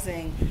and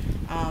rising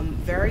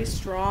very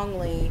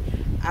strongly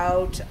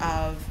out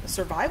of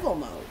survival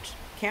mode,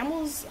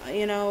 camels,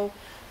 you know,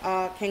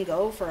 can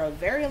go for a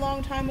very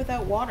long time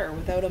without water,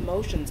 without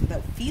emotions,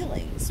 without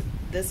feelings.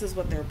 This is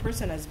what their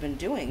person has been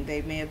doing.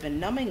 They may have been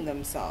numbing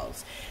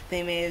themselves.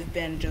 They may have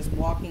been just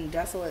walking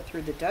desolate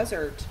through the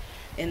desert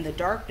in the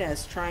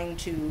darkness, trying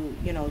to,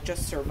 you know,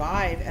 just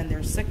survive, and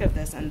they're sick of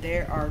this, and they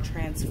are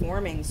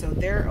transforming. So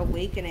their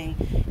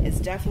awakening is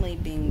definitely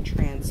being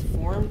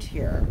transformed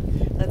here.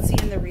 Let's see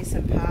in the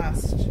recent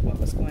past what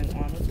was going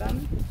on with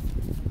them.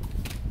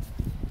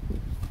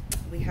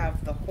 We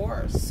have the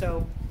horse.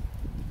 So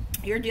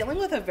you're dealing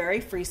with a very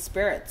free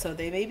spirit. So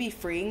they may be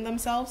freeing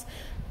themselves,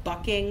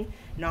 bucking,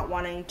 not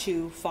wanting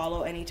to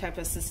follow any type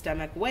of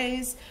systemic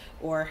ways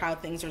or how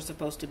things are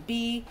supposed to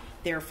be.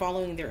 They're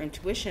following their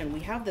intuition.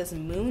 We have this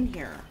moon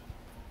here,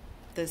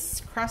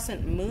 this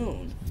crescent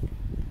moon.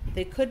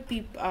 They could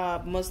be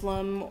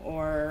Muslim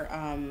or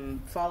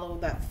follow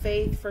that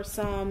faith for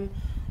some,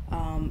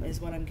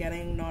 is what I'm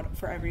getting, not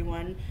for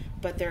everyone.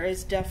 But there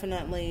is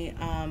definitely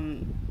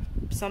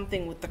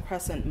something with the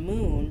crescent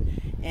moon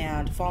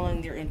and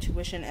following their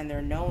intuition, and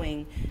they're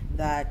knowing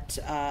that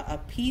a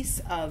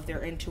piece of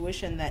their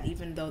intuition, that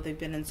even though they've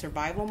been in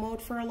survival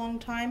mode for a long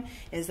time,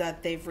 is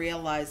that they've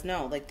realized,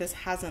 no, like, this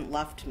hasn't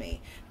left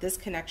me. This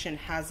connection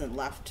hasn't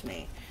left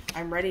me.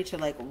 I'm ready to,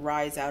 like,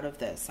 rise out of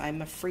this.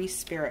 I'm a free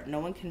spirit. No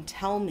one can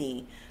tell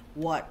me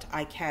what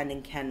I can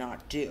and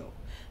cannot do.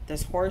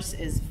 This horse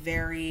is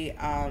very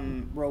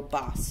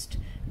robust,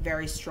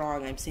 very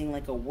strong. I'm seeing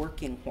like a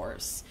working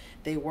horse.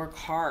 They work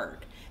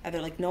hard. And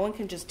they're like, no one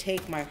can just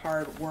take my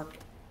hard work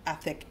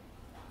ethic,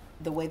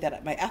 the way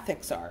that my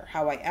ethics are,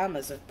 how I am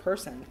as a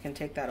person, can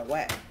take that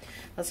away.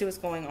 Let's see what's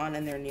going on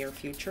in their near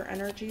future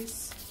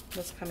energies.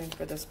 What's coming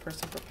for this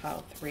person for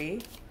pile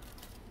 3?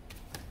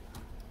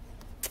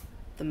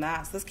 The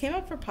mask. This came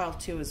up for pile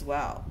 2 as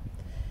well.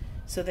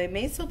 So they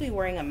may still be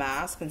wearing a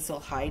mask and still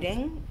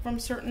hiding from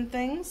certain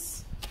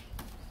things.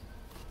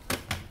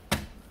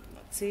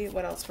 Let's see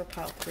what else for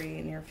pile 3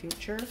 in near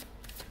future.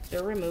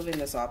 They're removing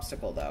this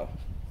obstacle though.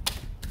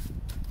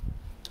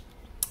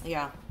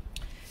 Yeah.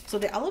 So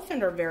the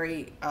elephant are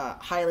very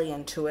highly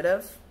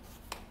intuitive.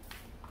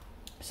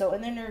 So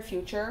in the near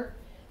future,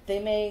 they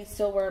may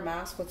still wear a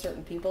mask with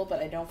certain people,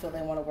 but I don't feel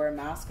they want to wear a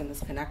mask in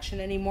this connection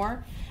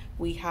anymore.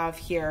 We have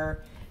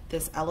here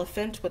this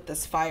elephant with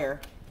this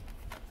fire.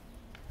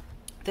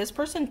 This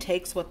person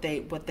takes what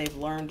they've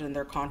learned in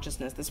their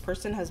consciousness. This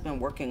person has been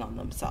working on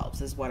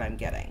themselves, is what I'm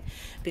getting.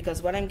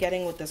 Because what I'm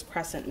getting with this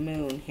crescent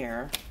moon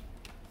here,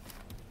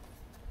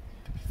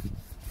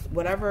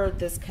 whatever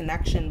this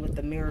connection with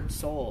the mirrored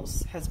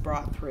souls has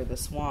brought through, the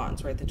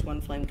swans, right, the twin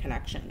flame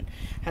connection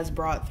has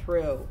brought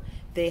through,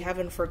 they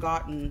haven't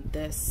forgotten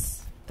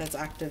this that's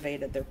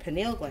activated their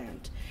pineal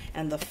gland.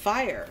 And the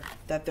fire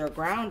that they're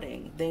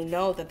grounding, they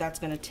know that that's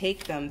going to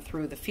take them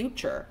through the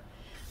future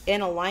in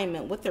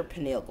alignment with their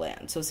pineal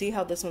gland. So see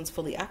how this one's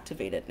fully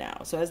activated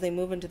now. So as they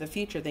move into the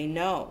future, they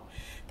know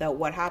that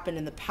what happened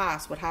in the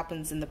past, what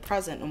happens in the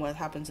present, and what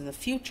happens in the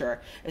future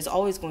is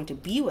always going to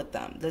be with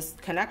them. This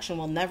connection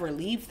will never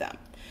leave them.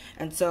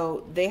 And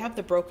so they have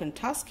the broken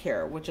tusk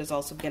here, which is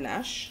also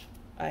Ganesh.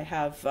 I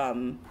have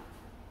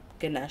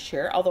Ganesh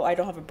here, although I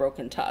don't have a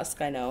broken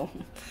tusk, I know.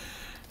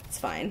 It's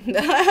fine.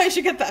 I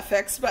should get that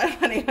fixed,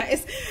 but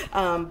anyways.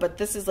 But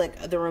this is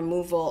like the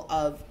removal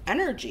of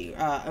energy,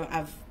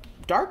 of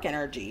dark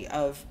energy,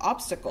 of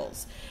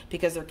obstacles,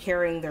 because they're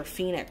carrying their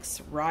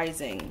phoenix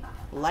rising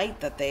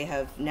light that they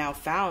have now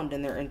found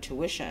in their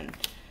intuition,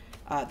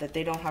 that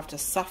they don't have to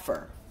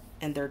suffer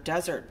in their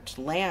desert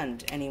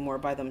land anymore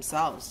by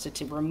themselves,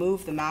 to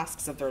remove the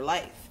masks of their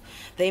life.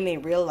 They may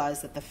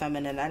realize that the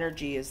feminine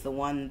energy is the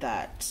one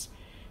that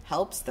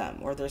helps them,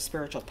 or their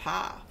spiritual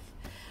path.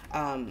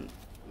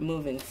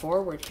 Moving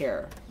forward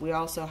here, we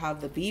also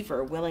have the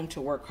beaver willing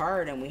to work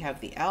hard, and we have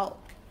the elk.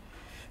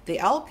 The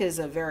elk is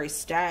a very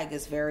stag,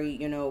 is very,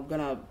 you know,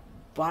 gonna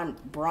bunt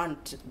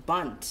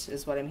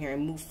is what I'm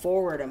hearing. Move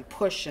forward and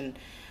push and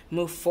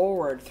move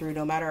forward through,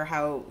 no matter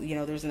how, you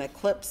know, there's an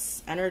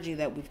eclipse energy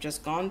that we've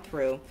just gone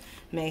through,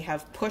 may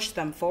have pushed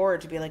them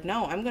forward to be like,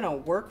 no, I'm gonna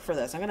work for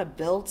this. I'm gonna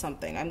build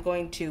something. I'm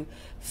going to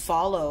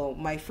follow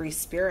my free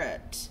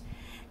spirit,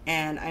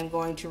 and I'm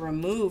going to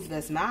remove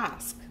this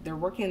mask. They're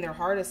working their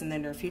hardest in the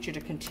near future to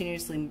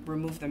continuously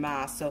remove the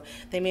mask. So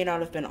they may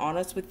not have been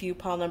honest with you,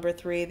 pile number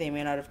 3. They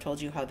may not have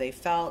told you how they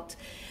felt.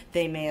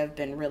 They may have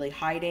been really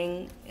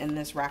hiding in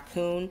this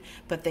raccoon,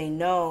 but they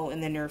know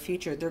in the near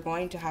future they're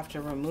going to have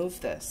to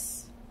remove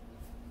this.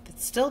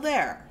 It's still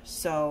there.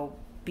 So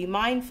be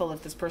mindful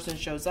if this person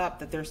shows up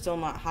that they're still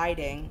not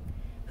hiding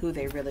who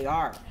they really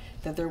are,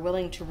 that they're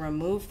willing to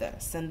remove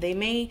this. And they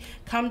may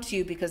come to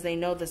you because they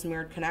know this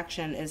mirrored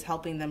connection is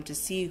helping them to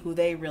see who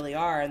they really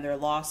are, and they're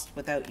lost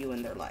without you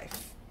in their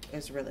life,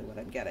 is really what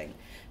I'm getting.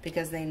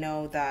 Because they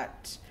know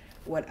that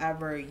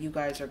whatever you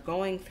guys are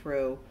going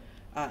through,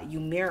 you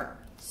mirror.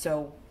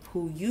 So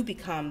who you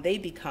become, they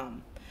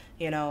become.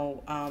 You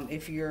know,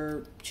 if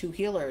you're two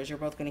healers, you're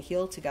both going to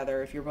heal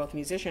together. If you're both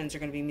musicians, you're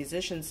going to be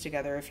musicians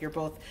together. If you're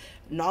both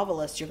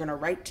novelists, you're going to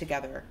write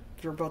together.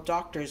 If you're both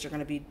doctors, you're going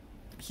to be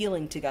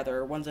healing together,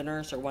 or one's a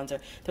nurse, or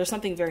there's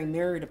something very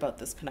mirrored about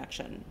this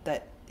connection,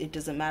 that it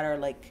doesn't matter,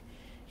 like,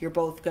 you're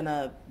both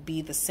gonna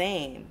be the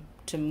same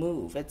to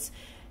move. It's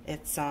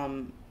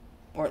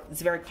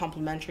very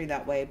complementary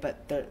that way,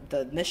 but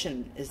the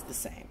mission is the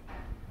same.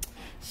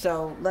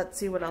 So let's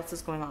see what else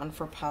is going on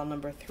for pile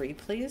number 3,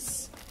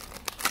 please.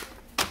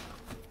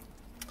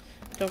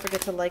 Don't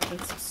forget to like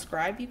and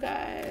subscribe, you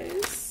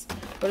guys.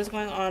 What is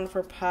going on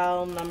for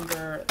pile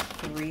number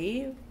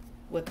 3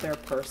 with their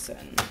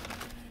person?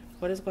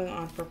 What is going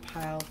on for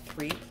pile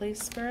 3,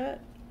 please,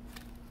 Spirit?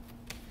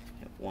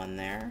 We have 1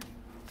 there.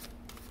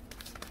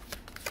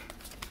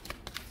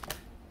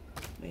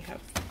 We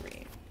have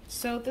 3.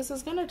 So this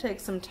is going to take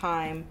some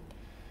time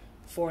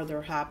for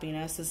their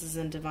happiness. This is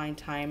in divine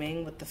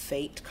timing with the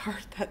Fate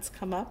card that's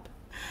come up.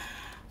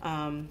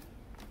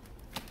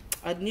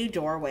 A new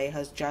doorway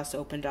has just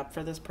opened up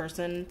for this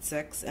person.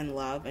 6 in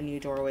love, a new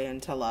doorway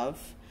into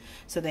love.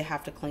 So they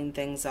have to clean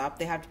things up.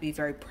 They have to be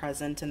very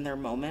present in their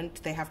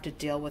moment. They have to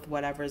deal with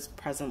whatever's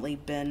presently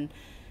been,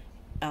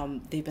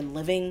 they've been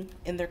living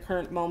in their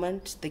current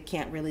moment. They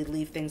can't really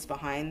leave things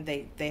behind.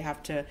 They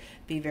have to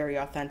be very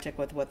authentic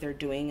with what they're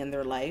doing in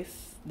their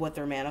life, what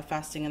they're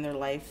manifesting in their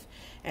life,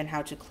 and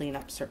how to clean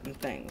up certain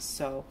things.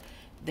 So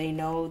they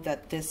know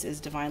that this is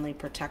divinely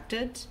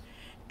protected,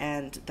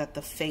 and that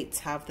the fates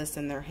have this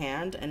in their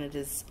hand, and it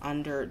is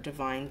under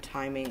divine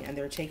timing, and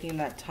they're taking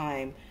that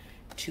time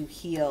to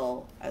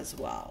heal as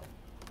well.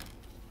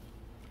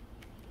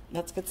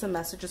 Let's get some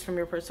messages from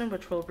your person,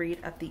 which we'll read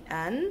at the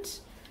end.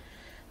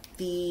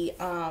 The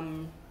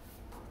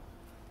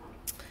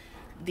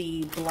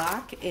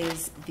black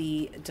is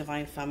the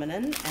divine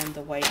feminine, and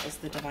the white is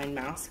the divine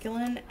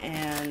masculine,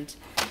 and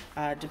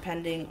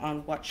depending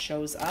on what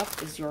shows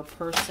up, is your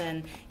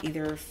person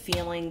either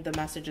feeling the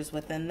messages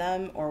within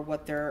them or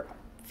what they're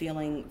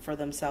feeling for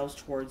themselves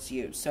towards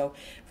you. So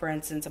for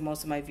instance,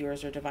 most of my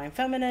viewers are divine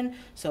feminine,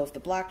 so if the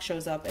black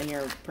shows up and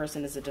your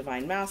person is a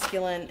divine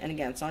masculine, and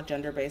again, it's not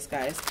gender-based,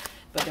 guys,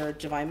 but they're a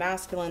divine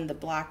masculine, the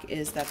black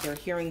is that they're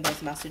hearing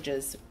those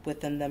messages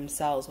within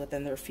themselves,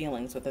 within their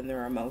feelings, within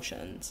their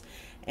emotions,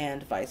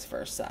 and vice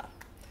versa.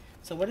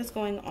 So what is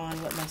going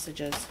on? What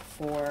messages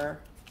for...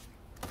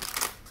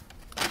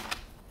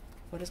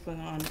 What is going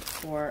on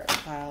for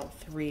pile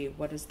 3?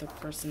 What is the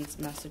person's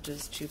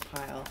messages to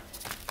pile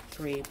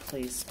 3,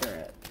 please,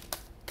 Spirit?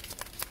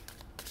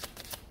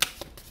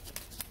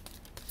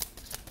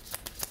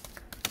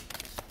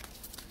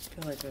 I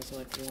feel like there's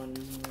like 1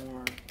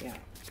 more. Yeah.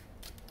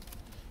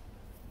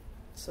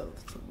 So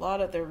it's a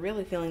lot of, they're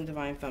really feeling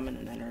divine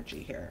feminine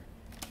energy here.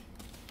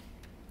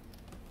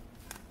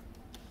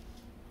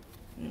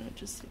 I'm going to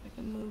just see if I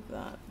can move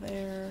that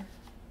there.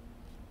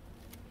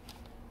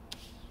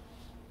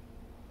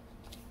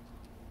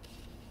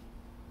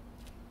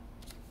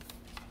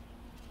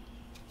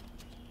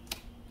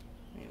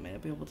 You may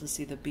not be able to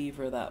see the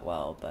beaver that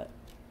well, but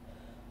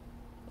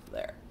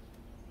there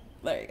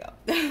you go.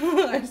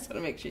 I just want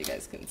to make sure you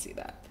guys can see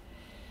that.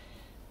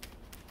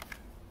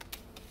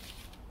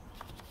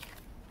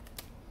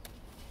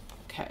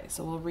 Okay,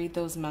 so we'll read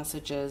those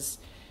messages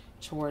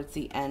towards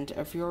the end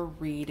of your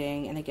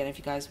reading. And again, if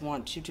you guys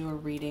want to do a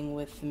reading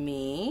with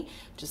me,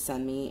 just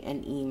send me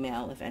an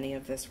email if any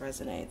of this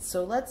resonates.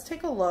 So let's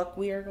take a look.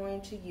 We are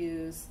going to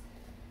use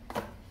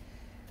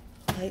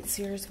Light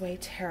Seer's Way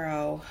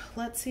Tarot.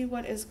 Let's see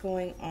what is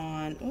going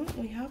on. Oh,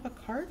 we have a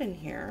card in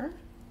here.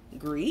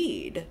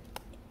 Greed.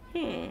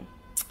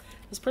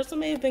 This person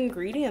may have been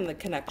greedy in the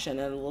connection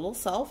and a little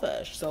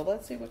selfish. So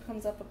let's see what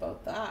comes up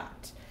about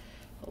that.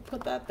 We'll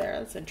put that there.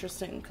 That's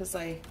interesting because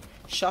I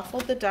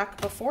shuffled the deck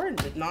before and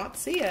did not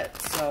see it.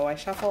 So I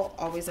shuffle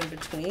always in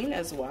between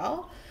as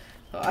well.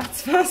 So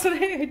that's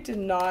fascinating. I did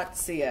not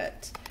see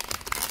it.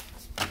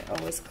 I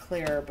always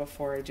clear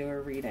before I do a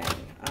reading.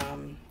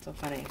 So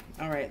funny.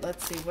 All right,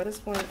 let's see. What is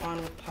going on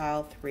with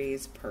pile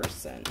 3's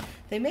person?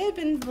 They may have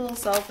been a little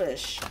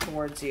selfish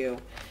towards you.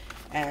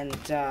 And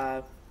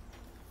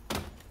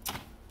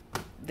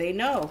they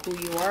know who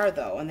you are,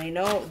 though. And they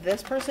know,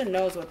 this person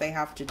knows what they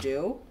have to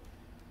do.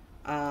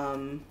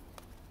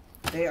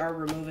 They are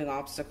removing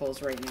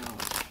obstacles right now.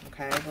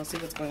 Okay, we'll see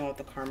what's going on with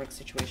the karmic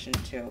situation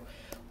too.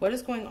 What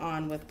is going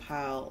on with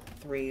pile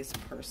 3's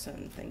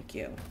person? Thank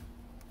you.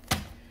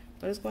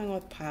 What is going on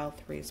with pile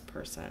 3's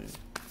person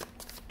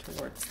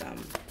towards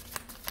them?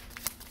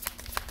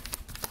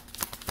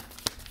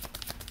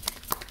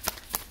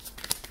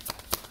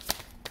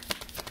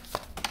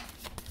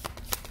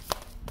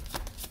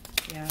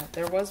 Yeah,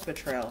 there was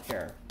betrayal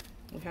here.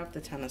 We have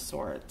the 10 of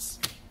Swords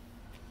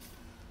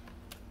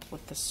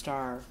with the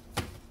star.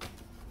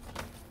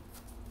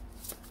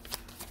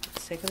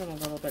 It's taken them a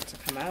little bit to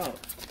come out.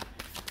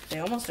 They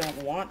almost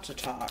don't want to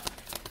talk.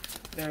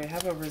 They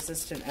have a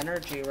resistant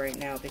energy right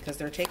now because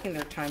they're taking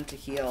their time to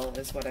heal,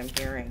 is what I'm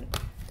hearing.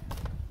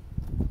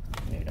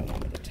 You don't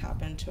want me to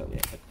tap into it. We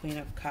have the Queen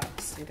of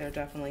Cups. See, they're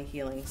definitely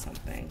healing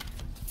something.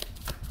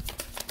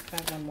 Can I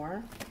have one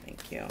more?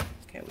 Thank you.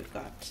 Okay, we've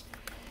got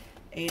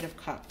 8 of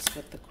Cups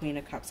with the Queen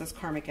of Cups. That's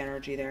karmic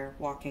energy there,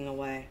 walking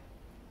away.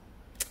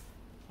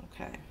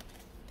 Okay.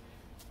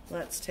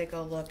 Let's take a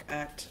look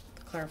at,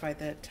 clarify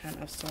the Ten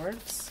of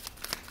Swords.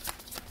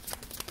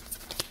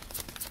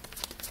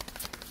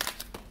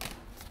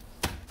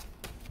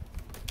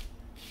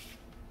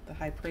 The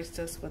High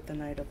Priestess with the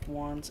Knight of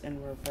Wands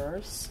in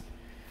reverse.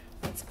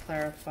 Let's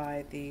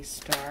clarify the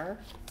Star.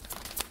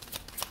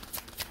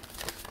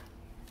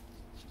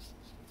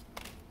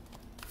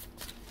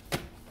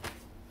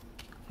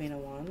 Queen of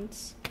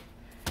Wands.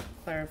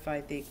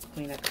 Clarify the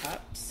Queen of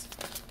Cups.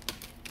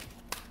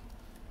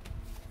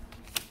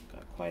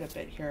 Got quite a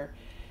bit here.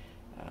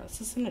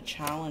 This is in a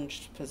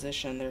challenged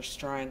position, their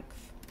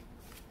strength.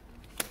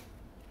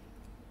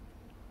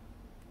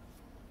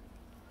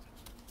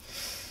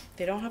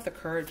 They don't have the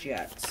courage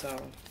yet, so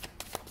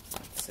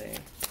let's see.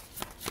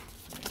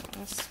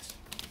 Last.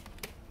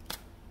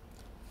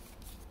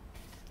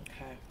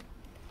 Okay.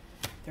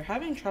 They're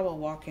having trouble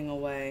walking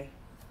away.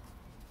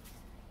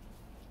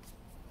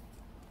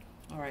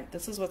 All right,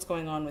 this is what's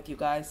going on with you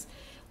guys.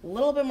 A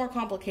little bit more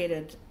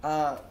complicated,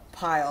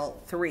 pile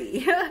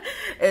 3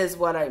 is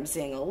what I'm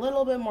seeing. A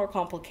little bit more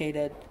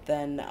complicated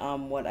than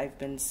what I've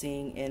been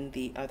seeing in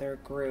the other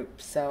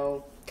group.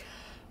 So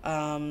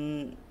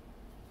there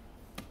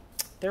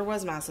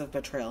was massive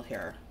betrayal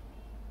here.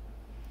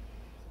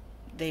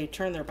 They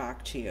turned their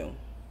back to you,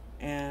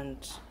 and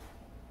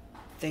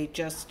they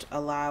just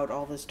allowed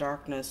all this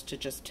darkness to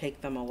just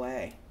take them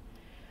away.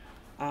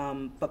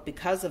 But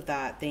because of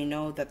that, they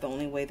know that the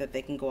only way that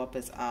they can go up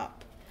is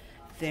up.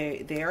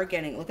 They are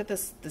getting, look at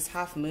this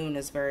half moon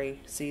is very,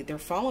 see, they're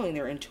following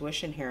their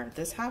intuition here.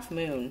 This half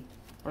moon,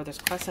 or this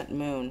crescent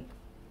moon,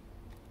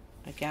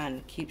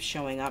 again, keeps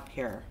showing up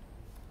here.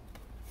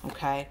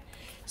 Okay?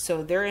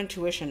 So their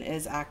intuition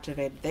is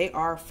activated. They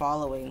are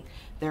following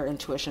their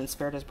intuition.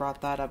 Spirit has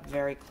brought that up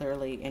very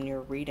clearly in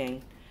your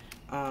reading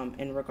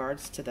in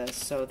regards to this.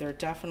 So they're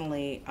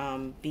definitely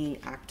being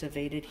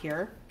activated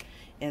here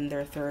in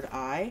their third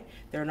eye.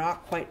 They're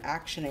not quite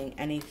actioning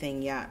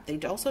anything yet. They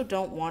also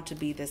don't want to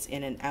be this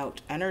in and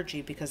out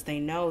energy because they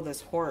know this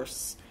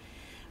horse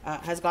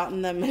has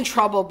gotten them in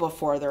trouble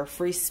before. They're a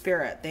free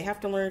spirit. They have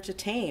to learn to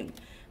tame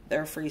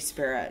their free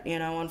spirit. You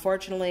know,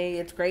 unfortunately,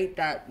 it's great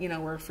that, you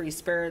know, we're free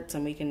spirits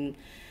and we can,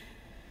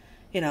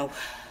 you know,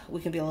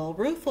 we can be a little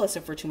ruthless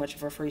if we're too much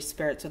of a free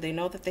spirit. So they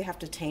know that they have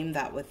to tame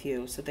that with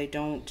you, so they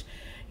don't,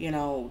 you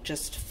know,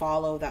 just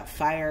follow that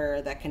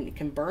fire that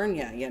can burn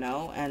you, you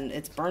know, and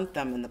it's burnt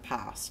them in the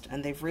past,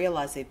 and they've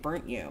realized they've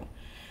burnt you,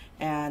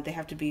 and they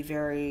have to be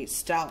very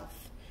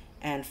stealth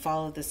and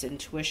follow this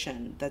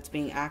intuition that's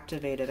being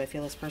activated. I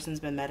feel this person's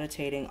been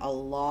meditating a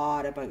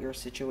lot about your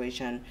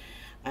situation,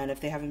 and if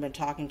they haven't been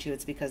talking to you,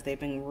 it's because they've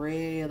been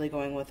really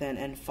going within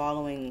and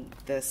following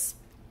this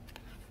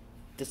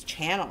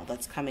channel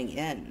that's coming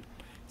in.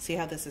 See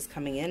how this is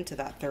coming into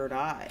that third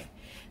eye.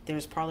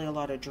 There's probably a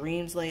lot of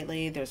dreams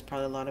lately. There's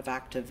probably a lot of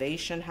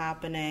activation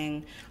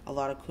happening, a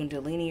lot of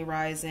kundalini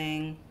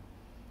rising.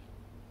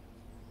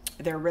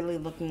 They're really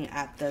looking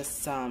at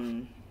this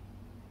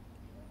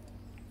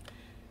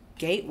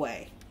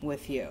gateway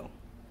with you.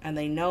 And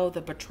they know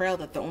the betrayal,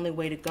 that the only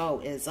way to go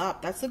is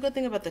up. That's the good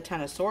thing about the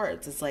Ten of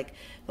Swords. It's like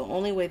the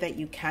only way that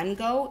you can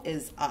go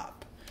is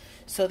up.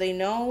 So they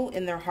know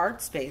in their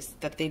heart space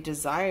that they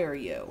desire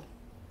you.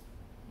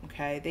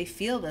 Okay? They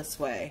feel this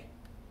way.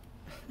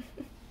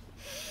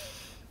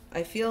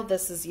 I feel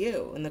this is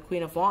you in the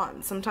Queen of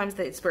Wands. Sometimes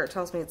the Spirit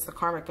tells me it's the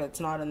karmic, but it's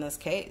not in this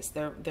case.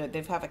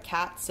 They have a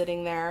cat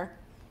sitting there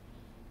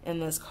in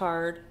this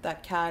card.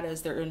 That cat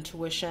is their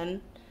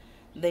intuition.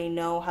 They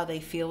know how they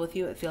feel with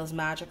you. It feels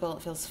magical.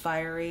 It feels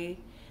fiery.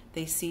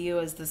 They see you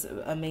as this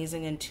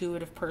amazing,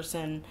 intuitive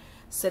person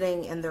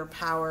sitting in their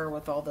power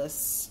with all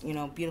this, you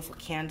know, beautiful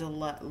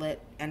candle-lit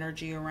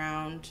energy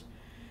around.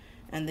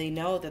 And they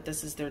know that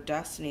this is their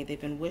destiny. They've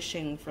been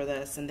wishing for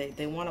this, and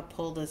they want to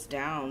pull this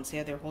down. See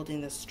how they're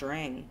holding this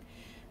string?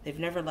 They've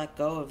never let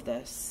go of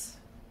this.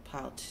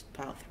 Pile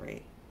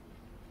 3.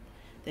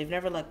 They've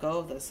never let go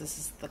of this. This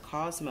is the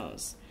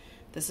cosmos.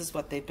 This is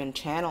what they've been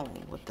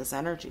channeling with this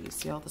energy.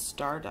 See all the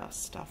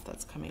stardust stuff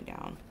that's coming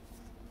down?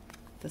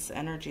 This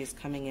energy is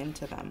coming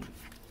into them.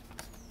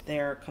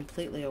 They're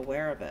completely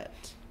aware of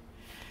it.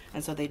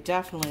 And so they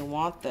definitely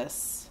want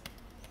this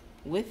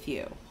with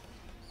you.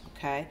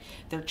 Okay?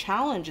 Their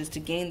challenge is to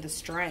gain the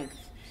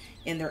strength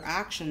in their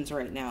actions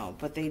right now.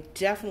 But they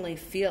definitely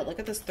feel, look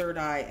at this third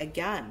eye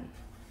again.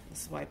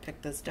 This is why I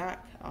picked this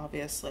deck,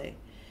 obviously.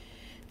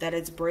 That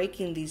it's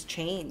breaking these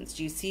chains.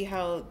 Do you see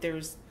how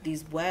there's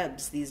these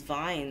webs, these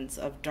vines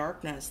of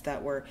darkness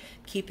that were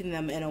keeping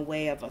them in a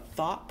way of a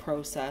thought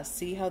process?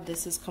 See how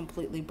this is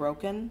completely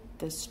broken,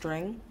 this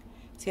string?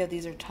 See how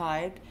these are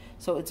tied?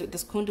 So it's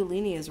this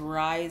kundalini is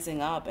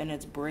rising up and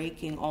it's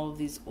breaking all of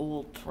these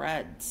old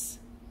threads.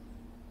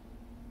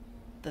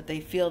 That they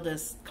feel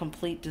this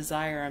complete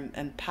desire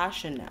and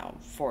passion now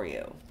for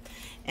you.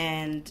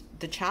 And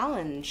the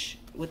challenge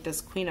with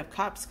this Queen of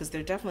Cups, because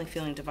they're definitely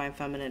feeling divine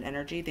feminine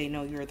energy. They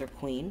know you're their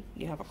queen.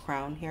 You have a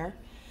crown here.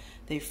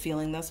 They're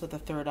feeling this with the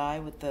third eye,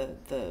 with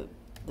the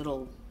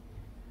little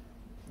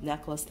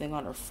necklace thing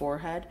on her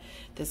forehead.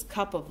 This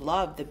cup of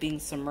love, that being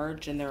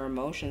submerged in their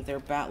emotions.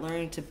 They're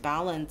learning to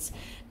balance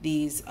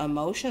these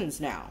emotions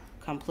now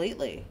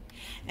completely.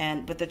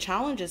 But the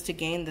challenge is to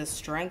gain this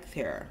strength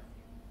here.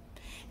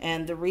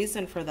 And the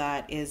reason for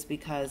that is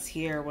because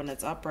here, when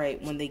it's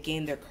upright, when they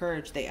gain their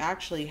courage, they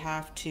actually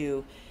have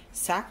to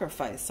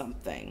sacrifice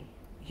something.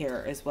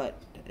 Here is what,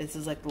 this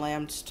is like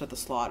lambs to the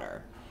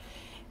slaughter.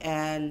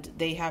 And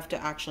they have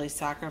to actually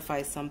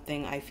sacrifice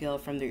something, I feel,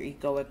 from their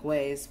egoic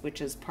ways, which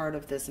is part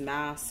of this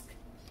mask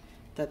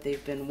that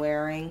they've been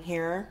wearing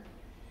here.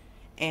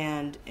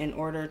 And in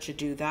order to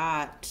do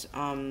that,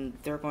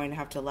 they're going to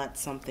have to let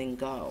something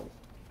go.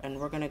 And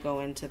we're going to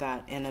go into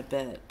that in a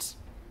bit.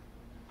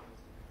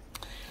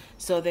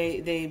 So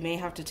they may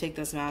have to take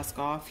this mask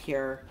off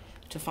here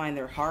to find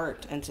their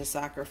heart and to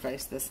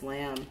sacrifice this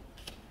lamb.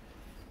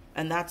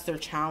 And that's their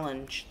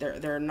challenge.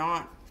 They're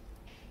not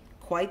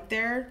quite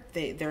there.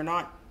 They're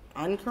not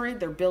uncouraged.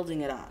 They're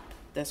building it up,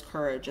 this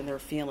courage and their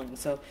feelings.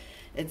 So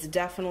it's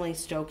definitely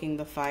stoking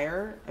the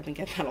fire. I've been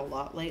getting that a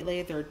lot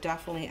lately. They're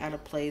definitely at a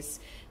place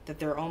that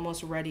they're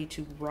almost ready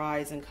to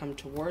rise and come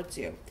towards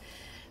you.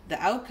 The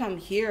outcome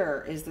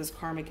here is this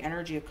karmic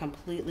energy of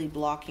completely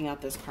blocking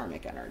out this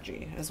karmic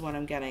energy is what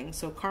I'm getting.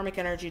 So karmic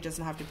energy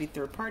doesn't have to be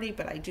third party,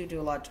 but I do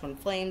a lot of twin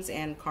flames,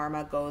 and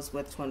karma goes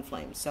with twin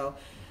flames. So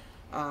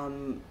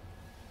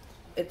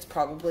it's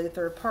probably a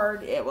third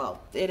party.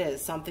 Well, it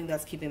is something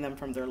that's keeping them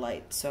from their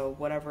light. So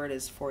whatever it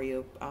is for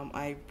you,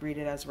 I read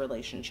it as a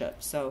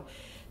relationship. So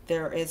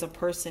there is a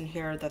person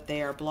here that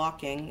they are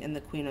blocking in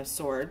the Queen of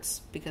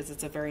Swords because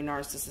it's a very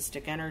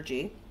narcissistic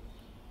energy.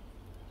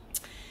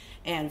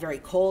 And very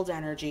cold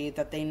energy,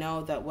 that they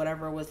know that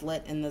whatever was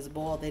lit in this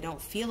bowl, they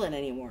don't feel it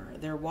anymore.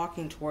 They're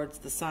walking towards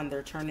the sun.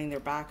 They're turning their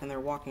back and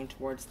they're walking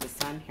towards the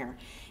sun here.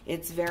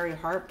 It's very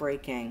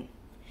heartbreaking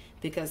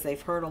because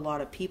they've hurt a lot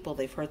of people.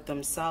 They've hurt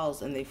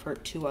themselves and they've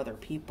hurt 2 other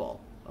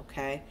people,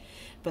 okay?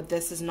 But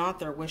this is not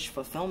their wish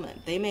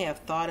fulfillment. They may have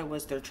thought it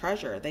was their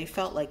treasure. They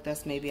felt like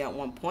this maybe at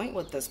one point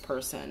with this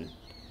person.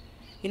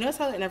 You notice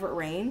how it never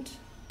rained?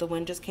 The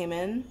wind just came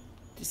in.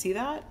 Do you see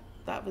that?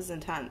 That was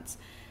intense.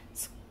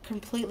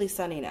 Completely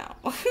sunny now.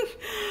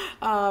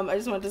 I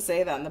just wanted to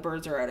say that, and the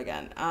birds are out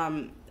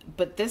again.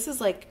 But this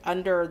is like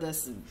under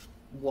this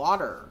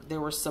water. They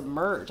were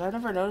submerged. I've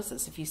never noticed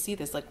this. If you see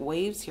this, like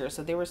waves here.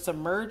 So they were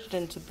submerged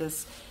into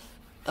this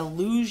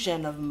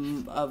illusion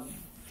of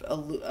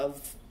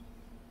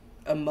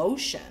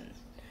emotion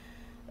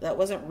that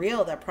wasn't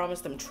real, that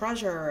promised them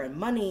treasure and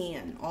money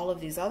and all of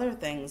these other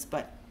things,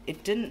 but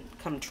it didn't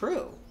come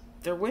true.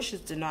 Their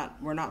wishes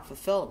were not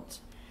fulfilled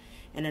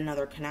in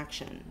another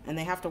connection, and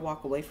they have to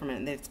walk away from it,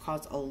 and it's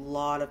caused a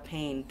lot of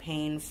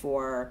pain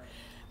for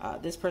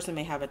this person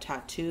may have a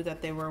tattoo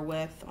that they were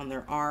with on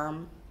their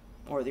arm,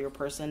 or your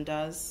person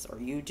does, or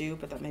you do,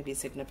 but that may be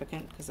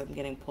significant because I'm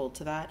getting pulled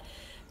to that.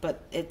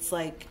 But it's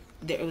like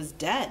it was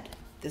dead.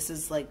 This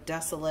is like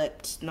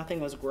desolate. Nothing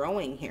was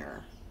growing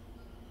here.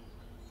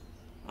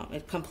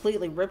 It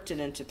completely ripped it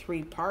into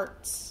 3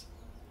 parts.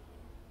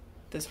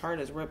 This heart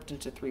is ripped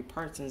into 3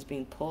 parts and is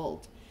being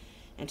pulled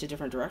into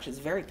different directions.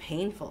 Very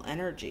painful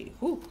energy.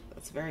 Whew,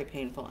 that's very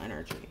painful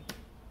energy.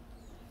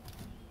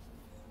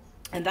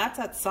 And that's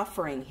that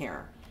suffering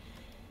here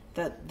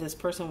that this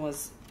person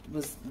was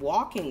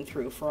walking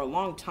through for a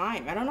long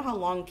time. I don't know how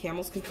long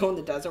camels can go in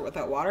the desert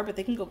without water, but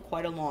they can go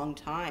quite a long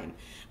time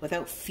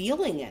without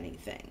feeling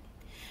anything.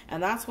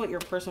 And that's what your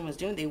person was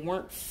doing. They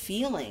weren't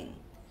feeling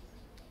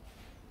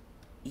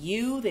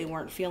you. They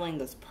weren't feeling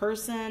this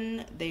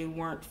person. They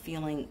weren't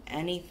feeling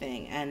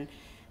anything. And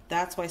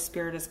that's why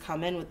Spirit has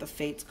come in with the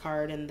Fates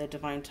card and the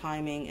divine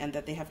timing, and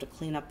that they have to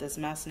clean up this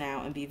mess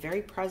now and be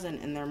very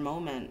present in their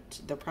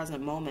moment, the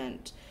present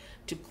moment,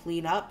 to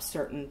clean up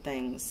certain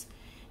things.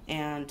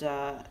 And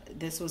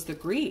this was the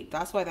greed.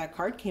 That's why that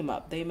card came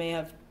up. They may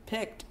have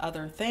picked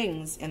other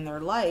things in their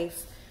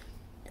life,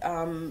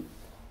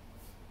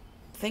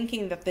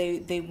 thinking that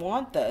they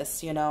want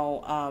this, you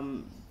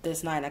know,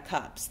 this 9 of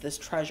Cups, this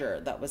treasure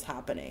that was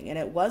happening, and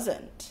it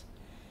wasn't.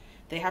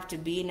 They have to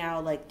be now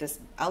like this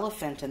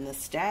elephant and this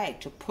stag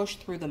to push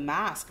through the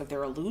mask of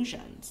their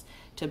illusions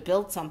to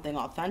build something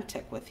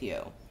authentic with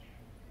you.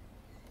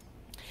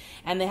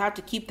 And they have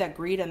to keep that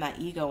greed and that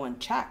ego in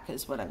check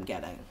is what I'm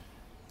getting.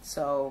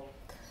 So,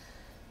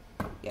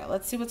 yeah,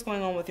 let's see what's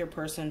going on with your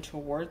person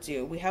towards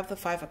you. We have the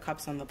 5 of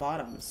Cups on the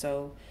bottom.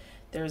 So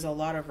there's a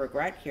lot of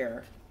regret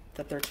here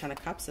that their 10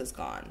 of Cups is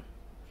gone.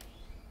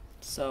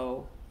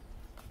 So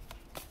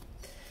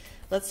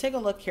let's take a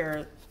look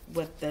here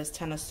with this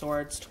 10 of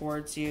Swords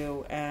towards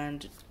you,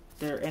 and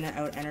their in and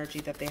out energy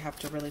that they have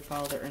to really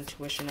follow their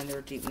intuition and their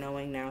deep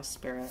knowing now,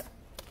 Spirit.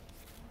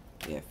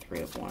 We have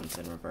 3 of Wands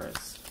in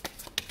reverse.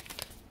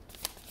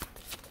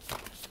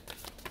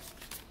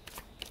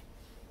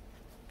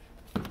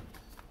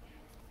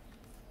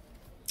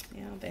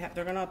 Yeah,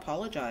 they're going to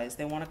apologize.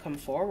 They want to come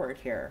forward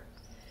here.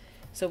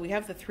 So we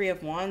have the 3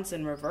 of Wands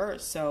in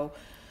reverse. So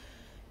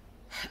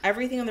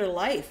everything in their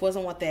life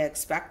wasn't what they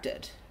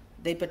expected.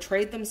 They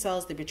betrayed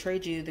themselves, they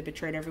betrayed you, they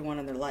betrayed everyone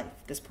in their life.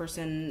 This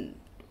person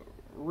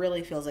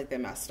really feels like they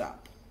messed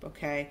up.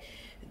 okay?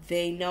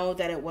 They know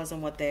that it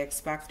wasn't what they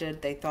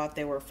expected. They thought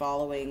they were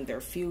following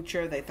their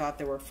future. They thought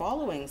they were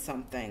following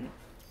something,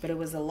 but it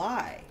was a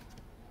lie.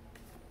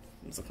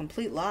 It was a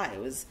complete lie. It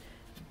was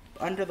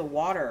under the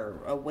water,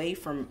 away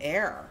from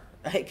air.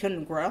 It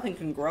couldn't grow. Nothing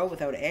can grow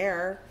without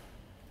air.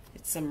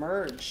 It's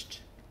submerged.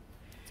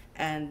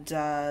 And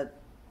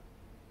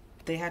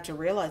they had to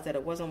realize that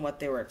it wasn't what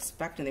they were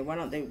expecting. They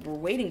were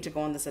waiting to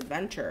go on this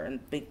adventure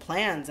and big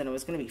plans, and it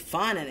was going to be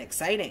fun and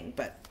exciting,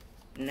 but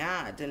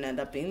nah, it didn't end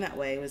up being that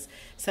way. It was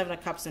Seven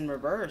of Cups in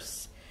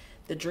reverse.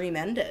 The dream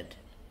ended,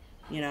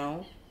 you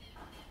know.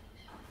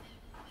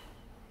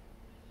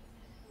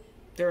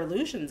 Their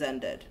illusions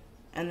ended.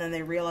 And then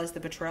they realized the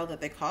betrayal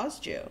that they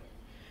caused you.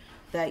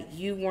 That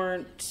you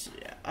weren't,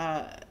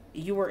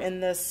 you were in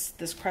this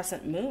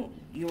crescent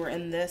moon. You were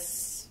in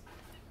this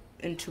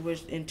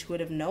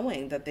intuitive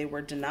knowing that they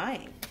were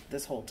denying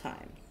this whole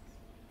time.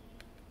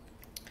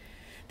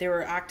 They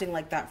were acting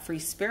like that free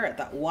spirit,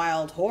 that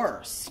wild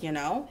horse, you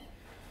know?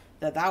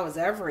 That was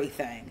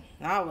everything.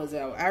 That was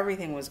how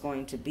everything was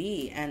going to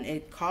be. And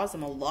it caused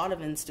them a lot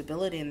of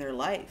instability in their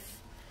life.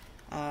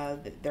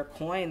 Their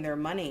coin, their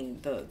money,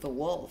 the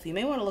wolf. You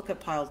may want to look at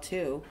pile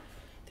 2.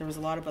 There was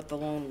a lot about the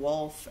lone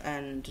wolf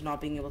and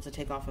not being able to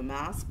take off a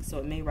mask. So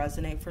it may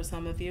resonate for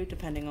some of you,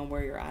 depending on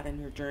where you're at in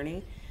your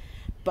journey.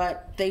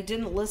 But they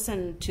didn't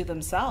listen to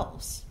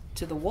themselves,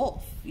 to the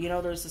wolf. You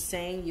know, there's a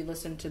saying, you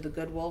listen to the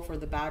good wolf or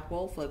the bad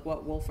wolf. Like,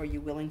 what wolf are you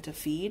willing to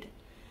feed?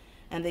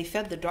 And they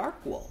fed the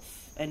dark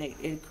wolf. And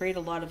it created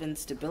a lot of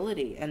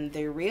instability. And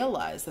they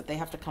realized that they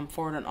have to come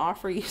forward and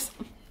offer you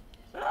something.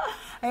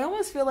 I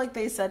almost feel like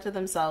they said to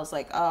themselves,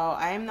 like, oh,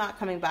 I am not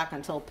coming back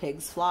until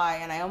pigs fly.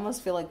 And I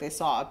almost feel like they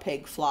saw a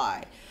pig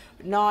fly.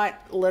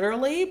 Not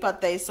literally,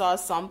 but they saw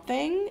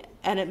something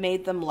and it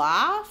made them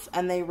laugh.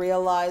 And they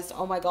realized,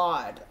 oh my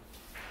God,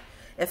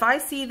 if I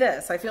see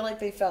this, I feel like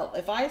they felt,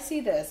 if I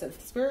see this,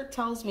 if Spirit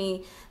tells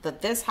me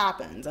that this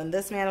happens and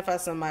this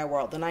manifests in my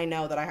world, then I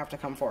know that I have to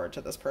come forward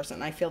to this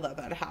person. I feel that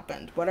that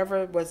happened.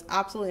 Whatever was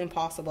absolutely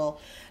impossible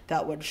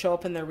that would show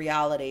up in their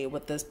reality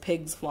with this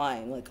pigs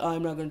flying, like, oh,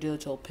 I'm not going to do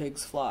it till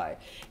pigs fly.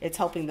 It's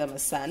helping them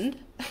ascend.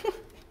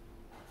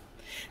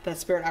 That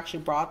Spirit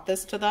actually brought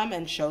this to them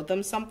and showed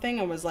them something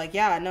and was like,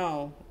 yeah,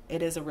 no,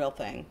 it is a real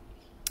thing.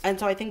 And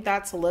so I think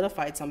that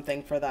solidified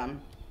something for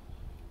them.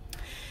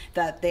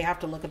 That they have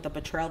to look at the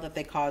betrayal that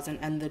they caused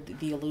and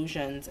the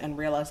illusions and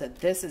realize that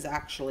this is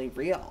actually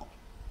real.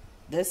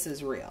 This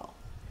is real.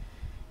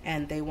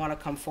 And they want to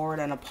come forward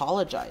and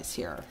apologize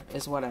here,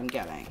 is what I'm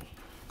getting.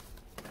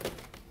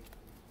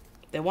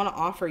 They want to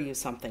offer you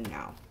something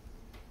now.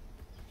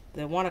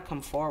 They want to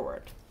come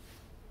forward.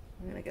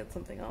 I'm going to get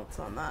something else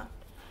on that.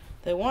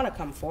 They want to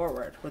come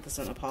forward with this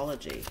an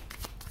apology.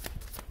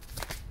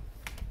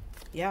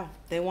 Yeah,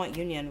 they want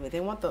union. They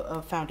want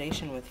the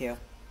foundation with you.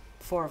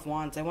 Four of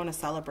Wands. I want to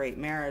celebrate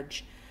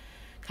marriage,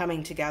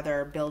 coming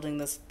together, building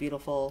this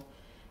beautiful,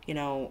 you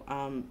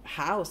know,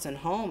 house and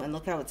home. And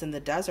look how it's in the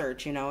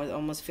desert. You know, it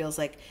almost feels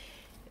like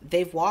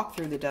they've walked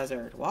through the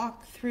desert.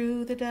 Walk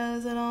through the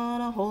desert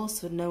on a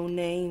horse with no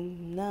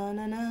name. Na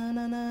na na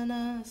na na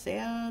na. Stay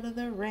out of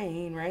the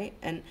rain, right?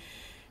 And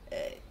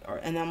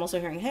I'm also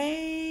hearing,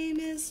 hey,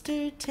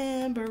 Mr.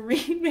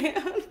 Tambourine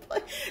Man.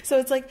 So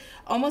it's like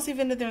almost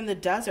even if they're in the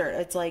desert,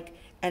 it's like.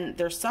 And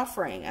they're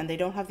suffering and they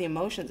don't have the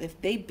emotions.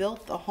 If they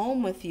built the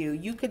home with you,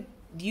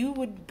 you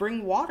would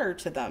bring water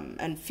to them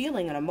and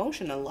feeling and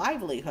emotion and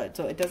livelihood.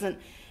 So it doesn't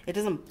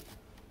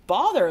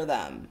bother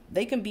them.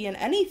 They can be in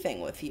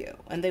anything with you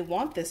and they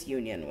want this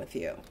union with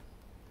you.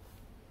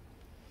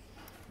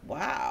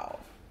 Wow.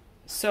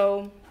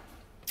 So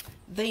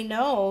they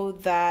know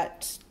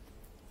that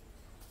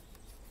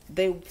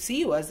they see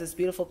you as this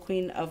beautiful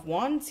Queen of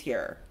Wands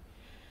here.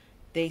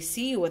 They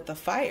see you with the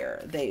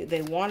fire.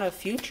 They want a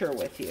future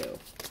with you.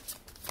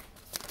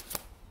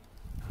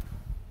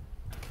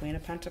 Queen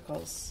of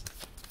Pentacles.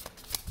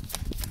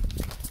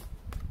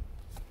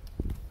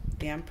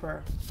 The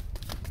Emperor.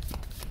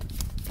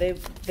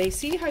 They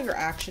see how you're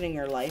actioning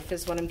your life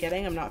is what I'm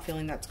getting. I'm not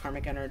feeling that's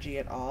karmic energy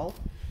at all.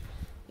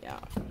 Yeah.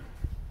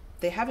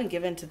 They haven't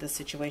given to the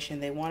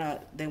situation. They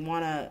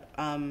wanna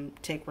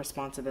take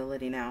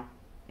responsibility now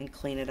and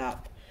clean it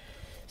up.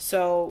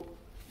 So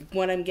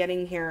what I'm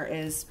getting here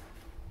is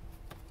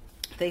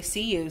they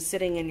see you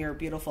sitting in your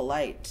beautiful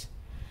light,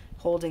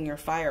 holding your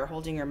fire,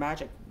 holding your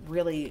magic,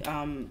 really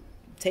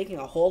taking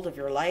a hold of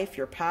your life,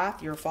 your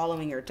path. You're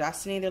following your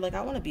destiny. They're like,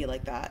 I want to be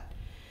like that.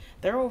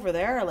 They're over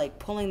there like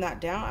pulling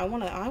that down. I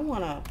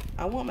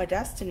want my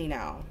destiny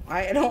now.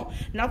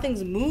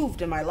 Nothing's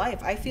moved in my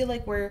life. I feel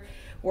like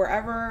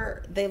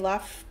wherever they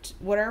left,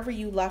 whatever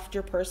you left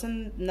your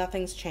person,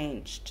 nothing's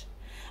changed.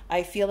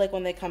 I feel like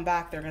when they come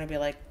back, they're going to be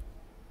like,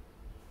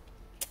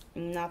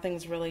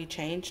 nothing's really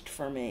changed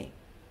for me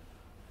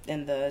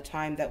in the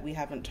time that we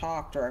haven't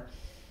talked, or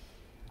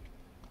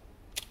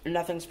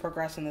nothing's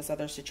progressed in this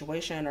other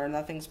situation, or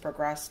nothing's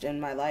progressed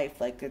in my life.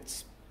 Like,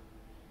 it's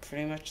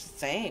pretty much the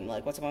same.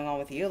 Like, what's going on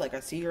with you? Like, I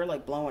see you're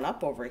like blowing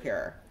up over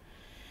here.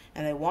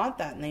 And they want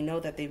that, and they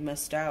know that they've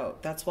missed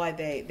out. That's why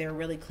they're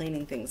really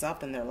cleaning things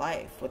up in their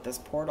life with this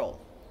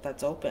portal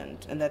that's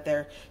opened, and that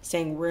they're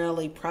staying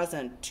really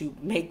present to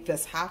make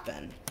this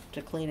happen,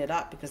 to clean it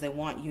up, because they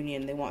want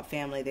union, they want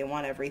family, they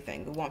want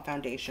everything, they want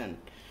foundation.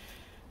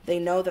 They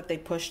know that they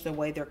pushed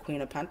away their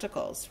Queen of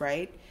Pentacles,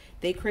 right?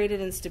 They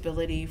created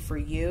instability for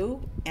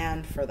you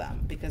and for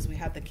them, because we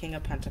have the King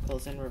of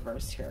Pentacles in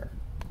reverse here.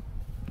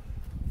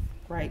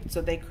 Right?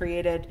 So they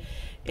created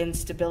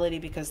instability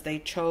because they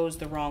chose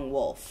the wrong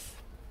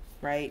wolf,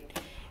 right?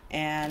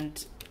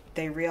 And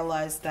they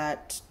realized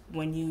that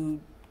when you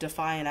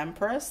defy an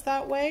empress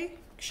that way,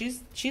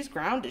 she's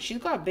grounded. She's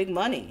got big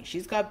money.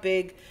 She's got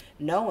big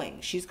knowing.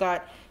 She's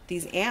got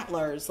these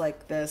antlers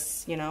like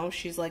this, you know,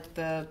 she's like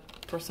the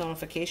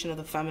personification of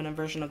the feminine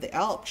version of the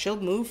elk. She'll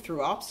move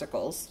through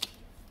obstacles.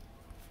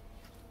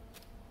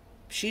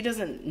 She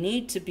doesn't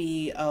need to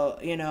be a,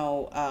 you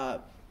know,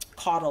 a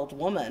coddled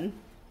woman.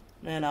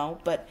 You know,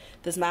 but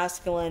this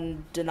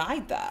masculine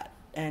denied that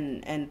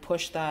and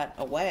pushed that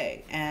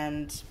away,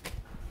 and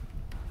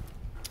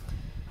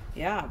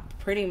yeah,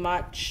 pretty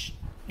much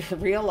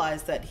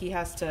realized that he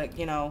has to,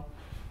 you know,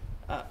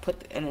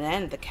 put an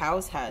end, the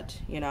cow's head,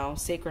 you know,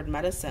 sacred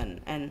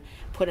medicine, and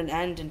put an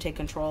end and take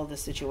control of the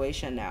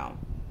situation now,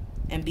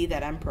 and be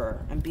that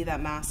emperor and be that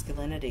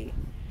masculinity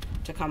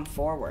to come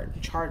forward,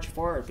 charge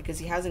forward, because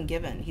he hasn't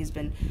given. He's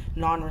been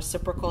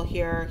non-reciprocal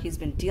here. He's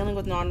been dealing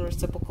with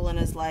non-reciprocal in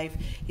his life.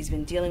 He's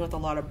been dealing with a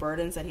lot of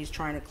burdens that he's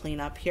trying to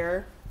clean up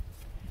here.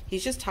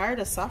 He's just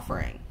tired of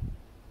suffering.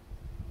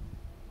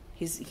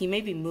 He may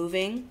be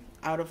moving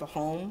out of a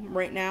home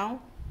right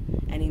now,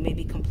 and he may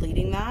be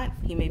completing that.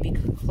 He may be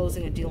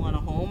closing a deal on a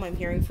home, I'm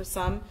hearing for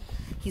some.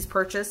 He's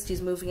purchased,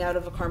 he's moving out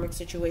of a karmic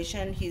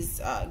situation,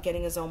 he's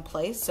getting his own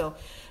place,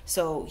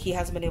 so he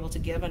hasn't been able to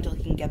give until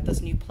he can get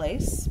this new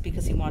place,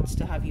 because he wants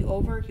to have you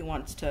over, he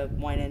wants to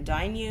wine and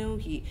dine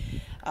you,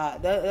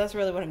 that's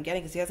really what I'm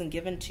getting, because he hasn't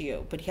given to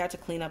you, but he had to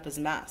clean up his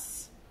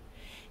mess,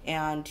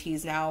 and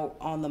he's now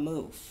on the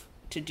move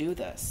to do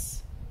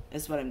this,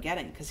 is what I'm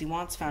getting, because he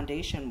wants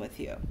foundation with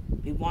you,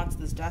 he wants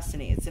this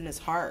destiny, it's in his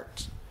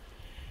heart.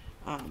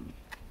 I'll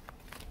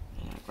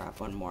grab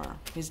one more.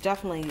 He's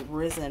definitely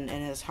risen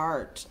in his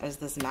heart as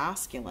this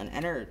masculine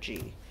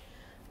energy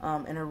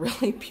in a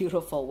really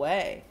beautiful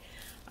way.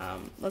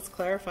 Let's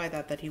clarify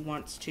that he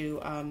wants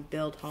to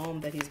build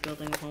home, that he's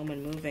building a home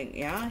and moving.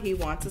 Yeah, he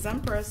wants his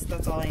empress.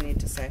 That's all I need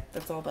to say.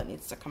 That's all that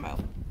needs to come out.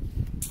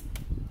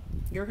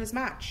 You're his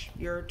match.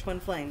 You're twin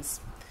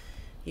flames.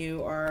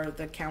 You are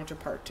the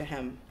counterpart to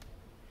him.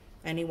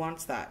 And he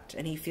wants that,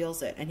 and he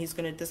feels it, and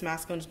this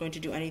masculine is going to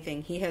do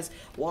anything. He has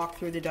walked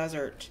through the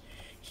desert.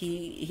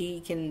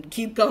 He can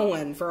keep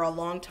going for a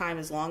long time,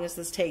 as long as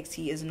this takes.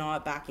 He is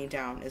not backing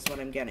down, is what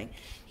I'm getting.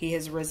 He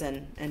has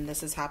risen, and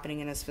this is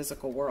happening in his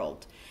physical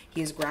world.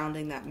 He is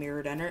grounding that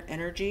mirrored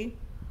energy,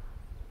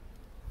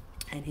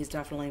 and he's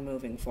definitely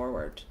moving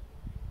forward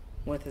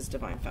with his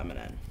divine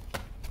feminine.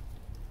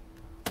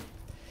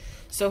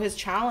 So his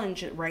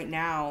challenge right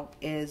now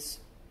is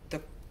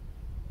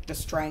the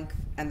strength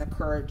and the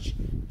courage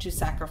to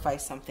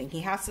sacrifice something.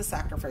 He has to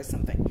sacrifice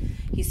something.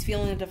 He's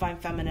feeling the divine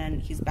feminine.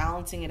 He's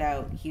balancing it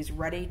out. He's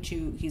ready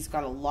to, he's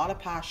got a lot of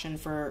passion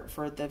for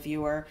the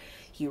viewer.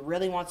 He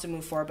really wants to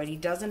move forward, but he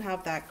doesn't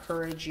have that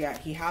courage yet.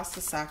 He has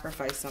to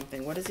sacrifice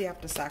something. What does he have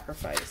to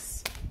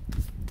sacrifice?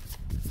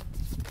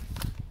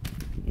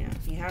 Yeah,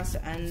 he has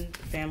to end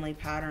family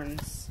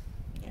patterns,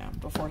 yeah,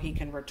 before he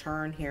can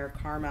return here.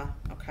 Karma,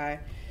 okay?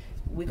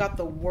 We got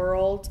the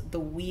world, the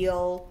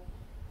wheel,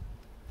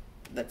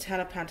 the Ten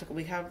of Pentacles.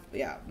 We have,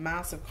 yeah,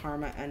 massive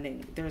karma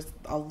ending. There's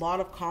a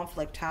lot of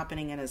conflict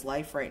happening in his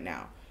life right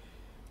now.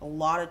 A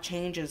lot of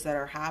changes that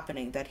are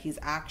happening, that he's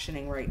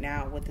actioning right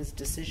now with his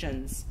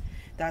decisions.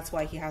 That's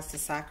why he has to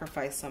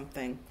sacrifice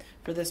something.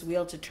 For this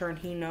wheel to turn,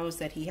 he knows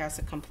that he has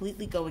to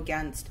completely go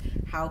against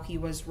how he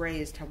was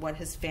raised, what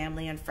his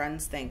family and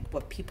friends think,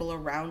 what people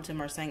around him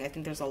are saying. I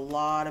think there's a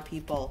lot of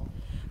people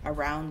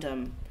around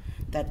him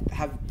that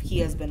he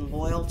has been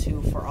loyal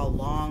to for a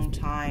long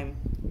time.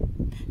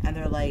 And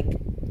they're like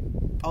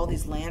all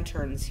these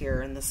lanterns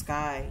here in the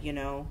sky, you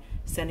know,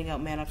 sending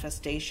out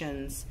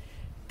manifestations,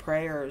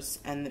 prayers,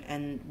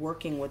 and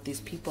working with these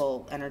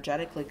people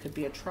energetically. Could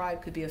be a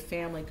tribe, could be a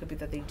family, could be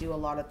that they do a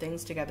lot of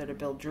things together to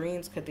build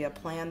dreams, could be a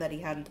plan that he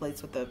had in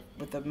place with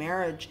the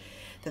marriage,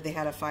 that they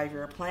had a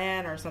 5-year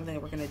plan or something,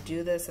 that we're going to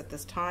do this at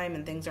this time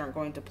and things aren't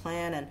going to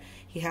plan, and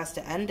he has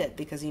to end it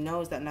because he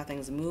knows that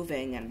nothing's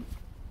moving. And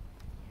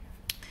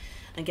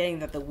getting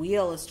that the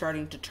wheel is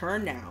starting to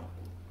turn now.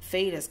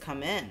 Fate has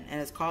come in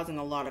and is causing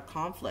a lot of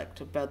conflict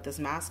about this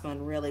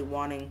masculine really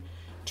wanting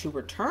to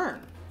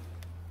return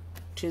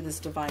to this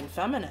divine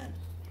feminine.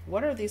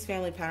 What are these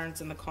family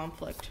patterns in the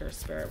conflict here,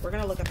 Spirit? We're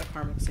going to look at the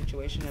karmic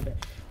situation a bit.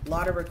 A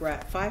lot of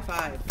regret.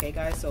 5-5, okay,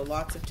 guys? So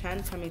lots of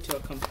 10 coming to a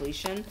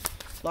completion.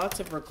 Lots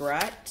of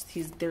regret.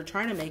 They're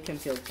trying to make him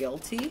feel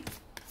guilty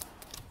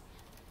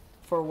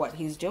for what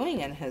he's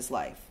doing in his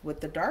life with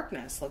the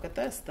darkness. Look at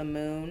this. The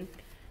moon,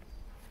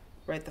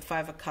 right? The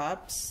 5 of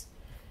Cups.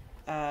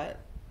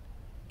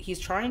 He's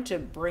trying to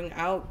bring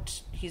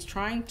out, he's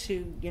trying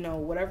to, you know,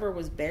 whatever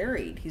was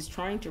buried, he's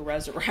trying to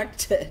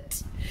resurrect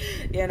it.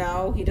 You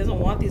know, he doesn't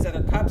want these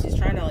other cups. He's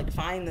trying to like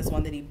find this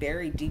one that he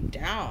buried deep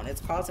down. It's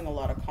causing a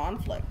lot of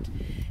conflict.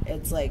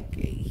 It's like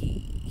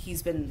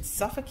he's been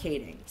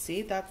suffocating.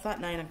 See, that's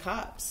that Nine of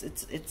Cups.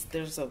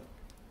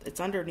 It's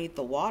underneath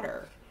the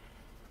water.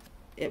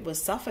 It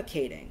was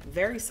suffocating,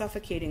 very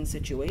suffocating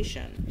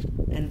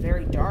situation, and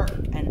very dark,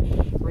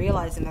 and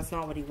realizing that's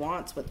not what he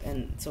wants.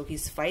 And so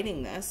he's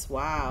fighting this.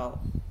 Wow.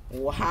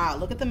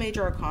 Look at the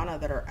major arcana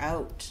that are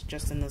out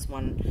just in this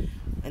one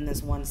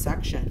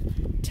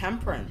section.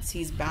 Temperance.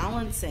 He's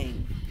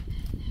balancing.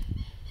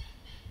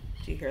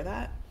 Do you hear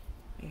that?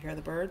 You hear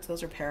the birds?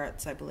 Those are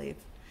parrots, I believe.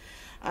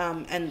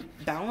 And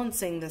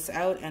balancing this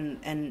out,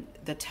 and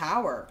the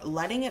Tower,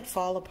 letting it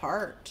fall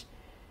apart.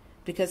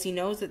 Because he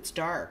knows it's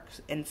dark,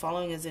 and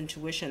following his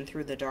intuition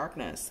through the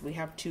darkness. We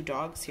have two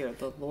dogs here,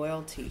 the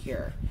loyalty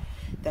here,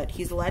 that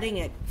he's letting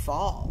it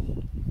fall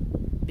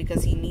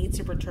because he needs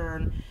to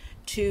return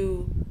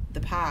to the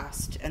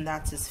past, and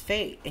that's his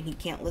fate, and he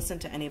can't listen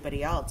to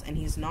anybody else, and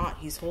he's not.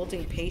 He's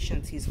holding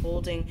patience. He's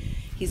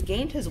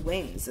gained his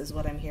wings, is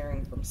what I'm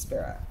hearing from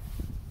Spirit.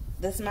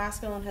 This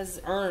masculine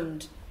has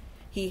earned,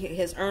 he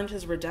has earned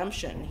his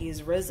redemption.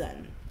 He's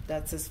risen.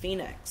 That's his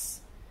phoenix.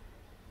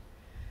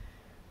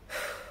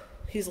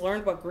 He's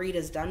learned what greed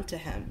has done to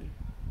him,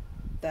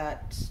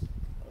 that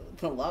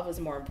the love is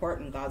more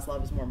important, God's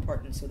love is more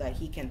important, so that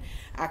he can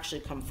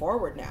actually come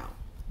forward now,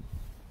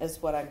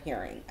 is what I'm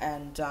hearing.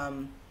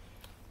 And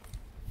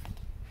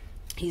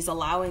he's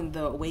allowing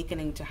the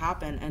awakening to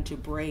happen and to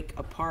break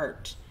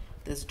apart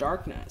this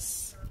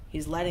darkness.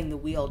 He's letting the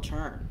wheel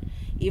turn,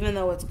 even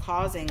though it's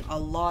causing a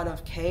lot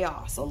of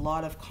chaos, a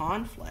lot of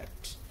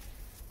conflict.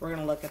 We're going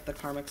to look at the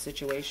karmic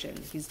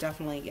situation. He's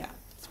definitely, yeah.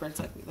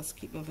 Spirit's like, let's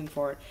keep moving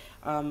forward.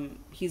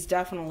 He's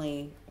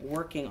definitely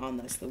working on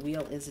this. The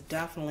wheel is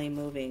definitely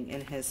moving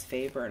in his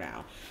favor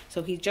now.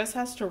 So he just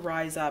has to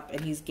rise up, and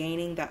he's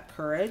gaining that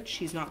courage.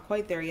 He's not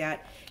quite there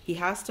yet. He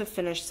has to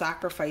finish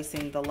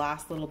sacrificing the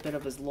last little bit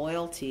of his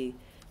loyalty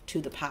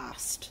to the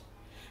past.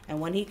 And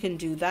when he can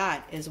do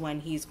that is when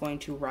he's going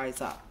to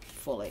rise up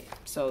fully.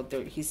 So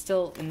he's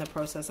still in the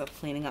process of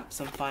cleaning up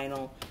some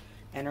final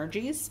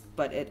energies,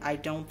 but I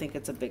don't think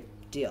it's a big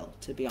deal,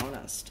 to be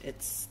honest.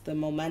 It's the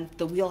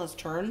wheel has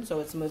turned, so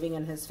it's moving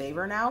in his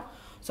favor now.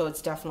 So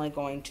it's definitely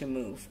going to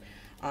move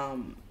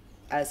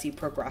as he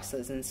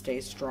progresses and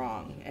stays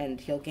strong,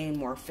 and he'll gain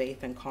more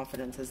faith and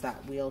confidence as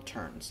that wheel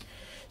turns.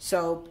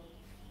 So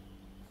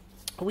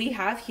we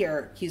have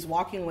here, he's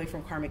walking away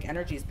from karmic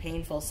energies,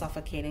 painful,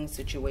 suffocating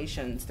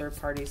situations,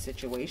 third-party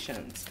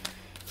situations.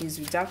 He's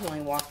definitely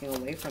walking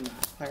away from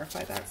that.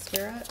 Clarify that,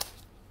 Spirit.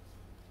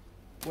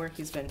 Where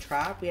he's been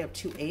trapped. We have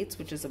 2 8s,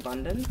 which is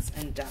abundance,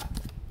 and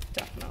death.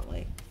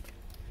 Definitely.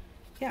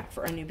 Yeah,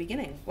 for a new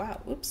beginning.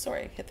 Wow. Oops,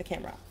 sorry. Hit the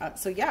camera.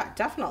 So yeah,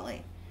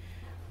 definitely.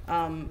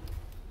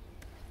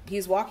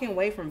 He's walking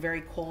away from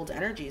very cold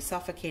energy,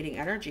 suffocating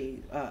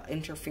energy,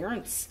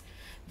 interference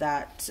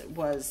that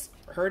was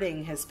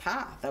hurting his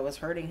path, that was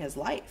hurting his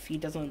life. He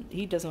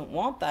doesn't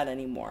want that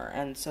anymore.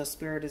 And so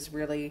Spirit is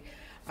really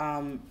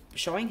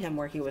showing him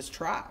where he was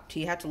trapped.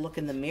 He had to look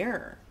in the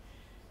mirror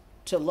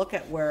to look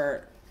at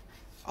where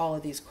all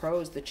of these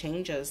crows, the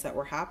changes that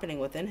were happening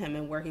within him,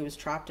 and where he was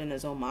trapped in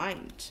his own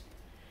mind.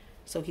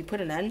 So he put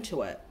an end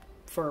to it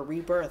for a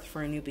rebirth,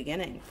 for a new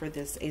beginning, for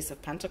this Ace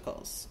of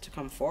Pentacles to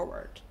come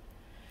forward.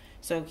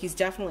 So he's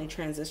definitely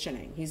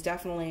transitioning. He's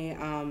definitely,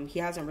 he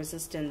hasn't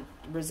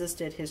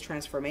resisted his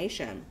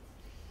transformation.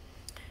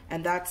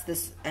 And that's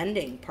this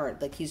ending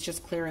part. Like, he's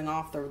just clearing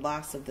off the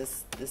last of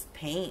this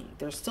pain.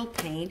 There's still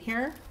pain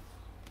here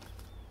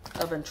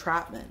of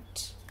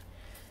entrapment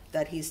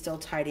that he's still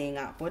tidying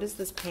up. What is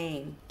this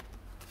pain?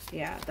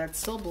 Yeah, that's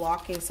still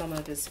blocking some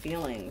of his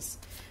feelings.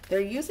 They're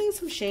using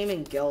some shame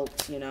and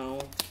guilt, you know.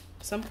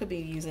 Some could be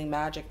using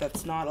magic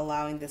that's not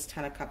allowing this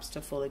 10 of Cups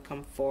to fully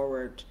come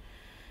forward.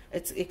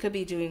 It could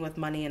be doing with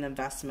money and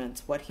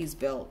investments, what he's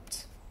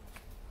built.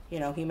 You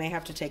know, he may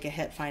have to take a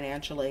hit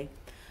financially.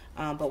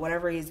 But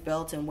whatever he's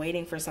built and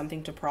waiting for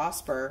something to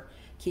prosper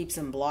keeps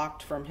him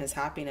blocked from his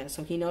happiness.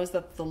 So he knows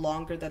that the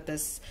longer that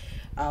this,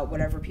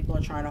 whatever people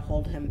are trying to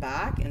hold him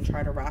back and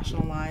try to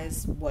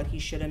rationalize what he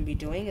shouldn't be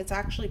doing, it's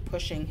actually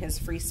pushing his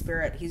free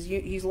spirit.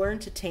 He's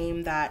learned to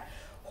tame that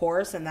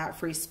horse and that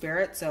free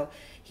spirit. So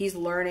he's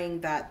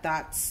learning that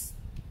that's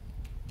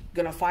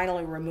going to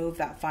finally remove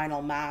that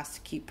final mask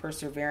to keep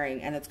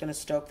persevering, and it's going to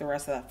stoke the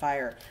rest of that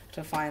fire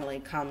to finally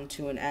come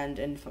to an end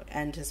and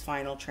end his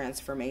final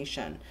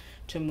transformation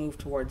to move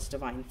towards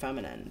divine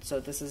feminine.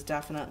 So this is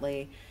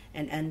definitely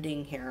an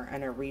ending here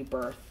and a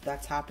rebirth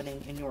that's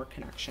happening in your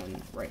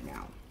connection right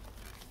now.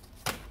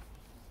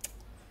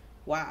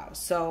 Wow.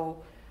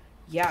 So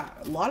yeah,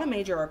 a lot of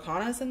major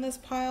arcanas in this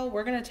pile.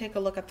 We're going to take a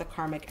look at the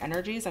karmic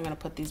energies. I'm going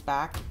to put these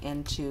back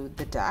into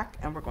the deck,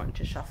 and we're going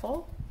to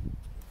shuffle.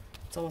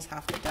 It's almost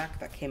half the deck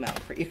that came out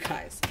for you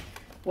guys.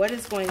 What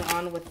is going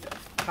on with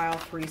pile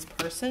 3's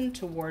person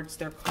towards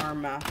their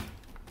karma?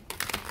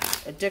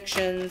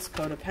 addictions,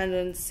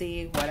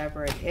 codependency,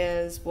 whatever it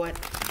is, what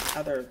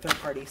other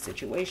third-party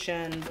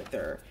situation, with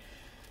their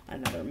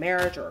another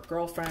marriage or a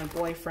girlfriend,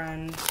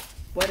 boyfriend.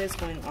 What is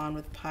going on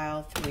with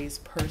pile 3's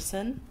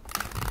person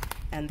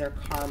and their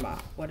karma?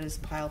 What is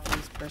pile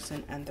 3's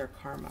person and their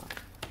karma?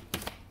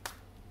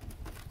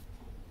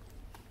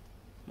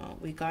 Well,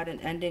 we got an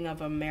ending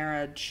of a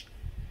marriage.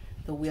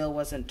 The wheel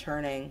wasn't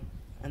turning,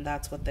 and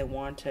that's what they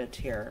wanted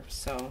here.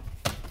 So,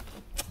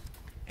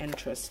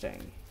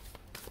 interesting.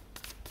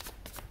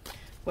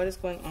 What is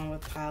going on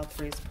with pile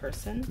 3's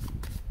person?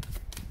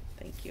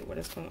 Thank you. What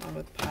is going on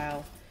with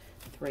pile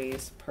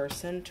 3's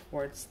person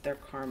towards their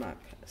karmic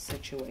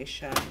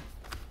situation?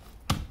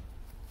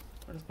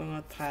 What is going on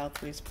with pile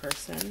 3's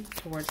person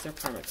towards their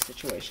karmic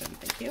situation?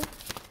 Thank you.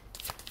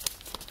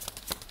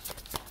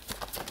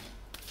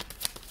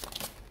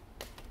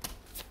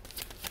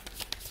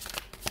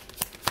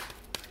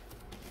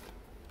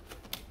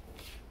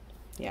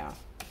 Yeah,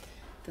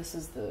 this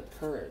is the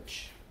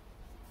courage.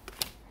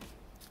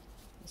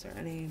 Is there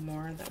any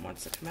more that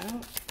wants to come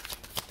out?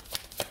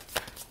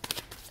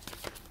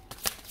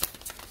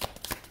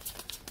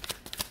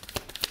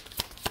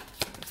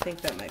 I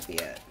think that might be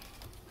it.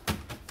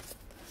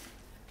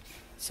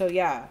 So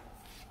yeah,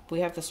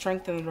 we have the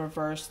Strength in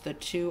reverse, the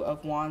 2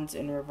 of Wands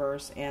in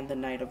reverse, and the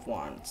Knight of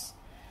Wands.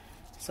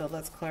 So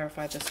let's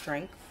clarify the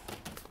Strength.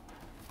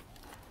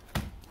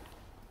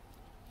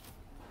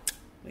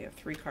 We have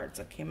 3 cards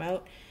that came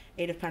out.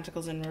 8 of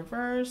Pentacles in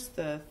reverse,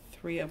 the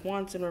 3 of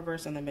Wands in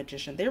reverse, and the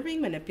Magician. They're being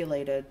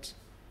manipulated,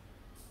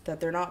 that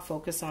they're not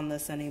focused on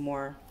this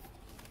anymore.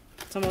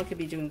 Someone could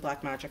be doing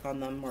black magic on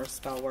them or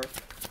spell work.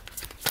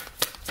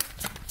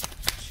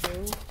 2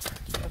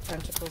 of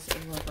Pentacles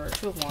in reverse,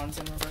 2 of Wands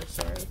in reverse,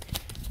 sorry.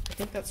 I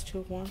think that's 2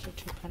 of Wands or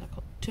 2 of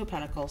Pentacles. 2 of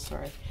Pentacles,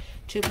 sorry.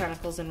 2 of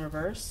Pentacles in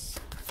reverse.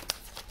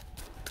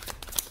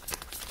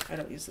 I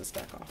don't use this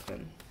deck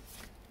often.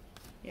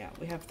 Yeah,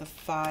 we have the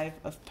 5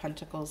 of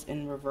Pentacles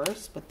in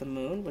reverse with the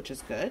Moon, which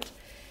is good.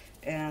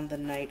 And the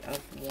Knight of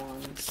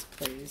Wands,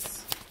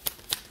 please.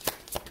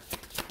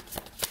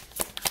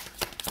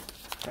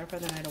 Clarify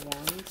the Knight of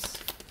Wands.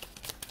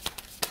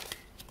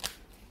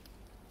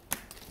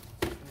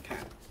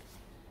 Okay.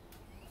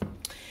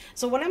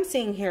 So what I'm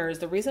seeing here is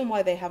the reason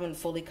why they haven't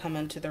fully come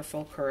into their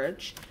full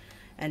courage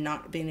and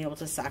not being able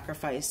to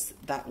sacrifice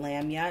that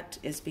lamb yet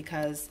is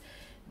because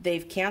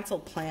they've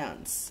canceled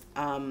plans.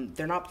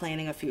 They're not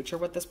planning a future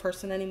with this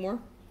person anymore.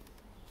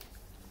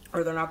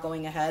 Or they're not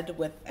going ahead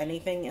with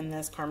anything in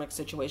this karmic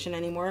situation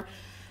anymore.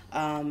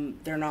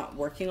 They're not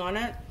working on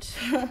it.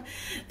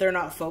 They're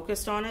not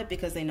focused on it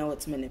because they know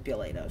it's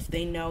manipulative.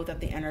 They know that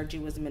the energy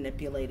was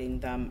manipulating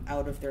them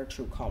out of their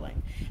true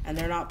calling. And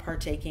they're not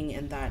partaking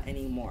in that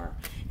anymore.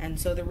 And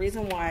so the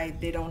reason why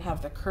they don't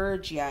have the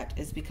courage yet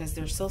is because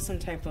there's still some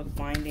type of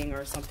binding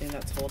or something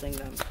that's holding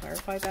them.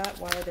 Clarify that.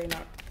 Why are they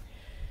not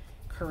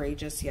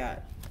courageous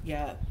yet?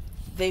 Yeah,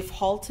 they've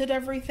halted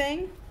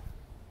everything.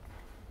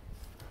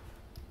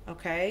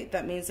 Okay,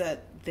 that means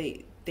that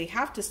they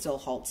have to still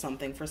halt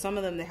something. For some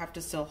of them, they have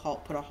to still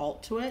put a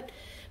halt to it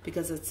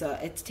because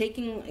it's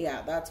taking,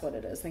 yeah, that's what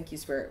it is. Thank you,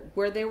 Spirit.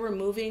 Where they were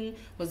moving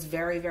was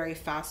very, very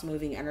fast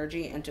moving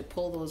energy, and to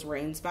pull those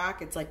reins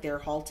back, it's like they're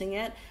halting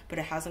it, but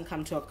it hasn't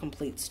come to a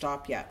complete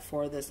stop yet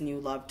for this new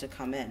love to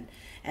come in.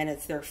 And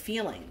it's their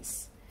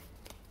feelings.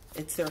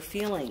 It's their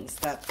feelings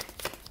that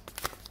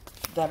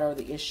are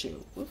the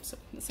issue. Oops, I'm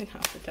missing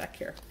half the deck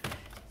here.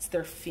 It's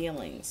their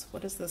feelings.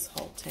 What is this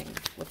halting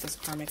with this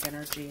karmic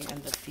energy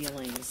and the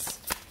feelings?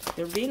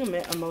 They're being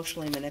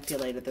emotionally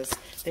manipulated.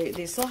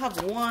 They still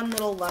have one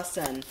little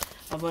lesson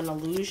of an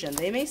illusion.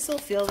 They may still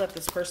feel that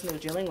this person they're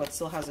dealing with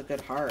still has a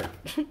good heart.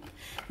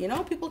 You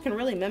know, people can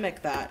really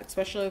mimic that,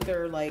 especially if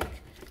they're like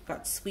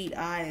got sweet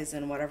eyes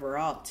and whatever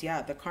else.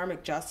 Yeah, the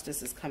karmic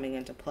justice is coming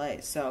into play.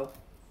 So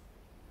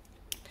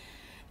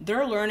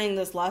they're learning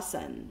this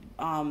lesson.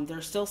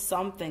 There's still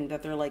something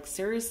that they're like,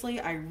 seriously,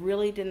 I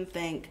really didn't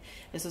think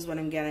this is what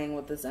I'm getting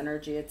with this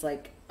energy. It's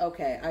like,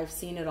 okay, I've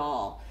seen it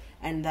all.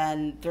 And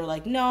then they're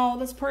like, no,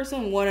 this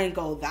person wouldn't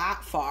go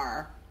that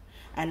far.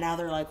 And now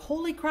they're like,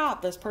 holy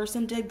crap, this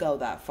person did go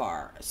that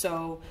far.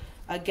 So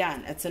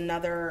again, it's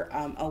another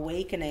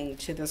awakening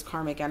to this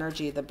karmic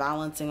energy, the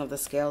balancing of the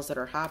scales that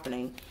are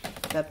happening,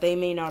 that they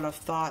may not have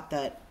thought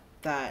that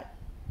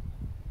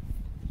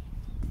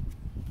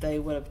they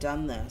would have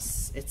done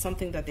this. It's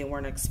something that they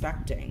weren't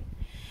expecting.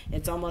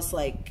 It's almost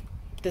like,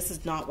 this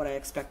is not what I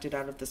expected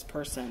out of this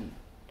person,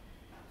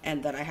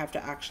 and that I have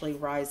to actually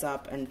rise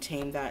up and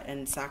tame that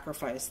and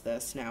sacrifice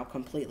this now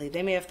completely.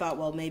 They may have thought,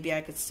 well, maybe I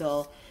could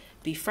still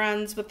be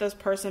friends with this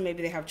person.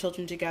 Maybe they have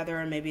children together,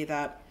 and maybe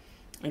that,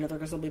 you know, they're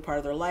going to be part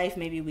of their life.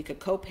 Maybe we could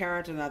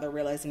co-parent, and now they're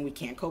realizing we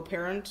can't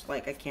co-parent.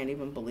 Like, I can't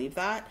even believe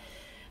that.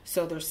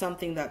 So there's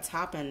something that's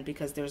happened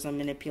because there's a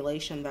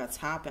manipulation that's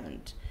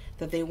happened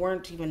that they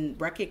weren't even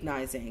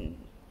recognizing,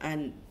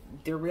 and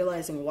they're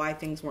realizing why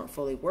things weren't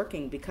fully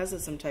working because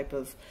of some type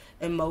of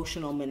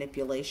emotional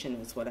manipulation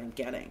is what I'm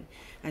getting.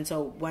 And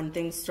so when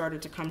things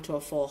started to come to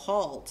a full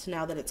halt,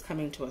 now that it's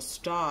coming to a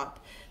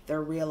stop,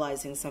 they're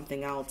realizing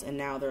something else, and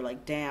now they're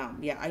like,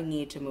 damn, yeah, I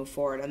need to move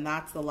forward. And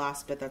that's the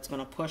last bit that's going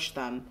to push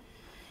them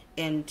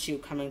into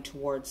coming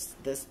towards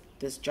this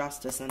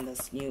justice and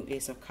this new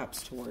Ace of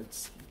Cups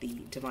towards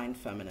the divine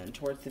feminine,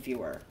 towards the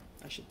viewer,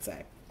 I should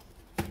say.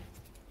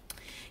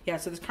 Yeah,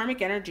 so this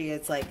karmic energy,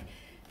 it's like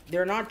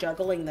they're not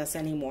juggling this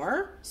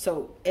anymore.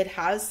 So it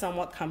has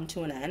somewhat come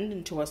to an end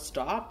and to a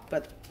stop,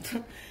 but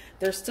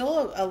there's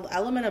still an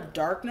element of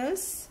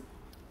darkness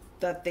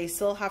that they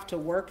still have to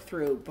work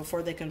through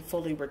before they can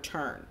fully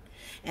return.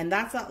 And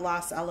that's that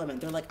last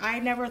element. They're like, I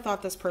never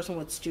thought this person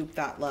would stoop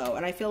that low.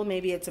 And I feel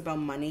maybe it's about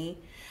money.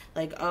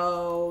 Like,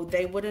 oh,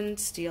 they wouldn't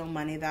steal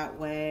money that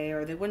way,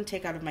 or they wouldn't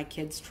take out of my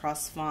kid's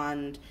trust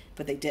fund,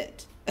 but they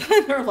did.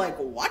 They're like,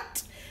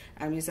 what?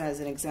 I'm using that as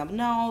an example.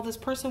 No, this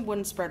person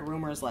wouldn't spread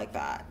rumors like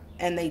that.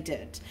 And they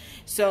did.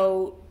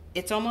 So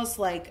it's almost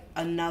like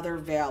another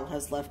veil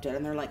has lifted,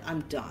 and they're like,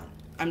 I'm done.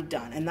 I'm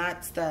done. And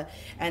that's the,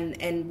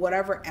 and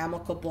whatever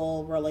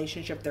amicable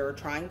relationship they were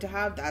trying to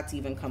have, that's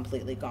even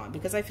completely gone.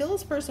 Because I feel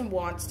this person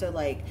wants to,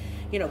 like,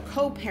 you know,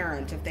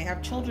 co-parent if they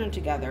have children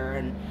together.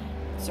 And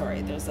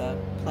sorry, there's a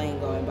plane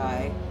going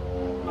by.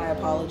 My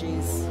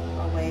apologies.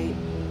 I'll wait.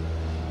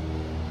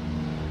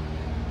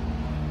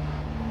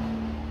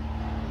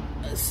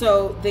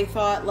 So they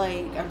thought,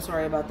 like, I'm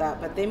sorry about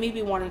that, but they may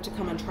be wanting to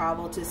come and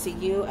travel to see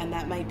you, and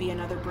that might be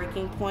another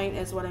breaking point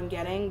is what I'm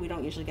getting. We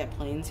don't usually get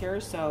planes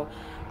here, so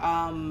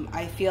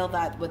I feel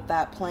that with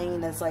that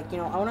plane, it's like, you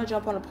know, I want to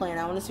jump on a plane,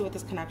 I want to see what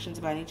this connection's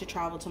about, I need to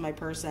travel to my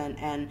person,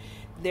 and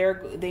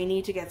they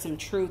need to get some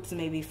truths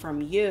maybe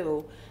from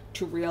you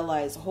to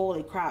realize,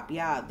 holy crap,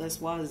 yeah, this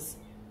was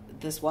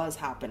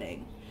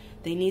happening.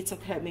 They need some,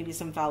 maybe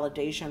some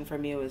validation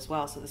from you as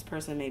well, so this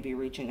person may be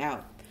reaching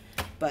out.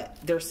 But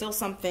there's still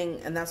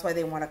something, and that's why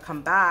they want to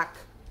come back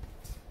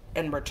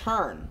and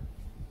return.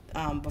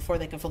 Before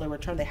they can fully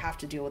return, they have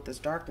to deal with this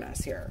darkness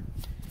here.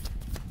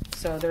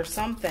 So there's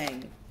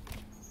something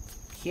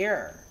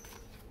here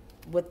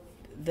with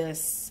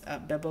this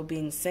Bibbo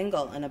being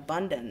single and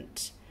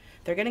abundant.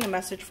 They're getting a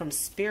message from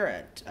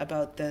Spirit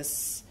about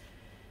this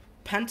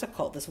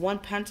pentacle, this one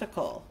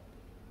pentacle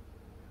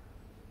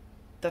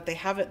that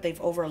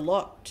they've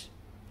overlooked.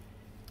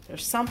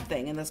 There's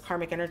something in this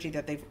karmic energy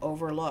that they've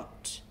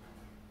overlooked.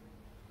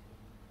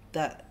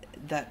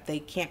 That they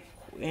can't,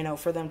 you know,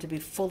 for them to be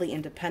fully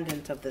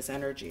independent of this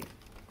energy.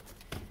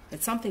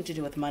 It's something to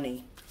do with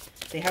money.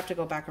 They have to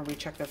go back and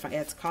recheck their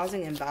it's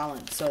causing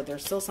imbalance. So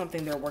there's still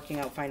something they're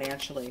working out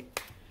financially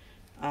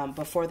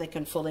before they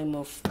can fully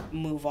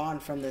move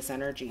on from this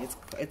energy.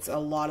 It's a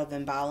lot of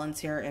imbalance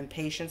here,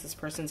 impatience. This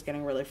person's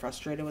getting really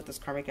frustrated with this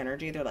karmic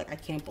energy. They're like, I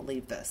can't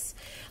believe this.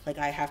 Like,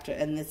 I have to,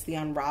 and it's the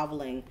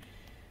unraveling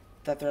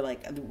that they're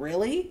like,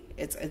 really?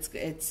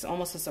 It's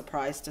almost a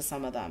surprise to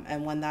some of them.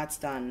 And when that's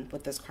done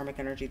with this karmic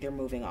energy, they're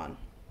moving on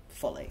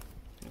fully.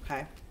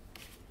 Okay?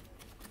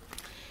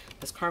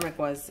 This karmic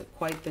was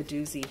quite the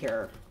doozy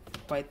here.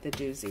 Quite the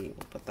doozy.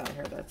 We'll put that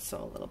here. That's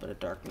still a little bit of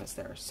darkness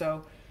there.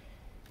 So,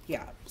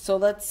 yeah. So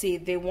let's see.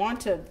 They want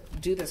to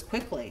do this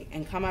quickly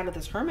and come out of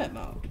this hermit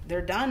mode.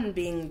 They're done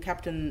being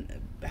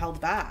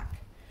held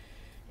back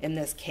in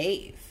this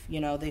cave. You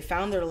know, they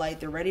found their light.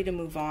 They're ready to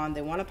move on.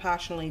 They want to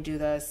passionately do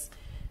this.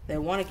 They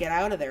want to get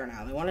out of there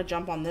now. They want to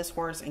jump on this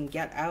horse and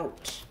get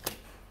out.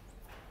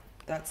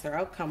 That's their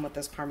outcome with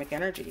this karmic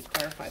energy.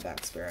 Clarify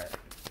that, Spirit.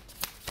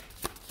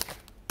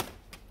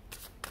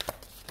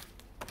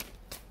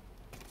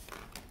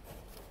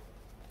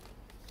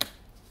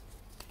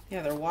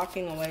 Yeah, they're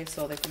walking away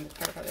so they can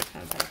clarify their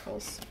 10 of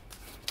Pentacles.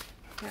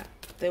 Yeah,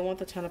 they want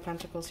the 10 of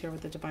Pentacles here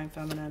with the Divine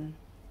Feminine.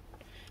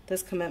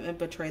 This commitment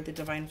betrayed the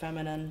Divine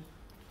Feminine.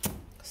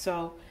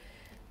 So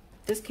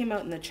this came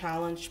out in the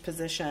challenged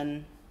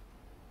position.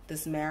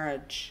 This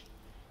marriage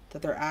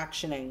that they're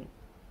actioning,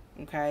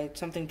 okay,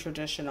 something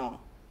traditional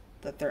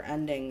that they're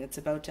ending. It's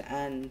about to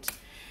end,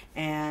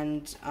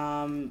 and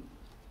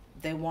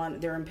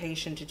they're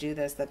impatient to do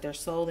this. That they're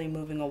slowly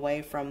moving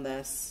away from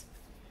this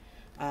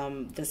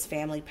this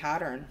family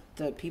pattern.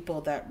 The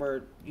people that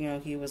were, you know,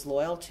 he was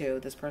loyal to,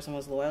 this person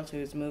was loyal to,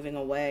 is moving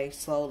away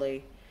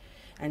slowly,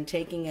 and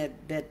taking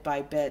it bit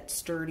by bit,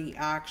 sturdy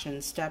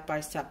action, step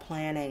by step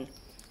planning.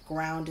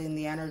 Grounding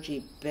the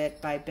energy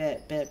bit by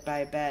bit,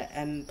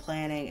 and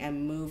planning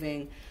and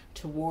moving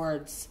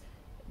towards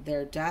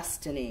their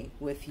destiny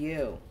with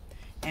you.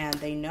 And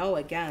they know,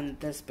 again,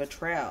 this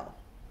betrayal,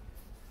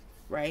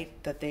 right?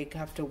 That they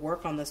have to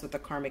work on this with the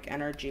karmic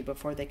energy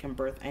before they can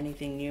birth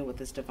anything new with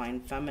this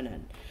Divine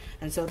Feminine.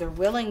 And so they're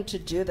willing to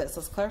do this.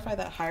 Let's clarify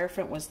that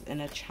Hierophant was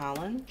in a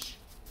challenge.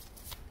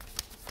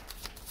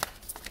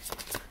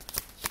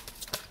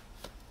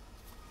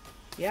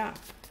 Yeah.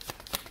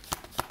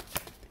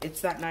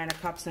 It's that 9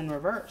 of Cups in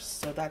reverse.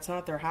 So that's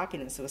not their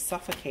happiness. It was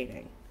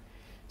suffocating.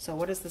 So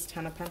what is this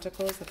 10 of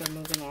Pentacles that they're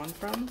moving on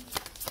from?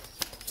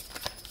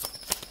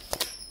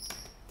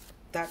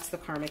 That's the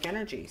karmic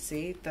energy.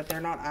 See? That they're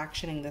not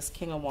actioning this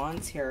King of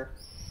Wands here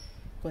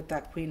with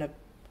that Queen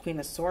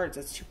of Swords.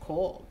 It's too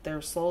cold.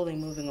 They're slowly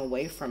moving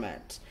away from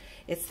it.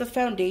 It's the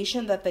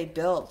foundation that they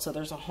built. So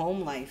there's a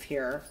home life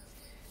here.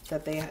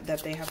 that they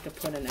have to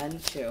put an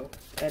end to.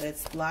 That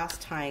it's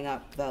last tying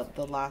up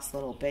the last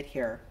little bit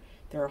here,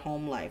 their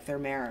home life, their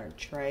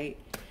marriage, right?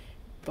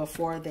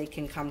 Before they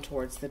can come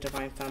towards the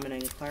divine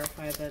feminine.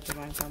 Clarify the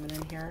divine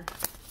feminine here.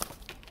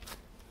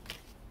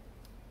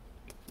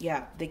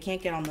 Yeah, they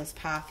can't get on this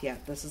path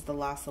yet. This is the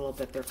last little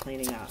bit they're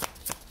cleaning up.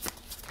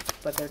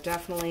 But they're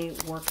definitely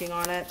working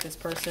on it. This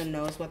person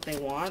knows what they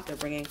want. They're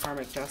bringing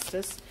karmic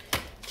justice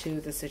to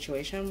the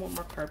situation. One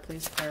more card,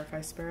 please.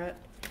 Clarify, Spirit.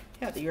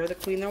 Yeah, you're the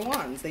Queen of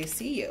Wands. They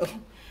see you.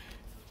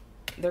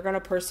 They're going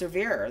to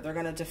persevere. They're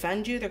going to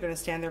defend you. They're going to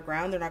stand their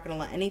ground. They're not going to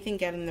let anything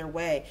get in their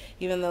way,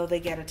 even though they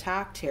get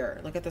attacked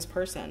here. Look at this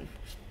person.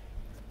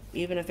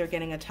 Even if they're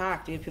getting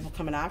attacked, you have people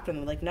coming after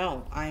them. Like,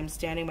 no, I'm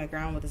standing my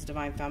ground with this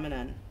divine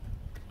feminine.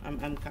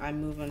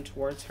 I'm moving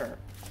towards her.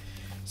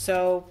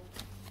 So,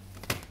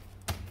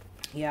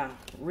 yeah,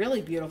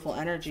 really beautiful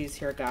energies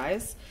here,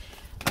 guys.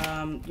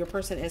 Your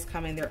person is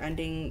coming. They're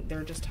ending.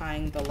 They're just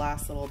tying the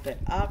last little bit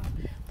up.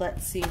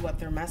 Let's see what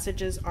their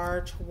messages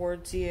are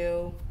towards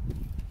you.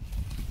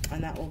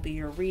 And that will be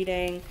your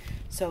reading.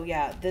 So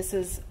yeah, this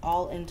is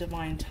all in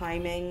divine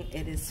timing.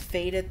 It is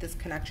fated. This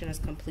connection is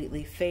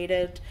completely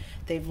fated.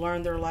 They've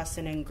learned their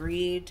lesson in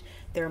greed.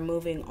 They're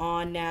moving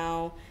on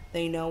now.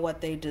 They know what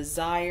they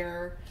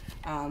desire.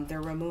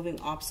 They're removing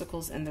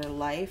obstacles in their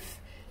life.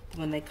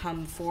 When they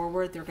come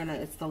forward,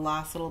 it's the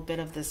last little bit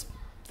of this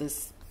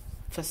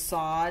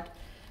facade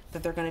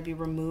that they're gonna be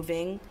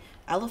removing.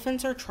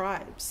 Elephants are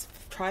tribes,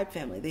 tribe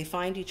family. They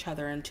find each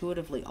other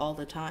intuitively all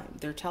the time.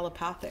 They're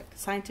telepathic,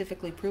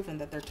 scientifically proven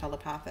that they're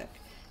telepathic.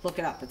 Look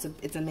it up,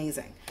 it's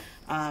amazing.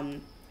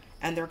 And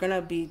they're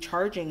gonna be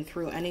charging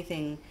through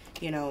anything,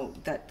 you know,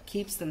 that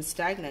keeps them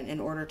stagnant in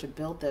order to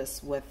build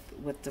this with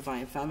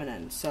divine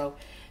feminine. So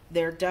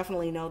they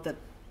definitely know that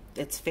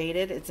it's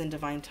fated, it's in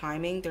divine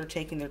timing. They're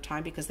taking their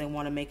time because they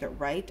want to make it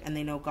right, and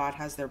they know God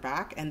has their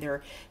back, and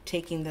they're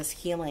taking this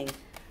healing,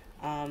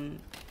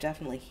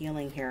 definitely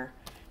healing here.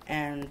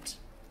 And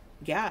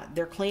yeah,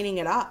 they're cleaning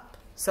it up.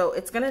 So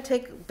it's going to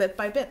take bit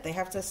by bit. They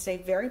have to stay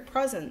very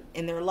present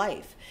in their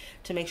life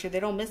to make sure they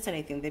don't miss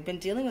anything. They've been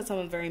dealing with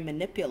someone very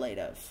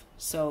manipulative.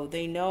 So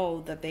they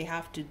know that they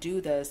have to do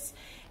this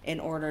in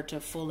order to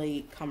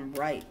fully come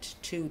right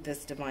to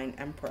this divine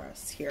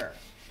empress here.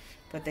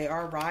 But they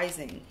are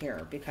rising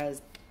here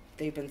because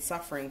they've been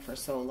suffering for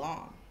so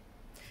long.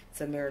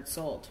 It's a mirrored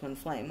soul, twin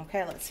flame.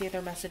 Okay, let's see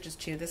their messages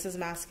too. This is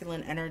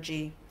masculine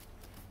energy.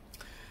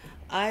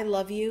 I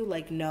love you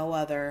like no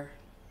other.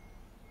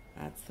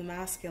 That's the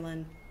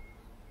masculine.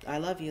 I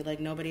love you like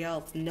nobody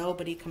else.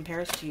 Nobody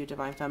compares to you,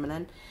 divine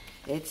feminine.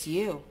 It's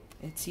you.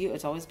 It's you.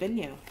 It's always been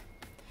you.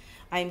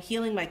 I am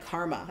healing my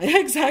karma.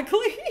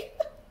 Exactly.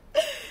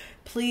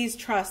 Please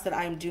trust that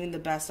I am doing the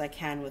best I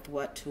can with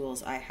what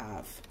tools I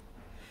have.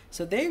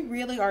 So they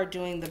really are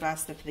doing the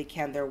best that they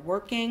can. They're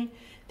working.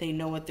 They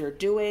know what they're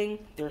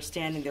doing. They're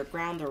standing their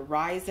ground. They're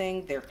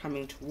rising. They're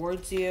coming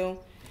towards you.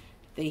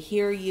 They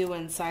hear you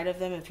inside of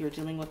them if you're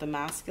dealing with the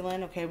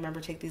masculine. Okay, remember,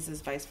 take these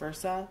as vice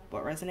versa.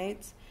 What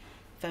resonates?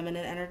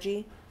 Feminine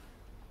energy.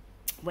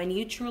 When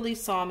you truly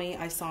saw me,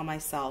 I saw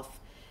myself.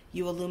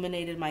 You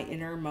illuminated my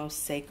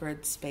innermost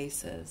sacred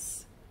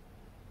spaces.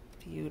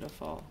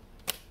 Beautiful.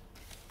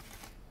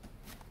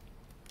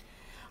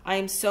 I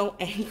am so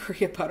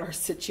angry about our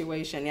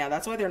situation. Yeah,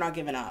 that's why they're not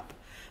giving up.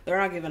 They're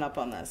not giving up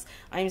on this.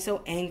 I am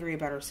so angry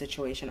about our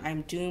situation.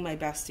 I'm doing my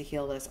best to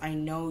heal this. I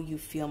know you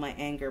feel my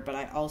anger, but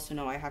I also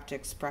know I have to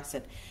express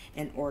it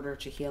in order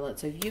to heal it.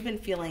 So if you've been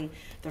feeling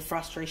the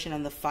frustration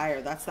and the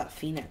fire, that's that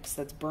phoenix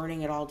that's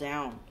burning it all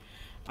down.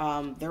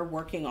 They're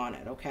working on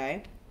it,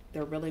 okay?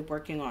 They're really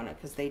working on it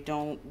because they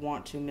don't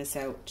want to miss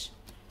out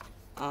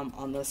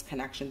on this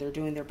connection. They're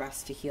doing their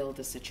best to heal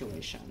the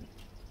situation.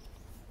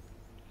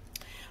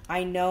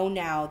 I know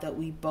now that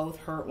we both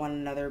hurt one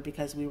another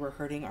because we were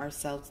hurting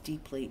ourselves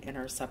deeply in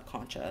our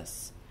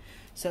subconscious.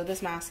 So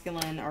this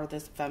masculine or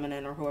this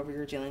feminine or whoever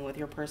you're dealing with,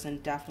 your person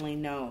definitely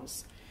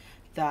knows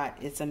that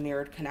it's a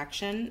mirrored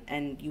connection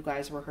and you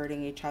guys were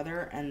hurting each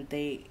other, and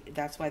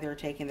that's why they're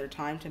taking their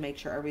time to make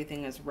sure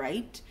everything is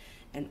right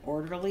and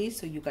orderly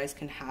so you guys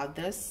can have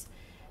this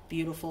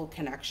beautiful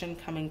connection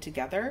coming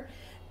together.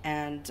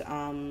 And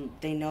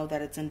they know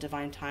that it's in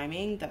divine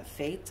timing, that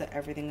fate, that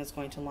everything is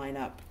going to line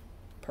up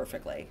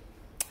perfectly.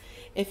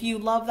 If you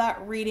love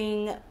that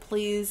reading,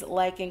 please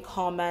like and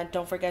comment.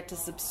 Don't forget to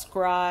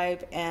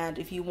subscribe. And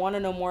if you want to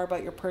know more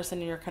about your person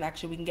and your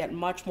connection, we can get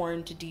much more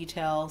into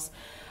details.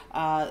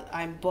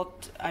 I'm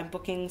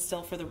booking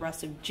still for the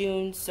rest of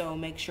June, so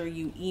make sure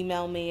you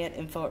email me at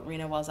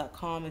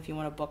info@renawells.com if you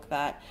want to book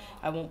that.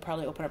 I won't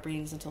probably open up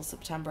readings until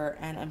September,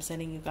 and I'm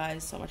sending you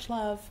guys so much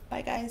love.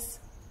 Bye, guys.